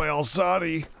dropped by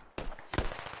Alzadi.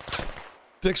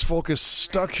 Dick's Folk is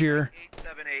stuck here.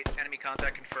 878, enemy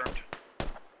contact confirmed.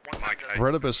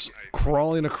 Redibus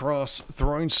crawling across,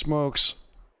 throwing smokes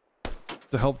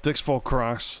to help Dick's Folk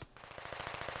cross.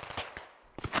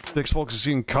 Dick's Folk is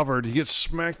being covered. He gets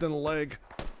smacked in the leg.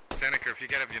 Seneca, if you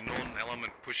get have your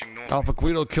non-element pushing north. Alpha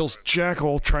Guido kills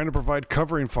Jackal, trying to provide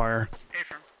covering fire.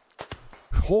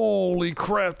 Holy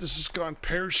crap, this has gone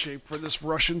pear-shaped for this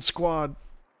Russian squad.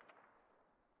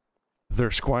 Their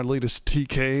squad lead is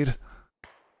TK'd.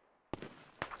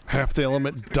 Half the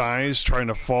element dies trying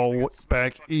to fall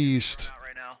back east.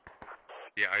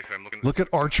 Yeah, I'm looking. Look at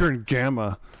Archer and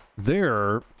Gamma.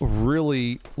 They're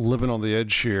really living on the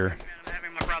edge here. I'm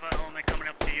having my Bravo element coming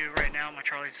up to you right now. My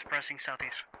Charlie's suppressing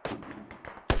southeast.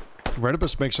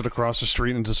 Redibus makes it across the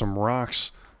street into some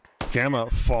rocks. Gamma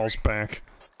falls back.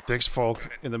 Dick's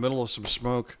Folk in the middle of some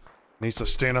smoke. Needs to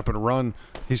stand up and run.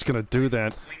 He's gonna do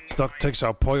that. Duck takes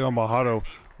out Pollo Mojado.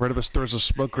 Redibus throws a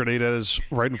smoke grenade at his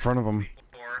right in front of him.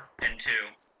 4 and 2.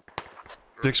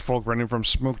 Dick's Folk running from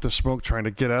smoke to smoke trying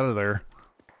to get out of there.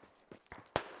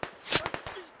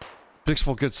 Dick's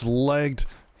Folk gets legged.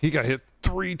 He got hit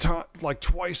 3 times, like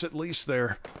twice at least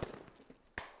there.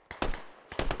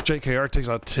 JKR takes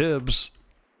out Tibbs.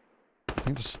 I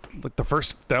think this, like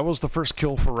that was the first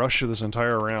kill for Russia this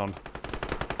entire round.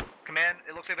 Command,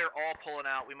 it looks like they're all pulling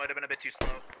out. We might have been a bit too slow.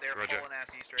 They're pulling ass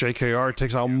east right JKR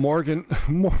takes out Morgan.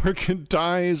 Morgan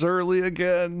dies early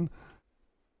again.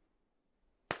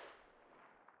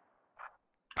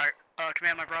 Alright,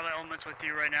 command, my Bravo element's with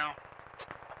you right now.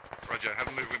 Roger, have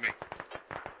a move with me.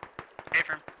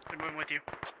 Affirm, they're moving with you.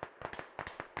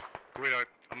 Guido,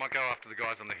 I might go after the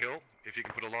guys on the hill. If you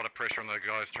can put a lot of pressure on those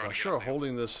guys trying to Russia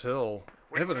holding this hill.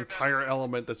 They have an entire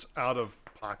element that's out of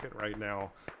pocket right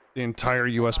now. The entire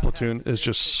U.S. platoon is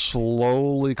just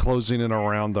slowly closing in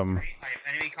around them. I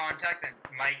have enemy contact at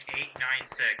Mike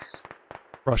 896.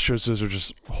 Russia's are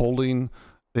just holding.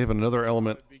 They have another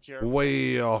element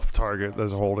way off target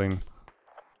that's holding.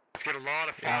 Let's get a lot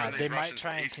of fire on these They might Russians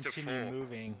try and east of continue 4.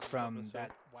 moving from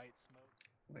that white smoke.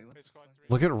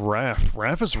 Look at Raf.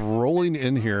 Raf is rolling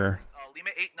in here.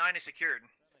 Lima 89 is secured.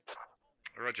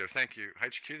 Roger, thank you.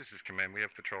 HQ, this is command. We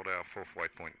have patrolled our 4th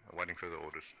waypoint, awaiting further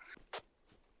orders.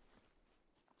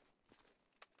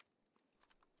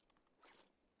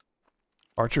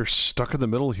 Archer's stuck in the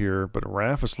middle here, but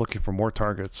Raf is looking for more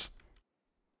targets.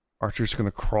 Archer's going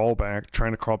to crawl back,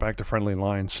 trying to crawl back to friendly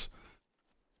lines.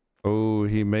 Oh,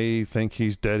 he may think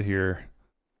he's dead here.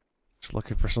 Just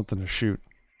looking for something to shoot.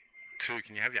 2,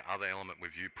 can you have your other element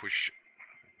with you push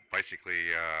basically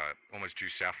almost due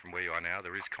south from where you are now?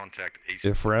 There is contact east.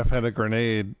 If Raf had a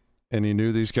grenade and he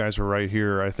knew these guys were right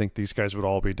here, I think these guys would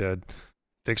all be dead.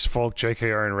 Dick's Folk,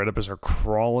 JKR, and Redibus are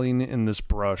crawling in this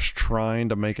brush, trying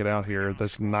to make it out here.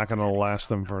 That's not going to last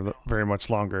them for very much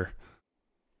longer.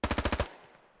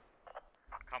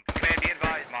 Command, be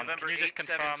advised. November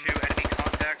 872, enemy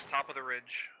contacts, top of the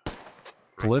ridge.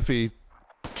 Gliffy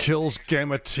kills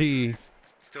Gamma T.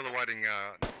 Still awaiting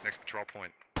next patrol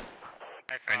point.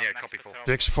 And yeah, copy full.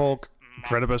 Dix Folk,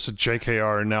 Dredibus, and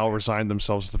JKR now resign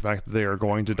themselves to the fact that they are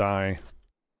going to die.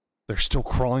 They're still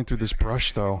crawling through this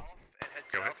brush, though.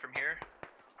 Go ahead. From here.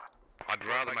 I'd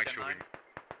rather make sure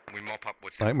we mop up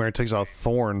what's Nightmare takes out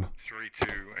Thorn.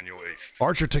 3-2 and your east.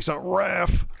 Archer takes out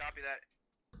Raph. Copy that.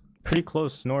 Pretty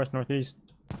close, northeast.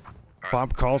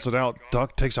 Bob calls it out.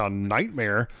 Duck takes out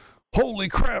Nightmare. Holy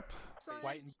crap!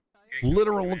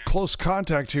 Literal close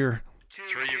contact here.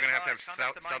 3, you're gonna have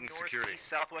southern security.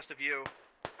 Southwest of you.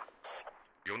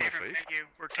 You're northeast. Thank you.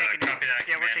 We're taking.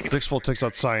 Yeah, we're taking. Dixful takes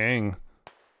out Siang.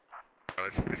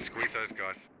 Let's squeeze those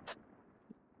guys.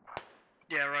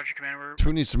 Yeah, Roger, Command. We're.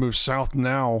 2 needs to move south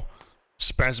now.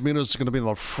 Spasmino's going to be on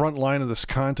the front line of this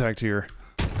contact here.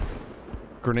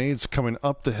 Grenades coming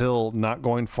up the hill, not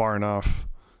going far enough.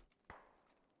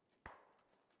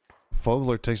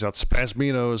 Fogler takes out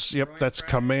Spasminos. Yep, that's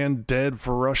command dead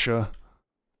for Russia.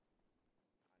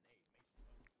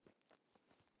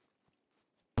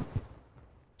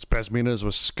 Spasminos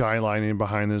was skylining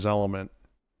behind his element.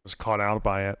 Was caught out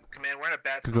by it. Command, we're in a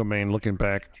bad Kugo Main looking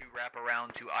back. to wrap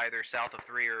around to either south of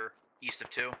 3 or east of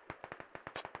 2. You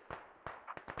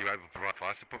able to provide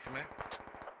fire support from there?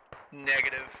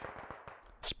 Negative.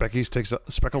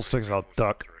 Speckles takes out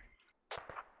Duck.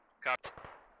 Copy.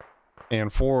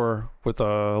 And 4 with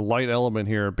a light element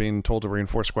here being told to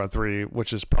reinforce Squad 3,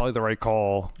 which is probably the right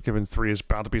call, given 3 is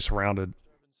about to be surrounded.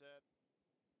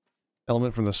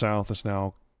 Element from the south is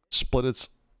now split its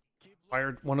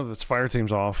one of its fire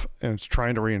teams off, and it's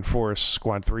trying to reinforce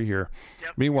Squad 3 here.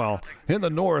 Yep. Meanwhile, in the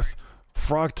north,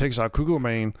 Frog takes out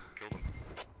Kugelmain.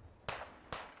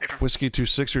 Whiskey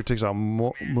 2-6er takes out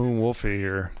Moon Wolfie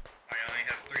here.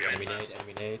 Enemy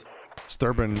nade.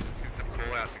 Sturban.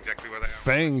 Exactly where they are.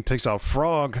 Fang takes out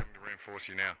Frog. Reinforce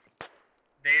you now.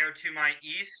 They are to my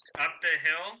east, up the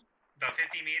hill, about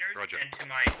 50 meters, Roger. and to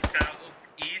my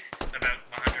southeast, about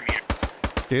 100 meters.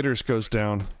 Gators goes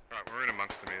down. Alright, we're in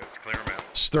amongst them here. Let's clear them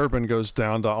out. Sturban goes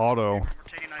down to Otto.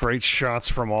 Great shots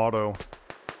from Otto.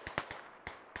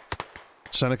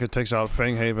 Seneca takes out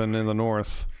Fanghaven in the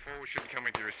north. 4 should be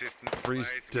coming to your assistance.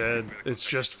 3's dead. It's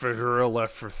just Fahura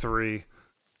left for 3.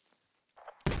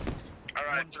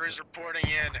 Alright, 3's reporting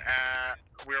in.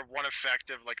 We're 1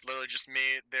 effective, like literally just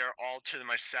me. They're all to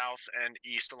my south and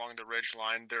east along the ridge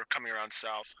line. They're coming around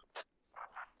south.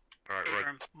 Alright,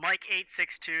 Roger. Mike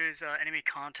 862 is enemy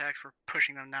contacts. We're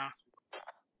pushing them now.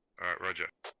 Alright, Roger.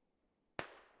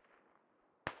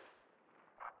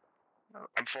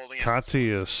 I'm folding in.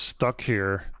 Kati is stuck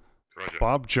here.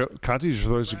 Roger. Kati just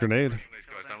throws a grenade. These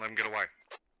guys, don't let them get away.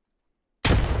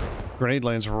 Grenade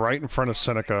lands right in front of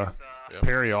Seneca.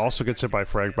 Perry also gets hit by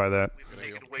frag by that.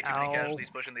 Way too many casualties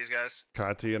pushing these guys.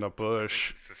 Kati in a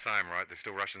bush. It's the same, right? There's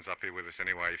still Russians up here with us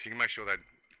anyway. If you can make sure that...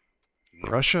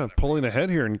 Russia pulling ahead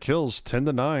here and kills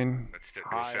 10-9. Let's do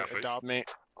southeast. Adopt me.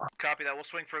 Copy that. We'll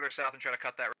swing further south and try to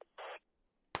cut that.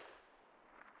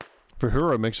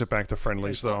 Fahura makes it back to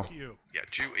friendlies though. Yeah,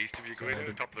 due east of you, go to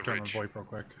the top of the ridge. Real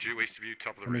quick. Due east of you,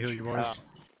 top of the Let me ridge. heal you boys.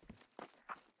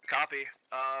 Copy.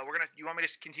 We're gonna. You want me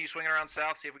to continue swinging around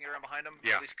south? See if we can get around behind them.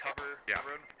 Yeah. At least cover the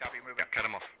road. Copy. Move. Yeah, cut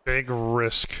them off. Big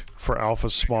risk for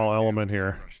Alpha's small element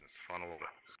here. Final order.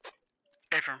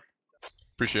 Affirm.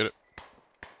 Appreciate it.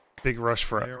 Big rush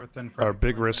for, or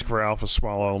big risk for Alpha's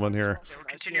small element here. Yeah, we're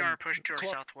continuing our push to our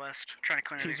southwest, trying to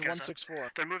clear these guys 164.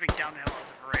 up. They're moving down the hill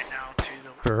as of right now to the...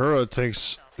 Fahura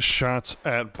takes shots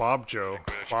at Bob Joe.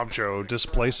 Bob Joe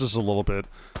displaces a little bit.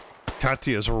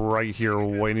 Kati is right here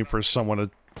waiting for someone to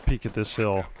peek at this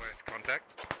hill. Contact.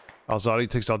 Alzadi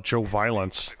takes out Joe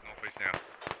Violence. Northeast now.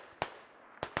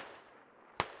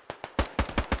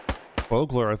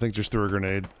 Bogler, I think, just threw a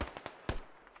grenade.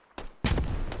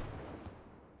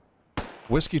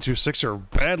 Whiskey 2-6er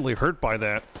badly hurt by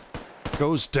that.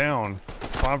 Goes down.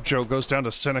 Bob Joe goes down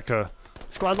to Seneca.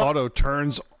 Otto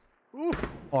turns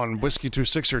on Whiskey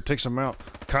 2-6er, takes him out.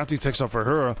 Conti takes out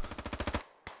Fahura.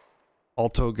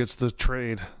 Alto gets the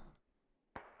trade.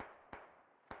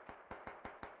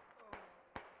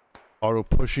 Otto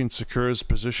pushing Sakura's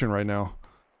position right now,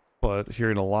 but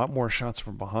hearing a lot more shots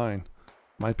from behind.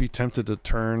 Might be tempted to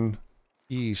turn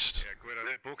east. Yeah, Guido,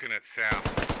 they're booking it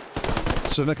south.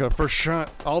 Seneca, first shot.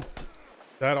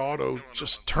 That Otto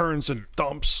just turns and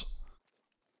dumps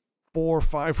 4 or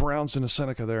 5 rounds into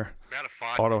Seneca there.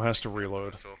 Otto has to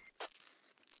reload.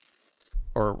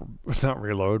 Or, not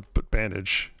reload, but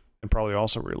bandage. And probably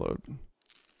also reload.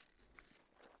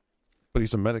 But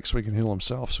he's a medic, so he can heal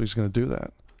himself, so he's going to do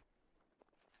that.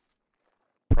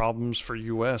 Problems for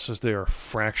US as they are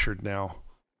fractured now.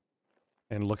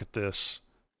 And look at this.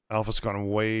 Alpha's gone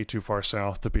way too far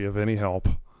south to be of any help.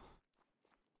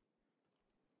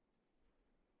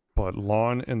 But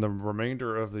Lon and the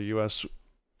remainder of the U.S.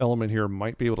 element here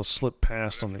might be able to slip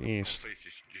past on the east. You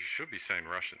should be seeing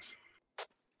Russians.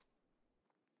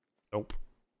 Nope.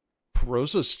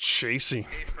 Rosa's chasing.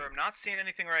 I'm not seeing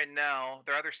anything right now.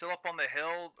 They're either still up on the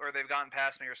hill or they've gotten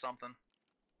past me or something.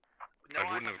 No,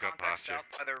 I wouldn't have got past you. south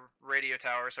by the radio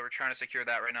tower, so we're trying to secure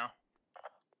that right now.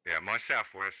 Yeah, my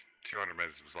southwest 200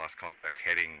 meters was last contact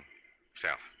heading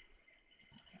south.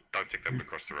 Don't think they'll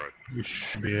across the road. You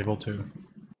should be able to.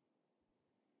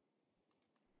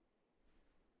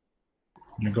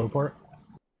 You go for it?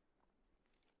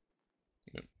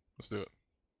 Yep, let's do it.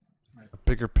 A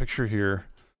bigger picture here.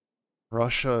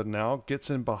 Russia now gets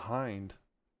in behind.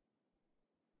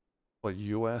 But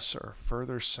US are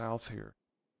further south here.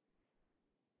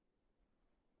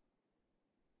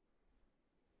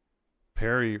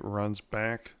 Perry runs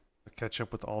back to catch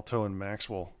up with Alto and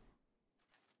Maxwell.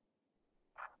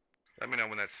 Let me know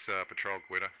when that's patrol,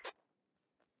 Guido.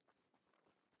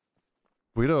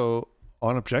 Guido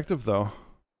on objective though.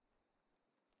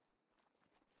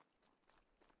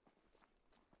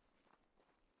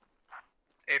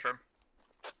 A-firm.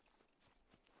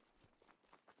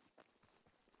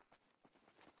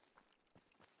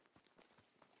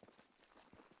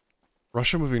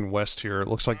 Russia moving west here. It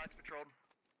looks like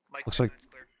looks like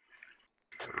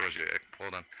Roger,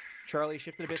 hold on. Charlie,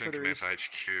 shifted a bit further east.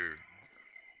 HQ.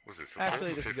 Was this the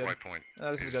Actually, this is good. Point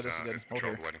This is good. This is good. Hold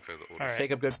here. Waiting for the orders.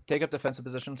 Right. Take up defensive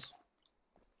positions.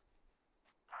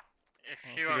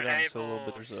 If you are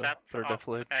able to set up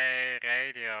a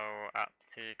radio at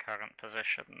the current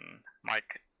position,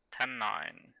 Mike 10-9.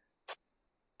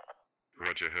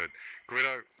 Roger, heard.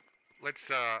 Guido, let's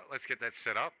get that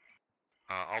set up.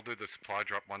 I'll do the supply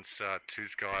drop once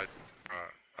Two's guys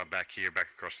are back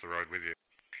across the road with you.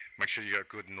 Make sure you got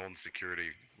good northern security.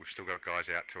 We've still got guys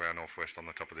out to our northwest on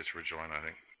the top of this ridgeline, I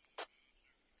think.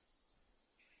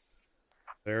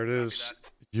 there it is.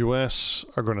 US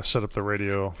are going to set up the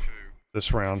radio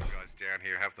this round. Guys down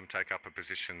here, have them take up a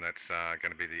position that's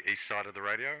going to be the east side of the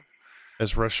radio.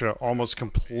 As Russia almost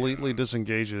completely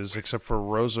disengages, except for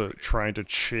Rosa trying to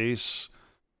chase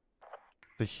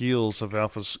the heels of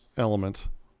Alpha's element.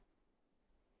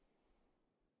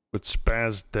 With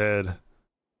Spaz dead,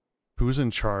 who's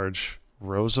in charge?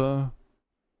 Rosa?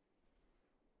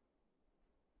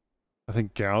 I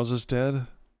think Gauss is dead.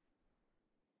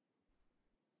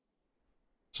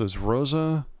 So is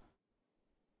Rosa?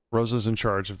 Rosa's in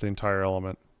charge of the entire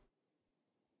element.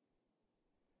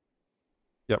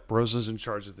 Yep, Rosa's in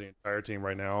charge of the entire team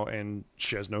right now, and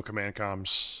she has no command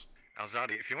comms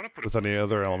Alzadi, if you want to put with any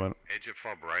other element. edge of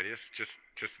fob radius, just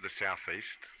to the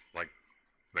southeast, like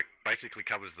basically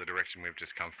covers the direction we've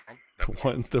just come from.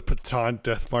 The Baton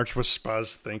Death March was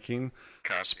Spaz thinking.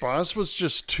 Spaz was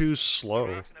just too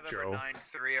slow, Joe.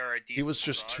 He was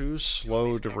just too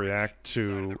slow to react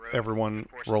to everyone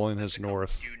rolling his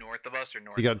north.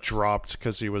 He got dropped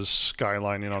because he was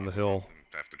skylining on the hill.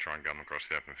 Have to try and gun across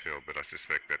the open field, but I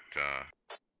suspect that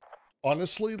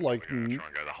honestly, like, we're gonna try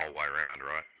and go the whole way around,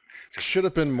 right? So should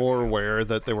have been more aware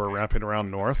that they were wrapping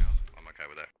around north. I'm okay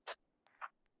with that.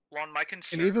 Lon, my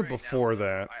concern And even right before now,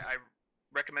 that, I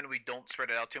recommend we don't spread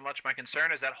it out too much. My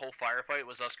concern is that whole firefight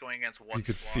was us going against one you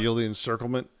could squad. feel the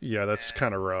encirclement. Yeah, that's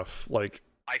kind of rough. Like,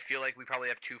 I feel like we probably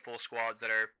have two full squads that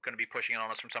are going to be pushing on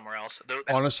us from somewhere else.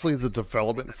 honestly, the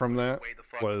development from that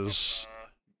was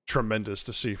tremendous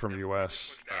to see from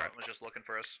US. Was just looking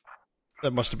for us.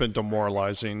 That must have been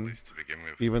demoralizing.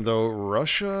 Even though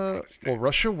Russia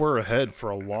were ahead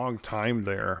for a long time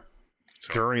there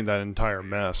during that entire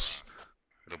mess.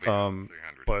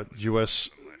 But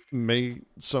US made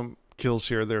some kills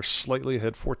here. They're slightly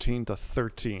ahead,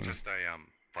 14-13. Just a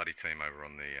buddy team over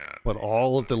on the. But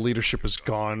all of the leadership is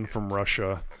gone from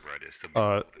Russia.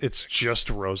 It's just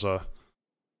Rosa.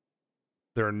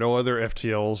 There are no other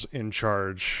FTLs in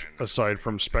charge aside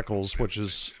from Speckles, which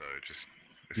is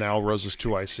now Rosa's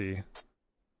 2IC.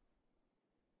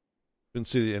 Didn't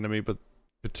see the enemy, but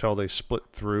could tell they split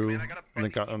through and they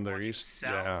got on their east.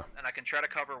 Yeah. And I can try to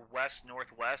cover west,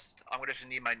 northwest. I'm going to just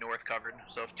need my north covered.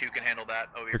 So if two can handle that,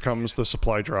 Here comes the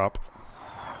supply drop.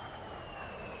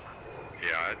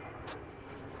 Yeah.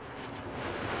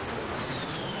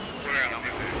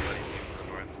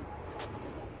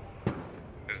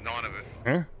 There's 9 of us.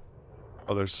 Huh?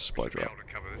 Oh, there's a supply drop. Able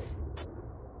to cover this.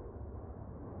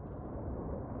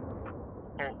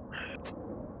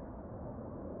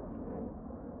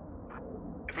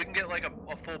 If we can get like a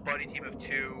full buddy team of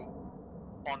 2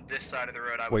 on this side of the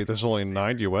road, I would. Wait, there's only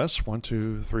 9 US? 1,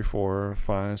 2, 3, 4,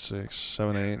 5, 6,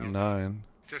 7, 8, 9.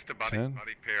 Just a buddy 10?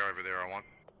 pair over there I want.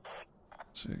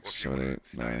 6, 7,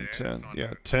 8, 9, 10.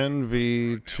 Yeah,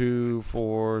 10v2,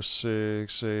 4,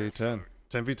 6, 8, 10.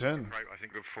 10v10. I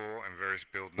think we're 4 and various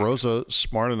build. Rosa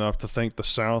smart enough to think the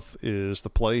south is the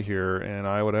play here, and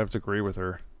I would have to agree with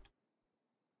her.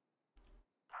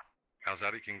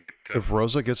 Alzadi can get, If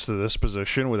Rosa gets to this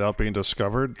position without being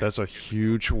discovered, that's a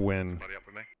huge win.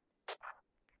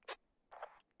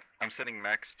 I'm sending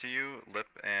Max to you, Lip,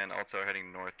 and also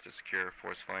heading north to secure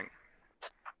force flank.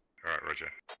 Alright,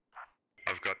 Roger.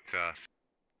 I've got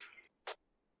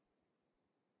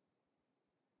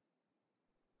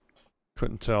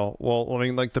Couldn't tell. Well, I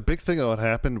mean, like, the big thing that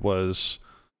happened was,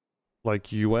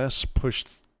 like, US pushed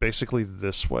basically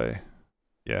this way.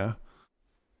 Yeah.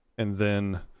 And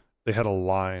then they had a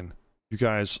line. You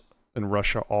guys in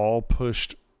Russia all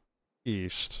pushed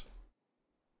east.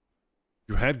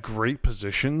 You had great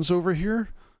positions over here.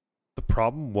 The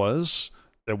problem was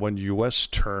that when US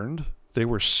turned, they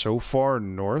were so far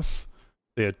north.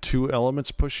 They had 2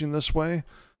 elements pushing this way.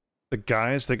 The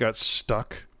guys, they got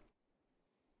stuck.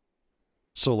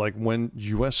 So, like, when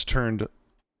US turned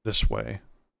this way,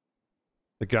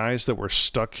 the guys that were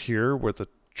stuck here with the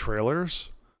trailers,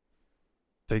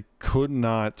 they could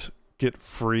not get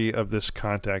free of this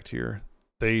contact here.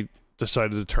 They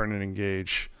decided to turn and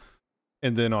engage.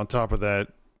 And then on top of that,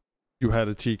 you had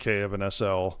a TK of an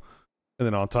SL. And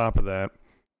then on top of that,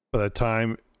 by the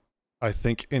time I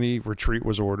think any retreat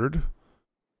was ordered,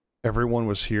 everyone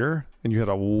was here, and you had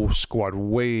a squad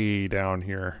way down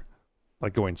here,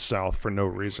 like going south for no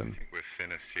reason. we're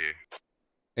finished here.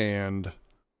 And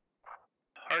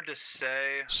hard to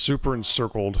say. Super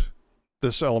encircled.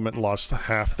 This element lost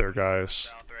half their guys.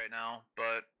 South right now,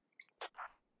 but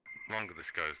longer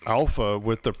this goes, the Alpha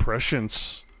with the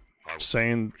prescience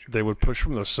saying they would push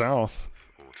from the south.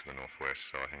 or to the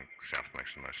northwest, so I think south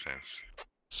makes the most sense.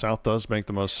 South does make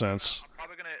the most sense. I'm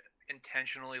probably gonna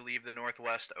intentionally leave the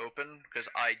northwest open because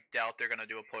I doubt they're gonna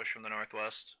do a push from the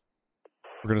northwest.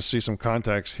 We're going to see some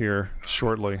contacts here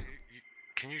shortly.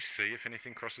 Can you see if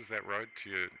anything crosses that road to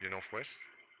your northwest?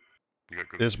 You got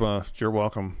good Isma, you're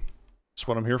welcome. That's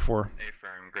what I'm here for.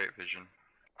 A-firm, great vision.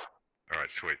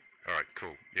 Alright, sweet. Alright,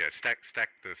 cool. Yeah, stack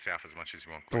the south as much as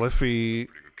you want. Gliffy,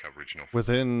 Pretty good coverage north.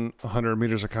 within 100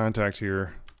 meters of contact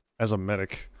here, as a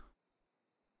medic.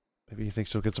 Maybe he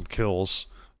thinks he'll get some kills.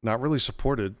 Not really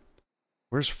supported.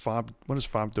 Where's Fob? What is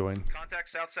Fob doing? Contact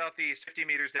south-southeast, 50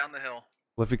 meters down the hill.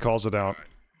 Gliffy calls it out.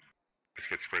 Let's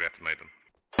get spread out to meet them.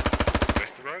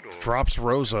 West the road or? Drops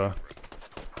Rosa.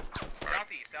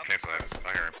 Southeast. Cancel that.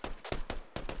 I hear him.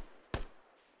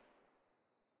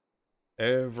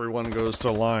 Everyone goes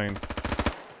to line.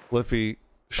 Gliffy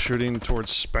shooting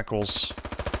towards Speckles.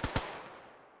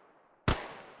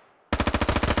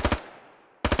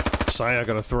 Saya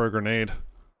gotta throw a grenade.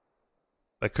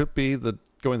 That could be the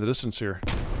going the distance here.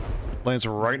 Lands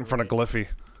right in front of Gliffy.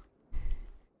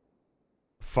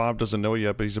 Fob doesn't know it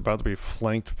yet, but he's about to be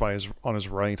flanked by on his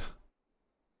right.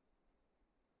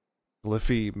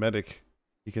 Gliffy medic.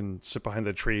 He can sit behind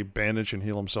the tree, bandage, and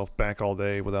heal himself back all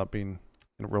day without being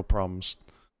in real problems.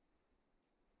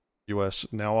 US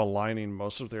now aligning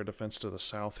most of their defense to the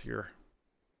south here.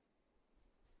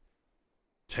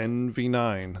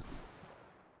 10v9.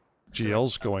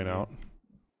 GL's going out.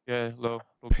 Yeah, low.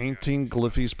 Painting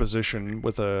Gliffy's position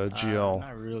with a GL.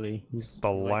 Not really. He's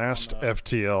the last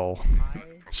FTL.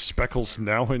 Speckles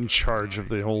now in charge of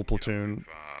the whole platoon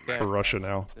for Russia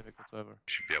now.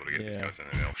 Should be able to get these guys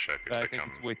in an L shape if I they think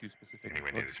come it's way too specific.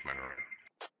 anywhere near this main road.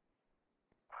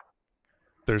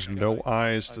 There's no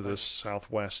eyes to this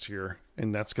southwest here,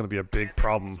 and that's going to be a big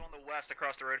problem. On the west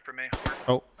across the road from me.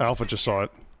 Oh, Alpha just saw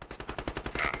it.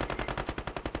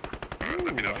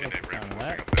 Let me know if you need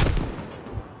reinforcing.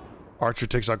 Archer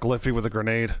takes out Gliffy with a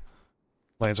grenade.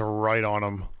 Lands right on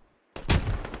him.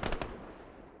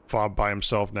 Fob by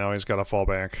himself now, he's got to fall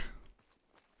back.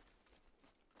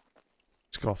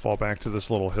 He's going to fall back to this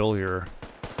little hill here.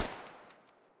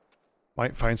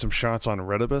 Might find some shots on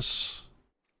Redibus.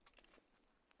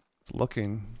 It's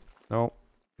looking. Nope.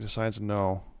 He decides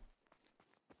no.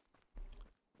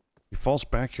 He falls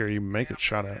back here, you make it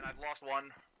shot at. I've lost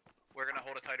one. We're gonna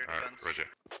hold a tighter defense. Roger.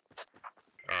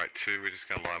 Alright, 2, we're just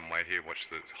gonna lie and wait here, watch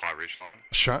the high ridge line.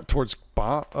 Shot towards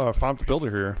Fob the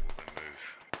Builder here.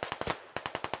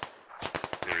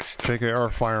 There is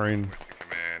JKR firing.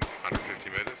 command, 150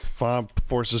 meters. Fob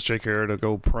forces JKR to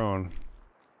go prone.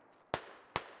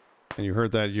 And you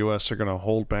heard that US are going to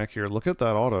hold back here. Look at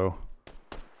that auto.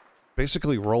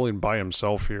 Basically rolling by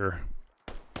himself here.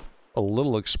 A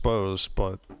little exposed,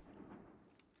 but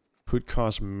could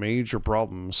cause major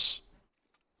problems.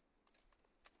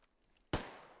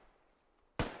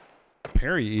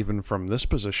 Perry, even from this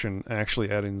position, actually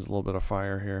adding a little bit of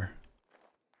fire here.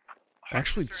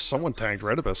 Actually, someone tagged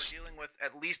Redibus. Dealing with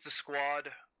at least a squad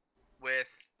with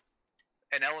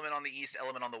an element on the east,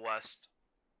 element on the west.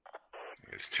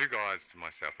 There's 2 guys to my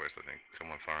southwest, I think.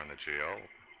 Someone firing the GL.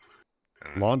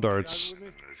 And Lawn darts. and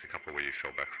there's a couple where you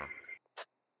fell back from.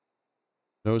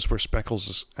 Knows where Speckles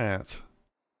is at,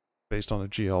 based on a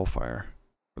GL fire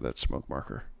for that smoke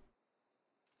marker.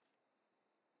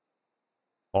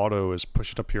 Otto is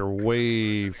pushing up here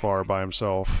way far by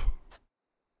himself.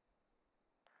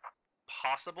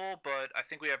 Possible, but I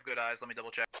think we have good eyes. Let me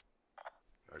double check.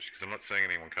 Because I'm not seeing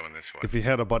anyone coming this way. If he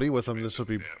had a buddy with him, this would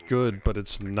be good, but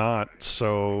it's not,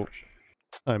 so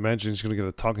I imagine he's going to get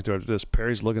a talking to after this.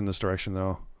 Perry's looking this direction,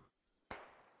 though.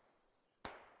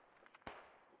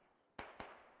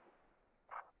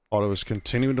 Otto is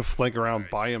continuing to flank around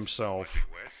by himself.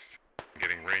 I'm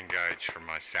getting re-engaged from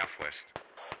my southwest.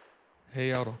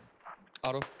 Hey, Otto.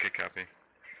 Otto. Okay, copy.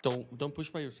 Don't push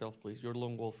by yourself, please. You're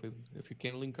lone wolfing. If you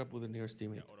can link up with the nearest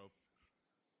teammate. Yeah, Otto.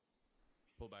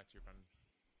 Pull back to your friend.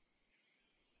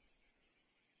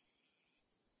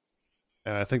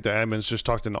 And I think the admins just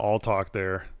talked in all talk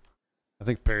there. I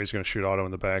think Perry's going to shoot Otto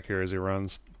in the back here as he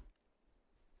runs.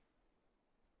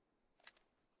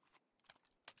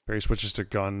 Perry switches to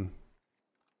gun.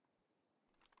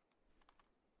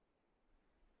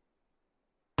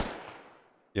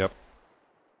 Yep.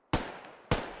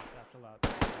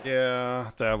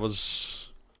 Yeah, that was...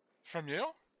 From you?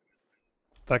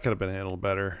 That could have been handled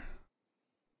better.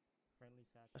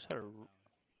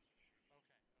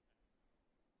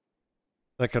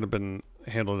 That could have been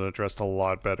handled and addressed a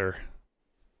lot better.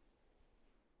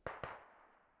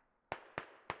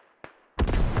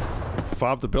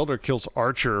 Fob the Builder kills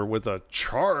Archer with a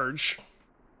charge.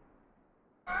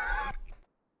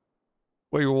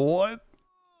 Wait, what?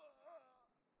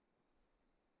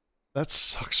 That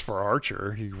sucks for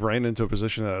Archer. He ran into a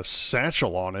position that had a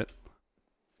satchel on it.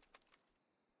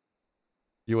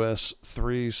 US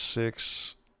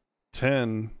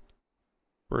 3-6-10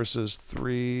 versus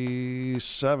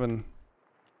 3-7.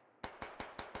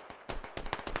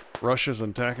 Russia's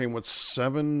attacking with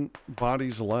 7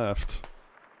 bodies left.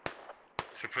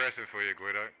 Suppressive for you,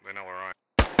 Guido. They know we're on.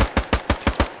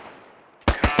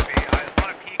 Copy. I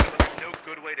want to peek, but there's no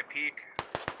good way to peek.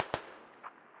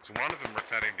 So one of them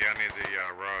rotating down near the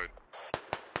road.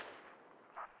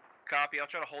 Copy. I'll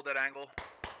try to hold that angle.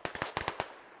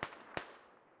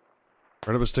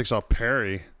 Redibus takes out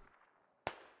Perry.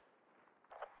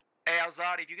 Hey,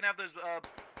 Alzadi, if you can have those,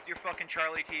 your fucking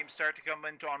Charlie team start to come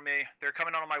into on me. They're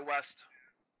coming on my west.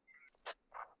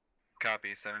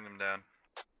 Copy. Sending them down.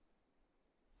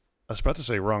 I was about to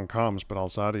say wrong comms, but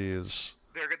Alzadi is...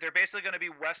 They're basically going to be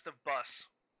west of bus.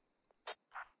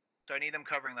 So I need them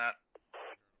covering that.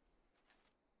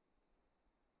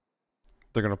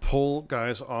 They're going to pull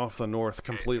guys off the north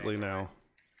completely now.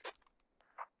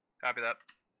 Copy that.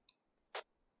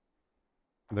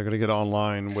 They're going to get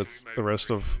online with the rest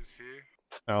of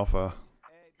Alpha.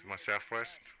 To my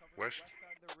southwest, west.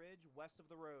 West of the ridge, west of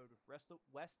the road.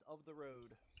 West of the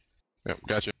road. Yep,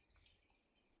 gotcha.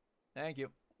 Thank you.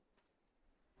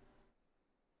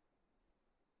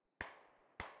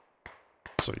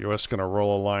 So US going to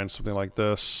roll a line, something like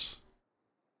this.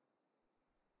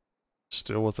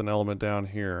 Still with an element down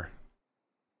here.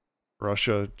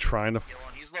 Russia trying to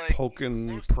poke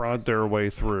and prod their way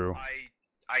through.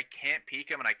 I can't peek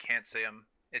him and I can't see him.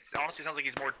 It honestly sounds like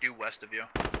he's more due west of you.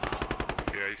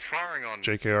 Yeah, he's firing on...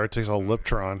 JKR takes a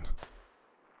Liptron.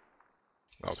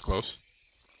 That was close.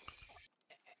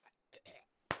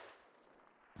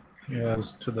 Yeah,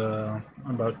 it's to the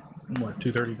about what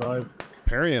 235.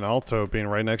 Perry and Alto being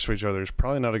right next to each other is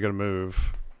probably not a good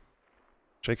move.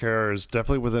 JKR is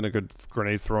definitely within a good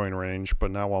grenade throwing range, but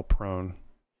not while prone.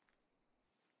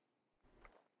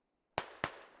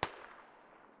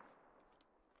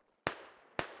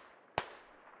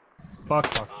 Fuck,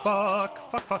 fuck, fuck,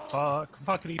 fuck, fuck, fuck,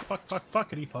 fuckity, fuck, fuck,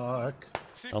 fuckity, fuck.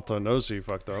 Alto knows he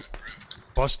fucked up.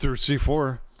 Bust through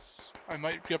C4. I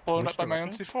might get blown up by my own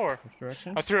C4. Which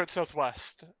direction? I threw it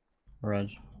southwest. Reg.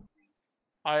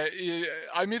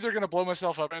 I'm either gonna blow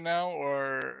myself up right now,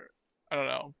 or I don't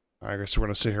know. I guess we're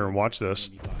gonna sit here and watch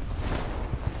this.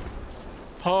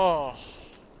 Oh.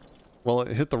 Well,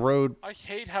 it hit the road. I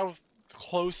hate how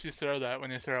close you throw that when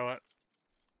you throw it.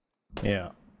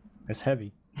 Yeah. It's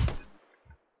heavy.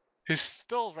 He's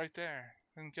still right there.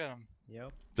 Didn't get him.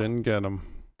 Yep. Didn't get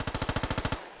him.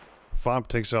 Fob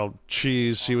takes out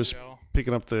Cheese. He was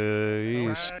picking up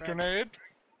the east. Grenade.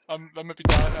 I might be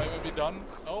done. I might be done.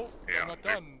 Oh, I'm not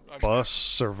done. Bus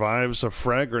survives a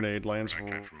frag grenade, lands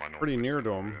pretty near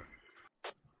to him.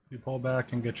 You pull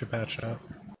back and get your patch up.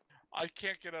 I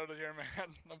can't get out of here,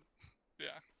 man. Yeah.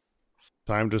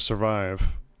 Time to survive.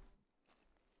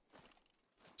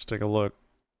 Let's take a look.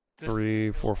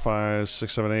 3, 4, 5,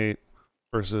 6, 7, 8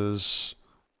 versus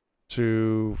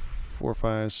 2, 4,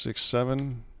 5, 6,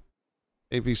 7.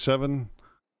 8v7.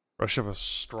 Rush have a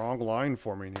strong line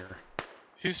forming here.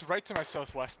 He's right to my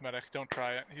southwest, medic. Don't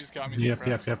try it. He's got me Yep,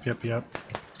 suppressed. yep.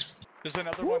 There's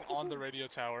another one on the radio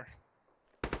tower.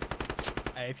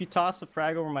 Hey, if you toss a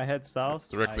frag over my head south,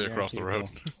 Directly across the road.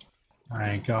 I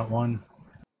ain't got one.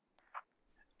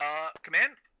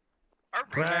 Command? Our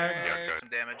Frag. Yeah, go. some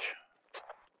damage.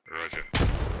 Roger.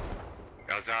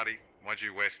 Alzadi, mind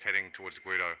you west, heading towards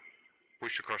Guido.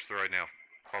 Push across the road now.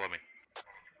 Follow me.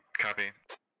 Copy.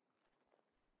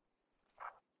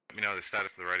 Let me know the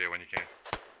status of the radio when you can.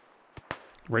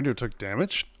 Radio took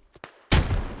damage?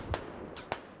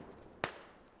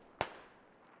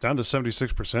 Down to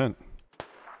 76%.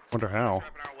 Wonder how.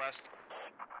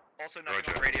 Also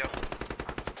nothing on radio.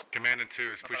 Commander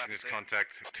 2 is pushing his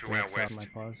contact to our west.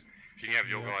 If you can have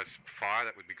your guys fire,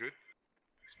 that would be good.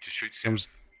 Just shoot south. Comes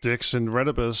Dix and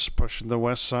Redibus pushing the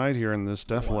west side here in this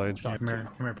defilade. Come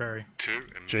here, Perry. 2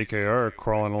 and JKR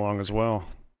crawling along as well.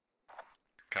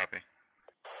 Copy.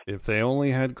 If they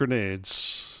only had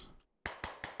grenades.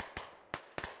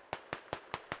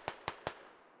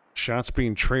 Shots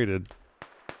being traded.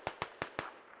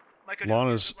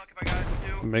 Lana's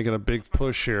making a big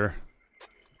push here.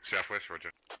 Southwest,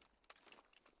 Roger.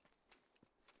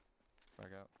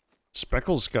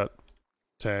 Speckles got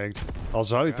tagged.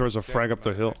 Alzadi throws a frag up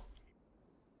the hill.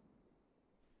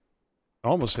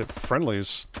 Almost hit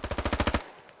friendlies. I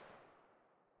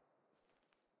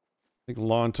think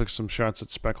Lon took some shots at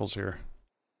Speckles here.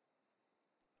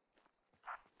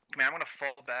 Man, I'm gonna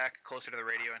fall back closer to the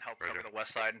radio and help cover the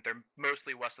west side. They're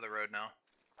mostly west of the road now.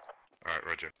 Alright,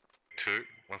 Roger. 2,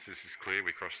 once this is clear,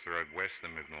 we cross the road west,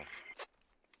 then move north.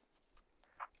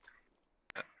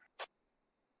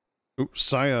 Oops,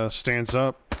 Saya stands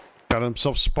up. Got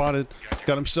himself spotted.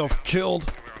 Got himself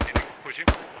killed. Push him.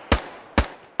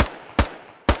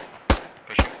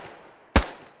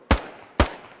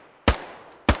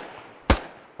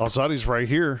 Alzadi's right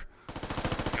here.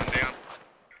 Come down.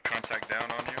 Contact down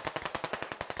on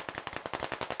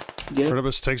you.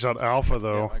 Redibus takes out Alpha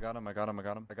though. Yeah, I got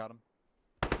him.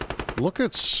 Look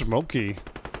at Smokey.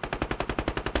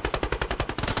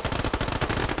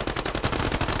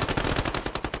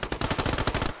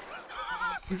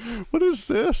 What is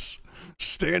this?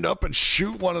 Stand up and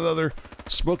shoot one another.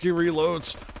 Smokey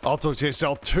reloads. Alto takes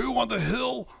out 2 on the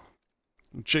hill.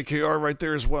 JKR right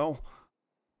there as well.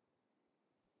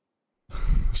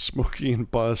 Smokey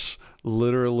and Bus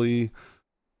literally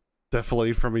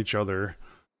defilade from each other.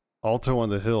 Alto on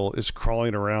the hill is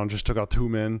crawling around, just took out 2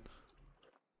 men.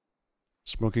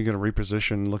 Smokey gonna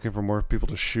reposition, looking for more people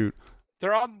to shoot.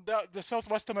 They're on the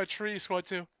southwest of my tree, squad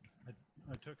 2.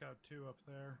 I took out 2 up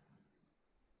there.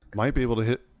 Might be able to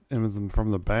hit him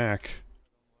from the back.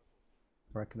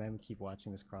 Recommend we keep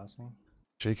watching this crossing.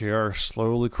 JKR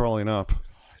slowly crawling up.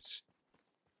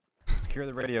 Secure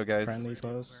the radio, guys. Friendly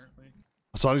close.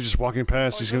 I saw him just walking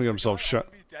past. He's gonna get himself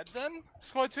shot. Be dead then,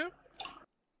 squad 2.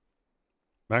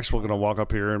 Maxwell gonna walk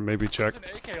up here and maybe check.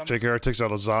 JKR takes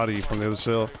out Azadi from the other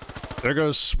hill. There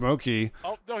goes Smokey.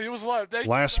 Oh no, he was alive.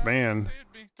 Last man.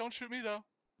 Don't shoot me though.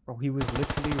 Bro, he was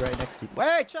literally right next to you.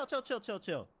 Wait,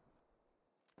 chill.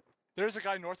 There's a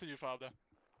guy north of you, Fabda.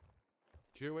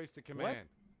 Due east to command.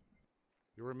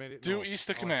 You're immediate. Due east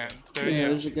to command. There Yeah, you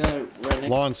there's a guy right next.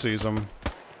 Lon sees him.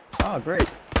 Oh, great.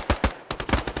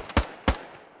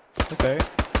 Okay.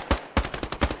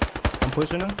 I'm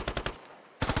pushing him.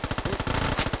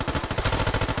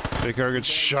 JKR gets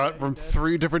shot from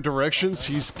 3 different directions.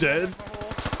 He's dead.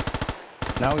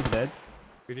 Now he's dead.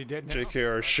 Is he dead now?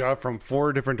 JKR shot from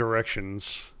 4 different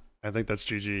directions. I think that's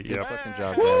GG. Good Yep. fucking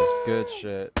job, guys. Good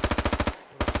shit.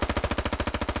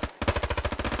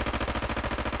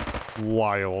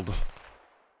 Wild.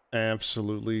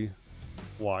 Absolutely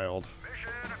wild.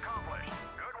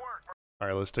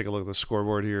 Alright, let's take a look at the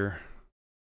scoreboard here.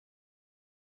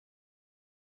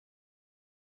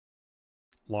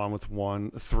 Lon with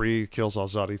 1. 3 kills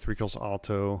Alzadi, 3 kills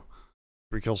Alto,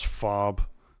 3 kills Fob.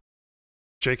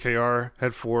 JKR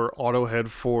head 4, Auto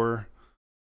head 4.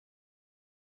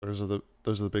 Those are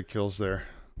the big kills there.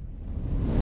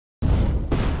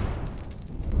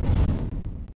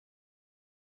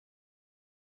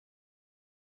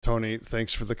 Tony,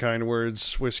 thanks for the kind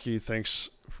words. Whiskey,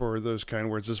 thanks for those kind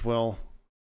words as well.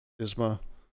 Isma,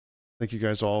 thank you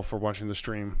guys all for watching the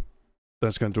stream.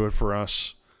 That's going to do it for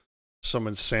us. Some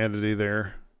insanity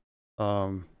there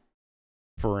for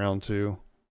round 2.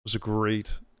 It was a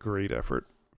great great effort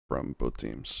from both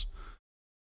teams.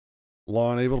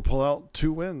 Lawn able to pull out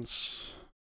 2 wins.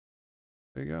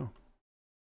 There you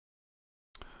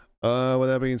go. With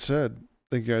that being said,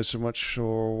 thank you guys so much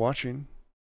for watching.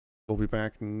 We'll be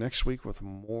back next week with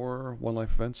more One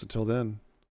Life events. Until then,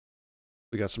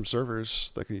 we got some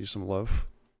servers that can use some love.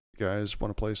 You guys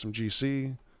want to play some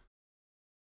GC?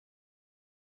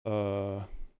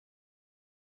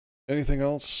 Anything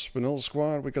else? Vanilla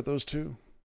Squad, we got those too.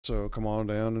 So come on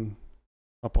down and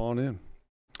hop on in.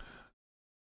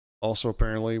 Also,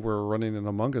 apparently, we're running an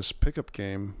Among Us pickup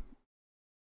game.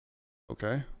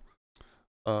 Okay.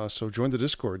 So join the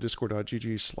Discord,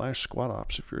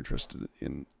 discord.gg/squadops if you're interested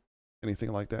in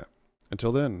anything like that.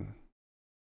 Until then,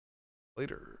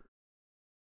 later.